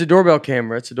must be. But it's a doorbell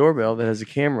camera. It's a doorbell that has a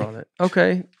camera on it.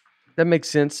 Okay, that makes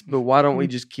sense. But why don't we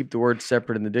just keep the word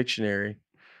separate in the dictionary?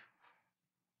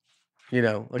 Who's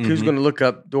Mhm. going to look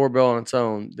up doorbell on its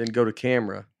own, then go to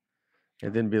camera,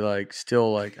 and then be like,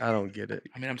 still like, I don't get it.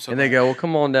 I mean, I'm so. And they glad- go, well,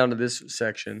 come on down to this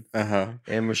section, Uh-huh.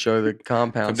 and we'll show the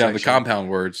compound. Come down to the section. compound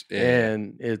words. Yeah.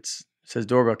 And it says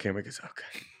doorbell camera. It goes,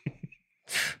 okay,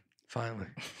 finally.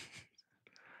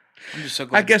 I'm just so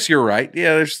glad. I guess you're right.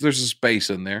 Yeah, there's a space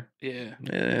in there. Yeah.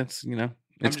 Yeah, it's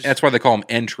just- that's why they call them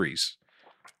entries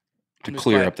to I'm just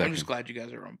clear glad- up that. I'm just glad you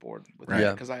guys are on board with Right. that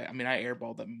Yeah. because I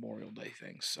airballed that Memorial Day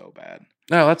thing so bad.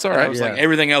 No, that's all And I right. was Yeah. like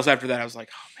everything else after that. I was like,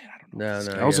 oh man, I don't know. No, if this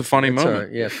no. is That was yeah, a funny it's all moment.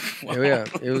 right. Yeah. Wow. Yeah,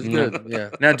 it was good. Yeah.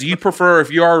 Now, do you prefer,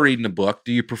 if you are reading a book,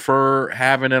 do you prefer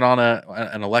having it on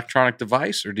an electronic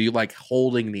device, or do you like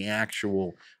holding the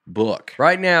actual book?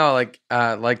 Right now,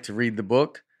 I like to read the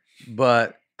book,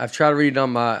 but I've tried to read it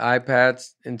on my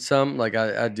iPads and some,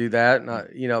 I do that. And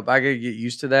but I gotta get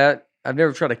used to that. I've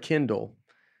never tried a Kindle,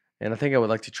 and I think I would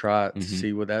like to try it to Mhm.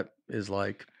 see what that is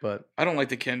like. But I don't like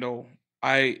the Kindle.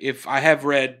 If I have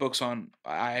read books on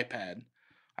iPad,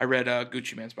 I read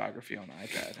Gucci Mane's biography on the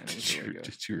iPad, and it was really good.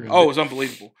 Did you read Oh, it it? was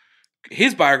unbelievable.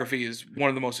 His biography is one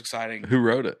of the most exciting. Who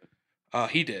wrote it?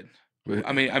 He did.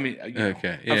 I mean, Okay,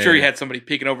 I'm yeah, sure he yeah. had somebody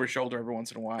peeking over his shoulder every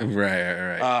once in a while.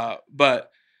 Right.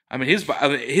 But I mean,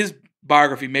 his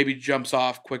biography maybe jumps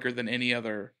off quicker than any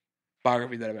other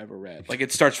biography that I've ever read. Like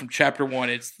it starts from chapter 1.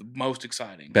 It's the most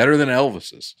exciting. Better than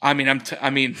Elvis's. I mean,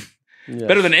 yeah,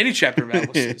 better than any chapter of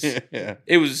Elvis's. Yeah.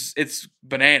 It's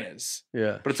bananas.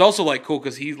 yeah, But it's also like cool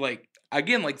because he's like,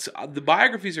 again, like the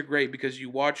biographies are great because you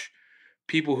watch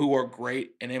people who are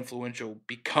great and influential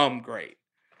become great.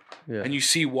 Yeah. And you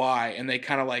see why, and they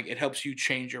kind of like it helps you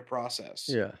change your process.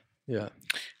 Yeah. Yeah.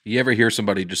 You ever hear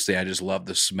somebody just say, I just love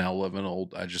the smell of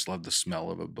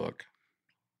a book?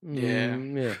 Yeah.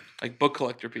 Yeah. Like book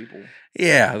collector people.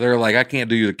 Yeah, they're like, I can't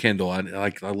do the Kindle.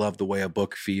 I love the way a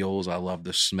book feels. I love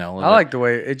the smell of it. I like the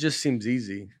way it just seems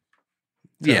easy.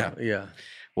 Yeah. Yeah.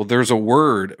 Well, there's a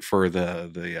word for the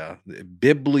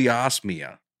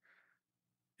bibliosmia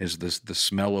is the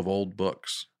smell of old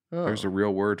books. Oh, There's a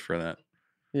real word for that.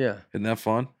 yeah. Isn't that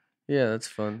fun? Yeah, that's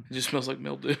fun. It just smells like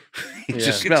mildew. It Yeah.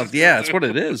 just smells. Yeah, that's what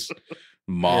it is.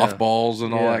 Mothballs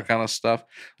and all that kind of stuff.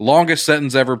 Longest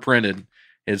sentence ever printed.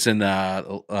 It's in Les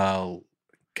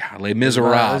I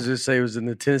Miserables. was just say it was in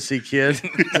the Tennessee Kid.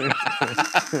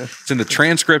 It's in the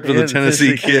transcript of Yeah, the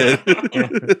Tennessee Kid.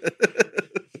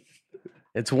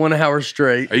 It's 1 hour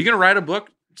straight. Are you going to write a book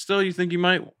still? You think you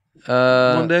might?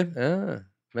 One day? Yeah,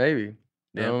 maybe.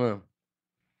 Yeah. I don't know.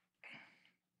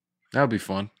 That would be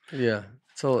fun. Yeah.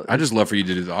 So I just love for you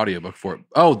to do the audiobook for it.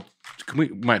 Oh, we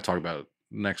might talk about it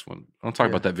next one. I'll talk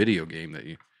about that video game that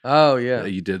you yeah.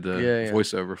 that you did the Yeah.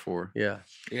 voiceover for. Yeah.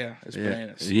 Yeah, it's Yeah.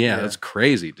 bananas. Yeah, that's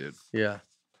crazy, dude. Yeah.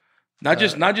 Not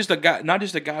just a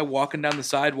guy walking down the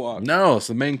sidewalk. No, it's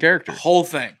the main character. The whole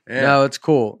thing. Yeah. No, it's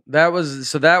cool. That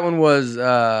one was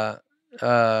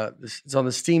it's on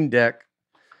the Steam Deck.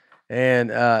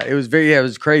 And it was it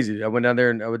was crazy. I went down there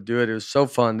and I would do it. It was so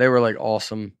fun. They were like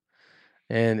awesome.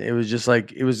 And it was just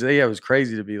like it was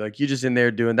crazy to be like you just in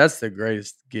there doing that's the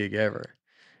greatest gig ever.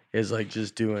 Is like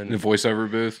just doing The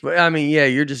voiceover booth. But I mean, yeah,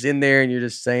 you're just in there and you're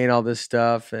just saying all this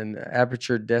stuff and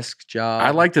Aperture Desk Job.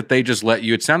 I like that they just let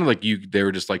you. It sounded like they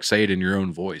were just like say it in your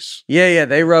own voice. Yeah,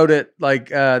 they wrote it like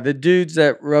the dudes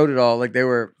that wrote it all, like they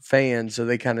were fans, so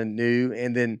they kind of knew.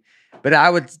 And then, but I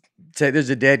would say there's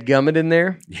a dead gummit in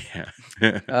there.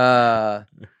 Yeah.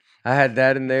 I had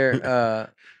that in there.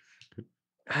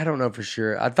 I don't know for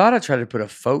sure. I thought I tried to put a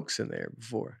folks in there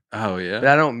before, Oh yeah. but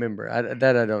I don't remember. I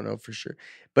don't know for sure.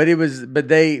 But it was,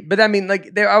 but I mean,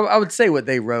 like I would say what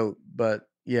they wrote, but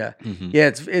yeah, Mhm.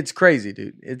 yeah, it's crazy,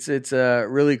 dude. It's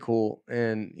really cool,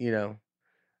 and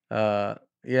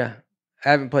yeah, I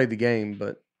haven't played the game,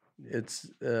 but it's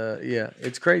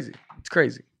it's crazy. It's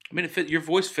crazy. I mean, your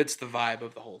voice fits the vibe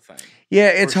of the whole thing. Yeah,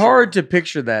 it's For hard sure. to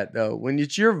picture that though. When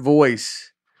it's your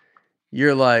voice,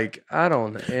 you're like, I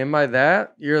don't know, am I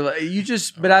that? You're like, you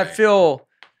just, but I Right. feel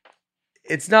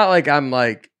it's not like I'm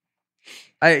like.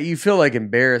 You feel like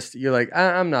embarrassed. You're like,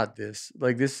 I'm not this.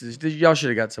 Like y'all should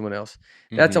have got someone else.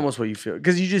 That's Mhm. almost what you feel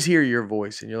because you just hear your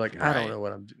voice and you're like, I don't Right. know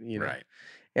what I'm doing. You know, Right.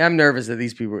 And I'm nervous that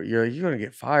these people. You're gonna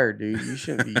get fired, dude. You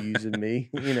shouldn't be using me.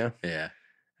 You know. Yeah.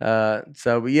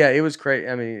 So, but yeah, it was great.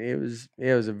 I mean, it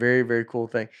was a very, very cool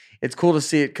thing. It's cool to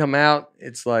see it come out.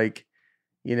 It's like,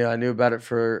 I knew about it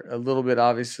for a little bit,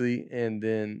 obviously, and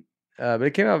then, but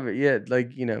it came out. Yeah,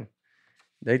 like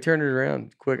they turned it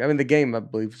around quick. I mean, the game I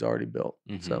believe was already built.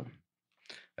 Mhm. So.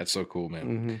 That's so cool, man.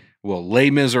 Mhm. Well,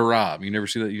 Les Miserables. You never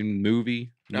see that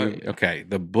movie? No. Okay.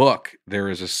 The book, there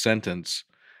is a sentence,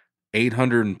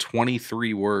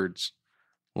 823 words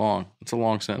long. It's a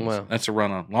long sentence. Wow. That's a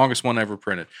run on. Longest one ever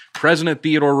printed. President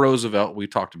Theodore Roosevelt, we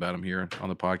talked about him here on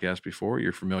the podcast before.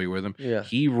 You're familiar with him. Yeah.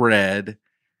 He read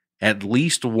at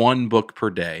least one book per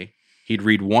day. He'd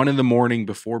read one in the morning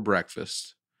before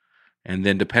breakfast. And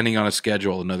then depending on his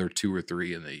schedule, another 2 or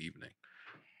 3 in the evening.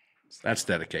 That's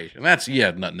dedication. That's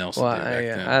nothing else Well, to do back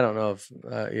then. I don't know if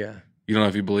yeah. You don't know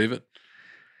if you believe it?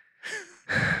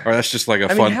 Or that's just like a I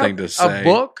mean, fun how- thing to say. A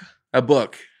book, A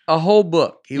book. a whole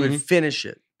book. He would Mhm. finish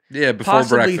it. Yeah, before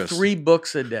Possibly breakfast. 3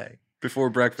 books a day. Before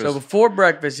breakfast. So before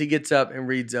breakfast, he gets up and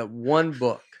reads up one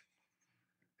book.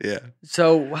 yeah.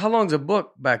 So how long's a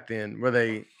book back then? Were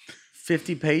they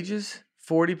 50 pages,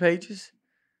 40 pages?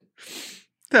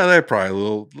 Yeah, they're probably a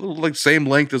little like same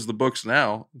length as the books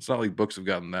now. It's not like books have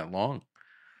gotten that long.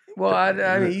 Well,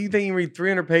 I mean, you think you read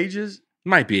 300 pages?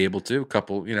 Might be able to. A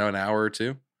couple, an hour or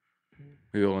two.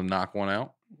 Be able to knock one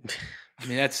out. I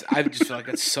mean, I just feel like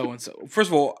that's so and so. First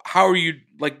of all, how are you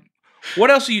like?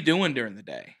 What else are you doing during the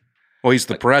day? Well, he's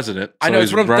the president. I so know,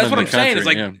 he's that's what I'm running the saying. It's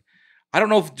country, like, I don't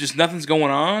know if just nothing's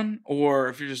going on or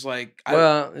if you're just like,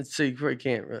 Well, let's see. You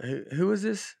can't. Who is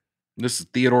this? This is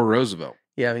Theodore Roosevelt.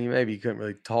 Yeah, I mean, maybe you couldn't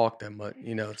really talk that much.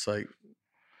 It's like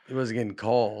he wasn't getting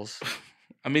calls.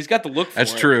 I mean, he's got the look for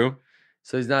That's it. true.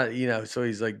 So he's not, so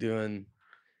he's like doing,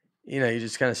 you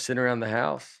just kind of sit around the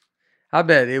house. I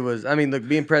bet it was, I mean, look,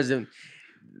 being president,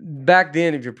 back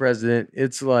then, if you're president,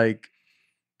 it's like,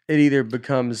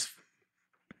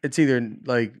 it's either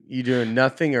like you doing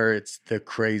nothing or it's the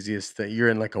craziest thing. You're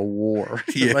in like a war.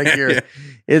 Yeah, like yeah.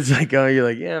 it's like, oh, you're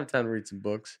like, yeah, I have time to read some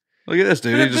books. Look at this,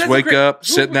 dude. But You that's just a wake great- up,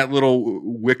 who- sit in that little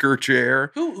wicker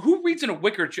chair. Who reads in a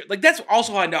wicker chair? Like that's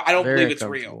also how I know. I don't Very believe it's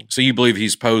uncomfortable. real. So you believe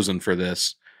he's posing for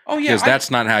this? Oh yeah, Because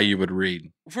that's not how you would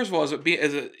read. first of all,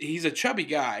 he's a chubby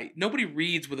guy. Nobody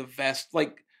reads with a vest.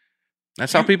 Like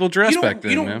That's how people dress you back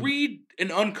then, don't man. read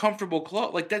an uncomfortable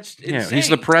clothes. Like that's Yeah, insane. he's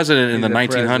the president in He's the the 1900s.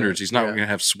 president, He's not yeah. going to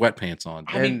have sweatpants on.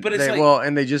 I mean, but it's they, like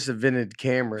and they just invented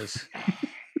cameras,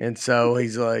 and so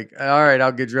he's like, all right,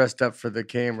 I'll get dressed up for the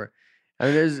camera. I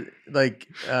mean, there's like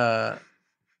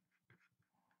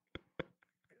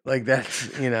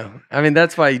that's I mean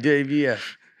that's why you do. Yeah,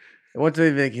 what do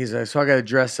they think? He's like, so I got to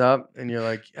dress up, and you're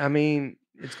like, I mean,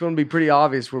 it's going to be pretty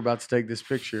obvious we're about to take this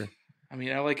picture. I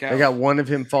mean, I like how They got one of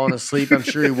him falling asleep. I'm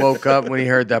sure he woke up when he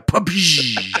heard that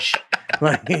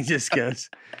like he just goes,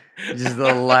 just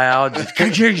the loud, just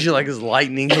like his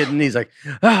lightning hitting. He's like,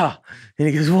 and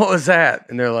he goes, what was that?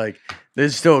 And they're like,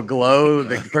 there's still a glow.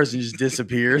 The person just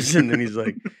disappears, and then he's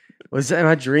like, was that? Am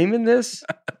I dreaming this?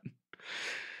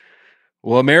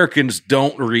 Well, Americans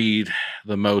don't read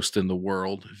the most in the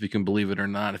world, if you can believe it or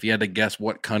not. If you had to guess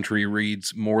what country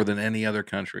reads more than any other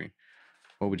country,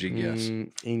 what would you guess?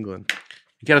 England.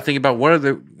 You got to think about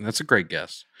that's a great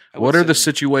guess. I would What are the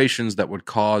say- situations that would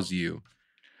cause you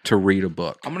to read a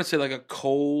book? I'm gonna say like a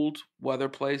cold weather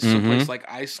place, Mhm. someplace like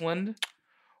Iceland,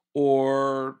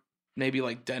 or maybe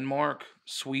like Denmark,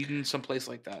 Sweden, someplace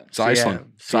like that. It's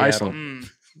Iceland. It's Iceland.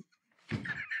 Mm.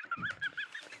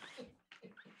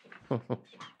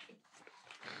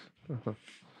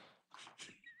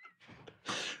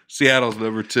 Seattle's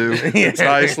number 2. Yeah. It's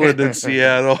Iceland and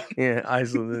Seattle. Yeah,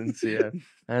 Iceland and Seattle.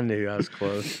 I knew I was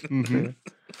close.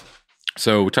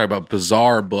 So we talk about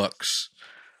bizarre books,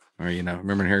 or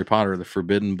remember in Harry Potter the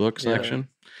forbidden book Yeah. section.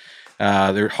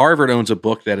 Harvard owns a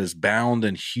book that is bound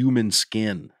in human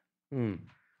skin.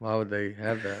 Why would they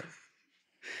have that?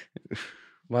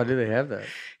 Why do they have that?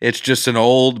 It's just an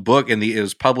old book, and it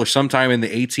was published sometime in the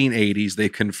 1880s. They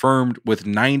confirmed with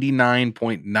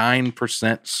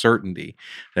 99.9% certainty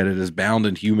that it is bound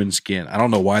in human skin. I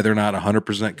don't know why they're not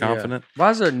 100% confident. Why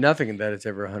is there nothing in that it's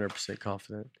ever 100%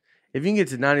 confident? If you can get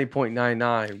to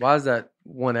 90.99, why is that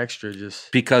one extra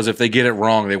just? Because if they get it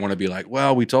wrong, they want to be like,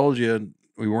 well, we told you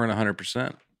we weren't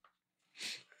 100%.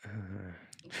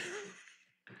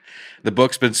 The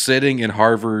book's been sitting in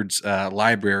Harvard's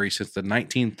library since the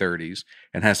 1930s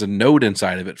and has a note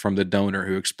inside of it from the donor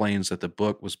who explains that the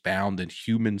book was bound in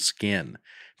human skin.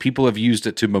 People have used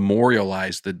it to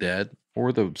memorialize the dead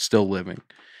or the still living,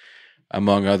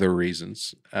 among other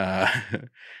reasons.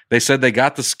 They said they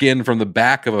got the skin from the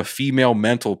back of a female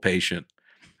mental patient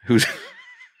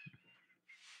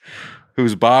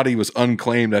whose body was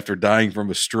unclaimed after dying from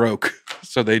a stroke.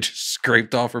 So they just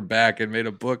scraped off her back and made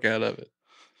a book out of it.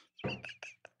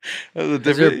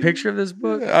 Is there a picture of this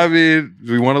book? I mean,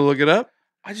 do we want to look it up?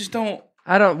 I just don't.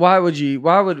 I don't. Why would you?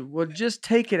 Why would just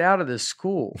take it out of the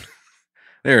school?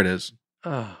 There it is.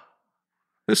 Oh,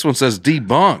 This one says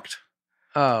debunked.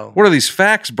 oh, What are these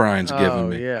facts Brian's giving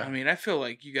me? Yeah. I mean, I feel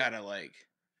like you gotta like.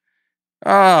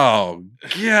 Oh,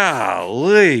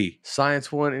 golly.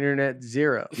 Science 1, Internet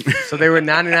 0. So they were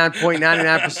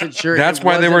 99.99% sure. That's it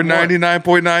why they were wasn't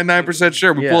one. 99.99%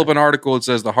 sure. We Yeah. pull up an article. It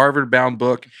says the Harvard bound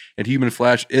book in human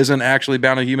flesh isn't actually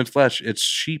bound in human flesh. It's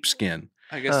sheepskin.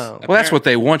 I guess. Oh. Well, that's what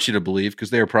they want you to believe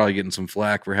because they were probably getting some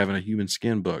flack for having a human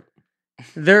skin book.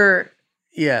 They're,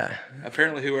 yeah,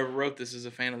 Apparently, whoever wrote this is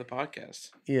a fan of the podcast.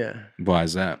 yeah. Why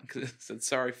is that? Because it said,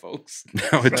 "Sorry, folks."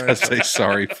 No, it does say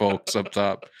sorry, folks, up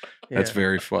top. That's yeah.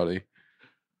 very funny.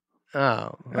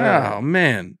 Oh, Oh,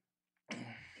 man.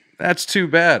 That's too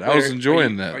bad. I was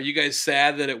enjoying that. Are you guys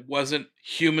sad that it wasn't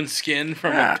human skin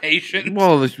from a patient?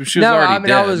 Well, she was no, already I mean,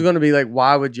 dead. I was going to be like,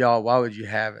 why would you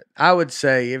have it? I would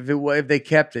say if they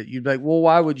kept it, you'd be like, well,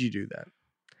 why would you do that?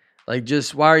 Like,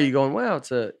 just why are you going? Well,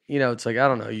 it's it's like I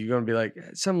don't know. You're going to be like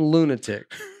some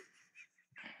lunatic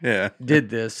Yeah. did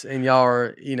this, and y'all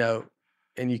are,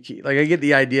 and you keep like I get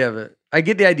the idea of it. I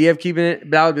get the idea of keeping it,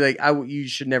 but I would be like, you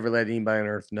should never let anybody on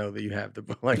earth know that you have the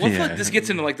book. Like, Well, I feel Yeah. like this gets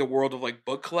into like the world of like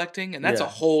book collecting, and that's a Yeah.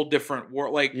 whole different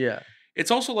world. Like, yeah,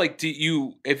 it's also like,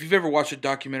 if you've ever watched a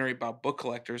documentary about book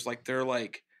collectors, like they're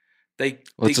like,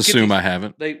 Let's assume I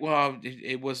haven't. I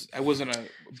wasn't a got a hat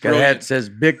brilliant. that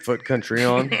says Bigfoot Country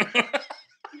on.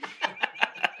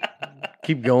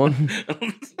 Keep going.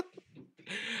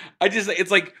 I just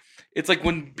it's like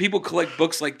when people collect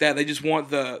books like that, they just want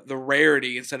the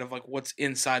rarity instead of like what's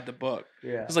inside the book.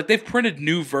 Yeah, It's like they've printed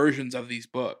new versions of these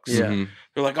books. Yeah. Mhm.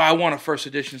 They're like, oh, I want a first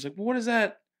edition. It's like, well, what is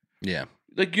that? Yeah.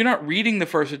 Like, you're not reading the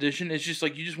first edition. It's just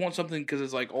like you just want something because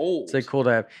it's like old. it's like cool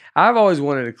to have. I've always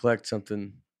wanted to collect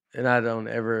something, and I don't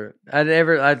ever. I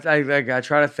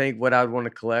try to think what I'd want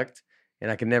to collect, and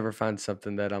I can never find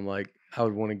something that I'm like I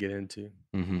would want to get into.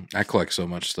 I collect so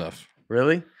much stuff.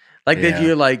 Really? Like Yeah. that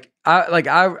you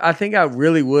I think I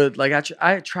really would like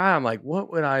I try. I'm like,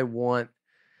 what would I want?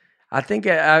 I think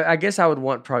I guess I would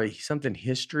want probably something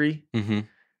history.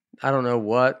 I don't know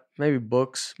what. Maybe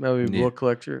books. Maybe Yeah. book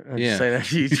collector. I'm Yeah. just saying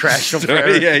that you trash them Sorry,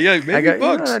 forever. yeah, maybe I go,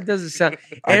 books. that doesn't sound.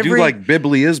 I do like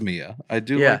bibliismia. I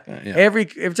do like that. Yeah. Every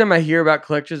time I hear about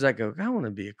collectors, I go, I want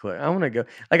to be a collector. I want to go.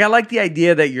 Like I like the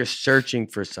idea that you're searching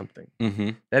for something.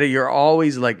 That you're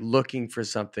always like looking for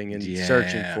something and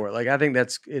searching Yeah. for it. Like I think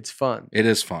it's fun. It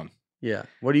is fun. Yeah.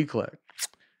 What do you collect?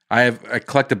 I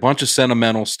collect a bunch of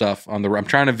sentimental stuff on I'm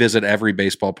trying to visit every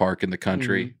baseball park in the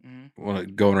country.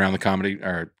 Going around the comedy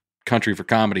or country for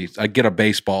comedy, I get a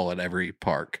baseball at every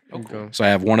park. Okay. So I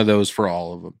have one of those for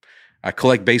all of them. I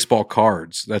collect baseball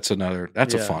cards. That's a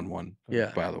Yeah. fun one.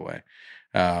 Yeah. By the way,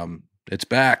 it's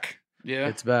back. Yeah.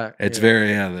 It's back. It's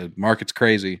yeah. the market's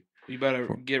crazy. You better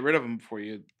get rid of them before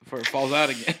it falls out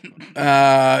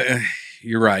again.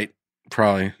 You're right.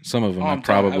 Probably some of them I I'm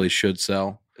telling you, probably should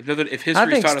sell. If history I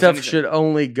think taught us stuff anything- should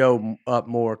only go up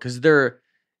more because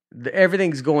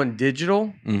everything's going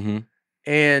digital. Mm-hmm.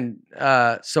 And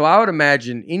so I would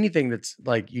imagine anything that's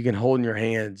like you can hold in your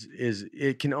hands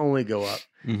it can only go up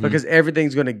Mm-hmm. because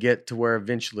everything's going to get to where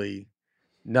eventually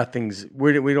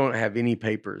we don't have any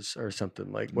papers or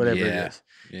something like whatever it Yeah. is.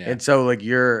 Yeah. And so like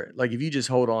if you just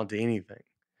hold on to anything,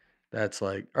 that's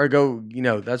like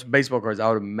that's baseball cards. I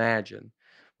would imagine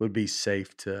would be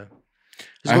safe to.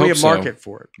 There's I going to hope be a so. market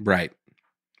for it. Right.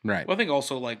 Well, I think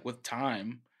also like with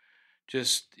time,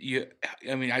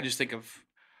 I just think of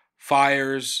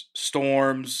fires,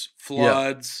 storms,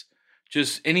 floods,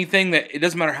 just anything that it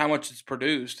doesn't matter how much it's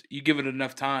produced. You give it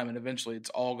enough time, and eventually it's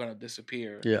all going to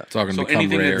disappear. Yeah, It's all going to So become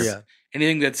anything rare. that's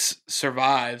anything that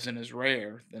survives and is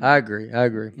rare. Then, I agree.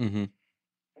 Mm-hmm.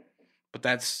 but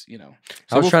that's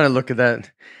I was trying to look at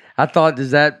that. I thought,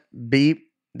 does that beep?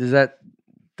 Does that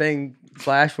thing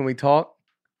flash when we talk?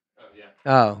 Oh yeah.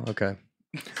 Oh, okay.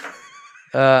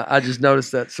 I just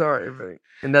noticed that. Sorry, everybody.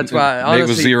 And that's why Nate was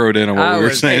honestly, zeroed in on what I we were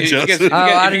was- saying, Hey, if you Justin.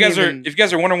 guys I didn't if you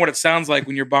guys are wondering what it sounds like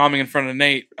when you're bombing in front of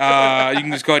Nate, you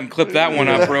can just go ahead and clip that one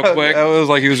up real quick. That was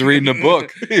like he was reading a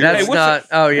book. that's what's not.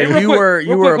 Oh yeah, Hey, real you quick, were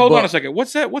real a quick, hold on a book. second.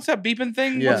 What's that beeping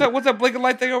thing? Yeah. What's that blinking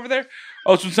light thing over there?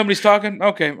 Oh, it's when somebody's talking.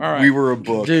 Okay, all right. We were a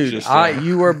book. Dude, just,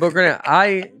 you were a book right now.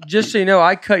 I just so you know,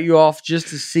 I cut you off just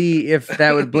to see if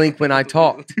that would blink when I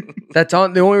talked. That's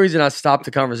the only reason I stopped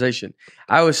the conversation.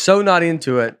 I was so not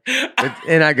into it,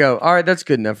 and I go, "All right, that's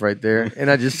good enough right there."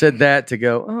 And I just said that to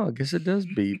go, "Oh, I guess it does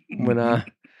beep when I."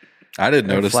 I didn't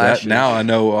notice flashes. that. Now I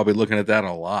know I'll be looking at that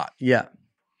a lot. Yeah,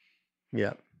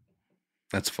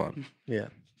 That's fun. yeah.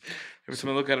 Every time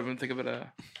I look at it and think of it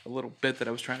a little bit that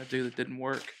I was trying to do that didn't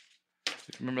work.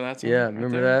 Remember that? Song Yeah, right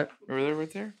remember there? that? Remember that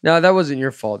right there? No, that wasn't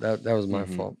your fault. That was my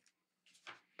Mhm. fault.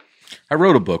 I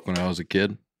wrote a book when I was a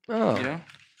kid. Oh, You know?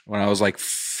 When I was like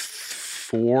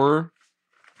 4,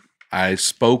 I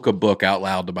spoke a book out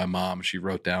loud to my mom. She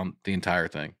wrote down the entire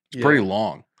thing. It's Yeah. pretty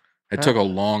long. It How- took a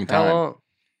long how time. long?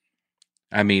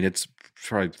 I mean, it's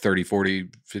probably 30, 40,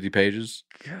 50 pages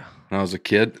Yeah. when I was a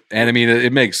kid. And I mean,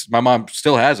 it makes, my mom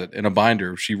still has it in a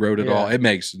binder. She wrote it Yeah. all. It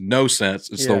makes no sense.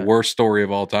 It's the Yeah. worst story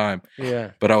of all time.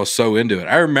 Yeah, But I was so into it.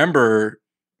 I remember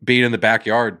being in the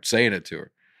backyard saying it to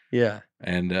her. yeah.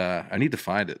 And I need to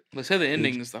find it. They say the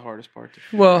ending is the hardest part.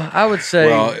 Well, I would say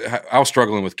Well, I was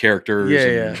struggling with characters Yeah,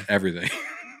 and yeah. everything.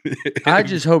 I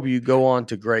just hope you go on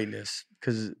to greatness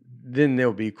because then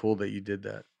it'll be cool that you did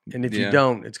that. And if Yeah. you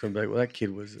don't, it's going to be like, well, that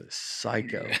kid was a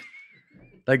psycho.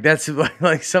 Like that's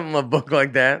like something a book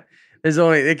like that.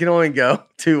 It can only go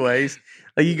two ways.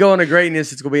 Like you go into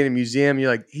greatness, it's going to be in a museum.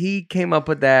 You're like, he came up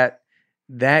with that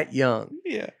young.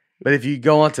 Yeah. But if you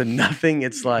go on to nothing,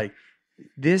 it's like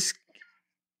this.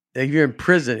 Like if you're in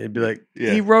prison, it'd be like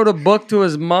Yeah. he wrote a book to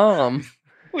his mom.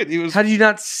 Wait, he was How did you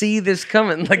not see this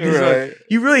coming? Like, this is like- right.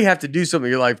 you really have to do something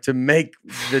in your life to make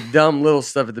the dumb little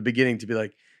stuff at the beginning to be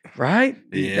like, right?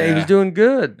 He Yeah. was doing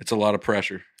good. It's a lot of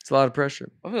pressure. It's a lot of pressure.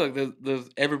 I feel like there's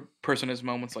every person has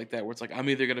moments like that where it's like I'm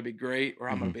either gonna be great or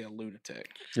I'm Mm-hmm. gonna be a lunatic.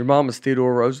 Your mom is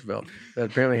Theodore Roosevelt.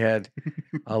 That apparently had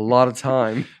a lot of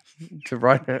time to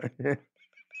write that.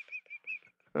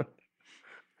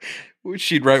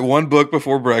 She'd write one book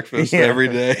before breakfast Yeah. every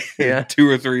day, Yeah. 2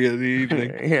 or 3 in the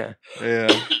evening. Yeah. Yeah.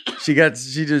 She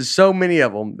did so many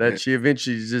of them that she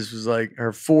eventually just was like,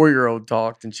 her 4-year-old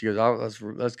talked and she goes, oh,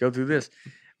 let's go through this.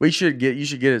 You should get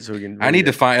it so we can. I need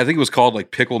to find. I think it was called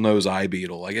like pickle nose eye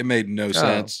beetle. Like it made no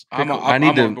sense. I'm I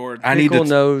need to. on board. I need Pickle to.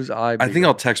 nose eye. I think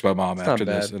I'll text my mom It's not after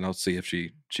this bad. and I'll see if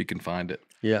she can find it.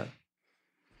 Yeah.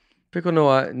 Pickle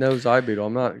nose eye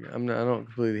beetle. I don't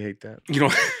completely hate that. You know,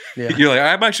 Yeah. You're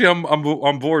like, I'm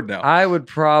on board now. I would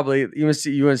probably you want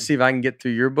to see if I can get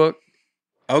through your book.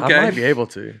 Okay, I might be able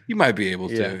to. you might be able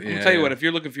to. Yeah. I'm gonna tell you what. If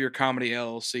you're looking for your comedy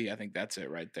LLC, I think that's it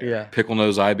right there. Yeah. Pickle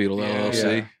Nose Eye Beetle Yeah.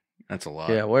 LLC. Yeah. That's a lot.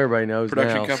 Yeah. Well, everybody knows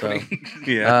Production now. company.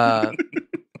 Yeah.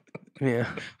 Yeah.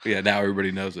 Yeah. Now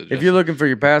everybody knows it. If you're looking for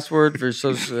your password for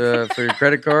for your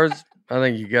credit cards, I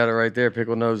think you got it right there.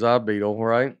 Pickle Nose Eye Beetle,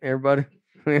 right? Everybody.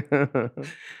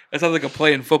 That sounds like a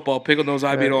play in football. Pickle Nose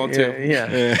Eye Beetle on too.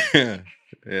 Yeah. yeah,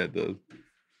 it does. Is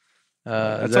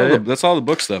That's all. that it? That's all the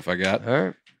book stuff I got. All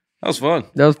right. That was fun.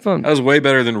 That was fun. That was way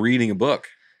better than reading a book.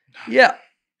 Yeah.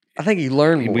 I think you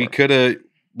learned more. We could have,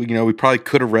 we probably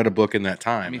could have read a book in that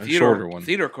I time. mean, a shorter one.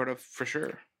 Theodore could have for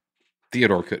sure.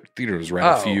 Theodore's read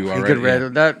a few he already. could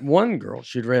read that one girl.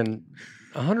 She'd read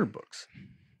 100 books.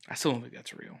 I still don't think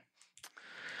that's real.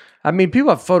 I mean, people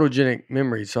have photogenic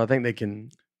memories, so I think they can.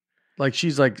 Like,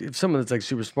 she's like, if someone that's like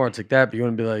super smart, it's like that, but you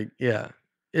want to be like, yeah.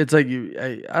 It's like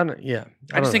I don't, yeah.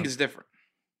 I just think know. it's different.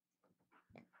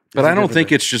 But It's a I don't different think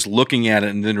thing. it's just looking at it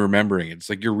and then remembering it. It's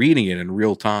like you're reading it in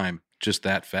real time, just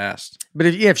that fast. But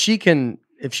if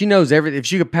she knows everything, if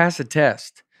she could pass a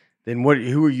test, then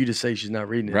who are you to say she's not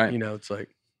reading it? Right. It's like,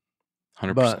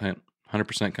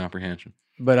 100% comprehension.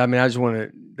 but I mean, I just want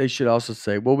to, they should also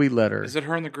say, well, we let her. Is it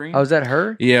her in the green? Oh, is that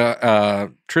her? Yeah,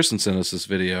 Tristan sent us this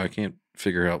video. I can't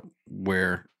figure out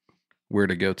where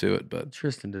to go to it, but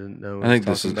Tristan didn't know what I think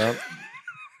was this talking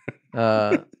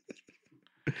about.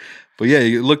 but yeah,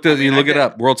 you look I mean, I it get-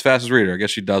 up. World's fastest reader. I guess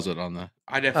she does it on the.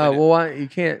 I definitely. Well, why you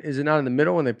can't? Is it not in the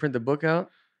middle when they print the book out?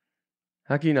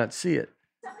 How can you not see it?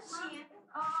 The machine,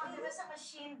 there was a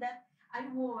machine that I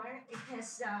wore. It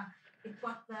has, it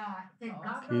got the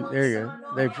goggles. There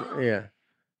you go. Yeah,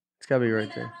 it's got to be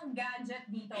right there.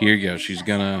 Here you go. She's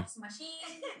gonna.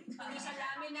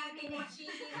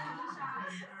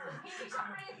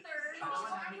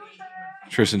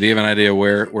 Tristan, do you have an idea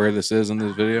where this is in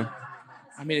this video?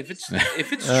 I mean, if it's Uh,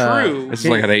 true, This is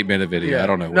like an 8-minute video. I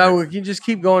don't know. No, where. we can just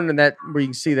keep going to that where you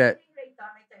can see that.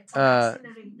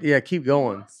 Yeah, keep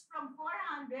going. From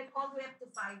 400 all the way up to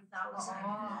 5,000.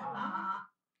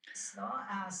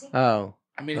 Oh,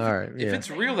 I mean, all right, if yeah. it's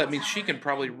real, that means she can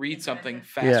probably read something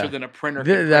faster Yeah. than a printer.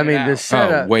 The- Can print I mean, it out. the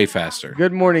setup. Way faster.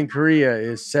 Good Morning Korea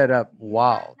is set up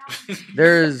wild.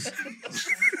 There's,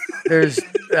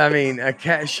 I mean, a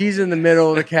cat. She's in the middle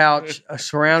of the couch,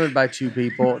 surrounded by two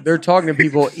people. They're talking to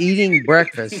people eating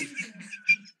breakfast.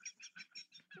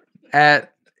 And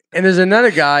there's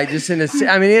another guy just in a.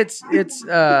 I mean, it's It's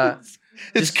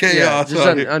just, chaos. Yeah, just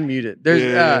out here. unmute it.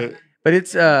 There's but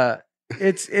it's a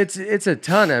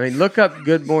ton. I mean, look up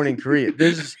Good Morning Korea.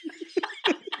 There's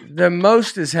the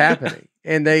most is happening,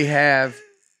 and they have.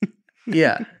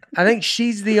 Yeah, I think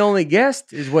she's the only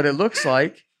guest, is what it looks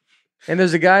like. And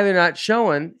there's a guy they're not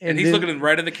showing, and he's then- looking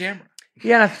right in the camera.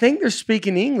 Yeah, and I think they're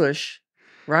speaking English,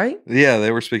 right? Yeah,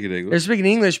 they were speaking They're English. speaking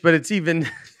English, but it's even.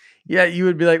 Yeah, you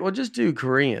would be like, well, just do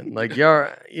Korean. Like, y'all,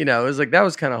 it was like that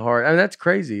was kind of hard. I mean, that's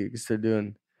crazy because they're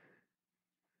doing.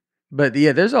 But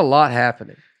yeah, there's a lot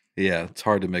happening. Yeah, it's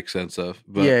hard to make sense of.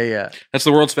 But Yeah, that's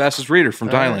the world's fastest reader from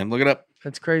All right. Thailand. Look it up.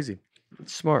 that's crazy.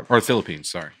 It's smart. Or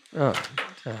Philippines, sorry. Oh,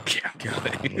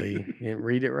 golly. You didn't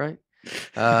read it right.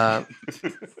 All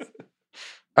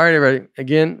right, everybody.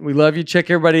 Again, we love you.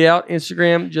 Check everybody out.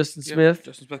 Instagram, Justin Yep, Smith.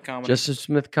 Justin Smith comedy. Justin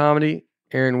Smith Comedy.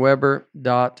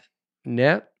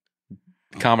 AaronWeber.net.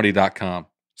 Comedy.com.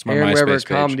 It's my MySpace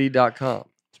page. AaronWeberComedy.com.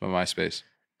 It's my MySpace.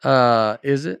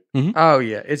 Is it? Mhm. Oh,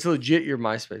 yeah. It's legit your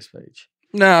MySpace page.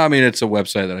 No, I mean, it's a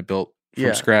website that I built from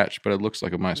Yeah. scratch, but it looks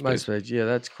like a MySpace. MySpace. Yeah,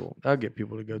 that's cool. I'll get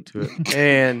people to go to it.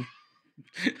 And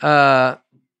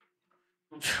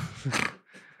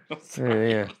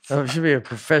yeah, it should be a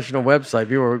professional website.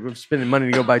 People are spending money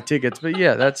to go buy tickets, but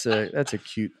yeah, that's a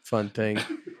cute, fun thing. Is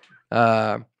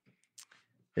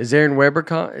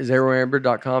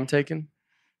AaronWeber.com taken?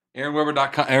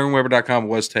 AaronWeber.com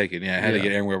was taken. Yeah, I had to Yeah.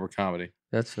 get Aaron Weber Comedy.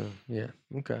 That's yeah,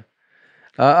 okay.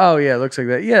 Oh yeah, it looks like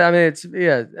that. Yeah, I mean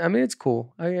it's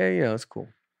cool. It's cool.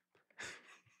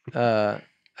 I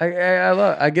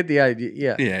get the idea.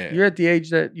 Yeah. Yeah. You're at the age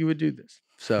that you would do this.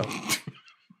 So,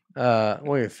 well,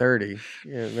 you're 30.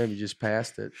 Yeah, maybe just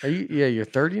past it. Are you? Yeah, you're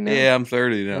 30 now. Yeah, I'm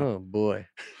 30 now. Oh boy.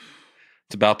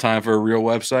 It's about time for a real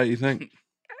website, you think?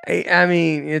 I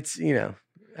mean, it's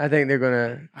I think they're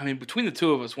gonna. I mean, between the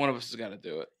two of us, one of us has got to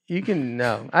do it. You can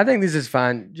no. I think this is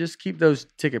fine. Just keep those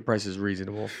ticket prices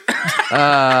reasonable.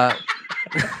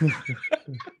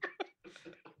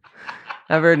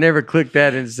 I've never clicked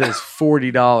that and it says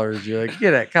 $40. You're like,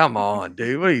 get it? Come on,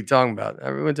 dude. What are you talking about?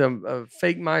 I went to a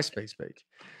fake MySpace page.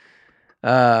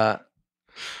 All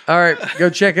right, go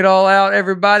check it all out,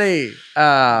 everybody.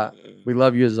 We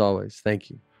love you as always. Thank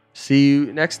you. See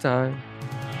you next time.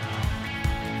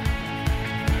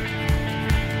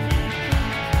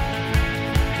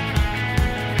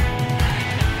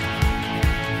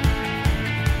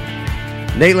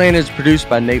 Nate Land is produced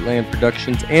by Nate Land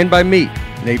Productions and by me,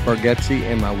 Nate Bargatze,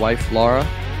 and my wife Laura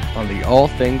on the All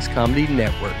Things Comedy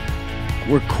Network.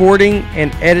 Recording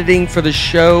and editing for the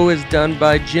show is done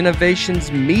by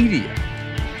Genovations Media.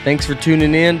 Thanks for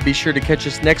tuning in. Be sure to catch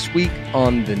us next week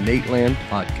on the Nate Land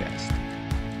Podcast.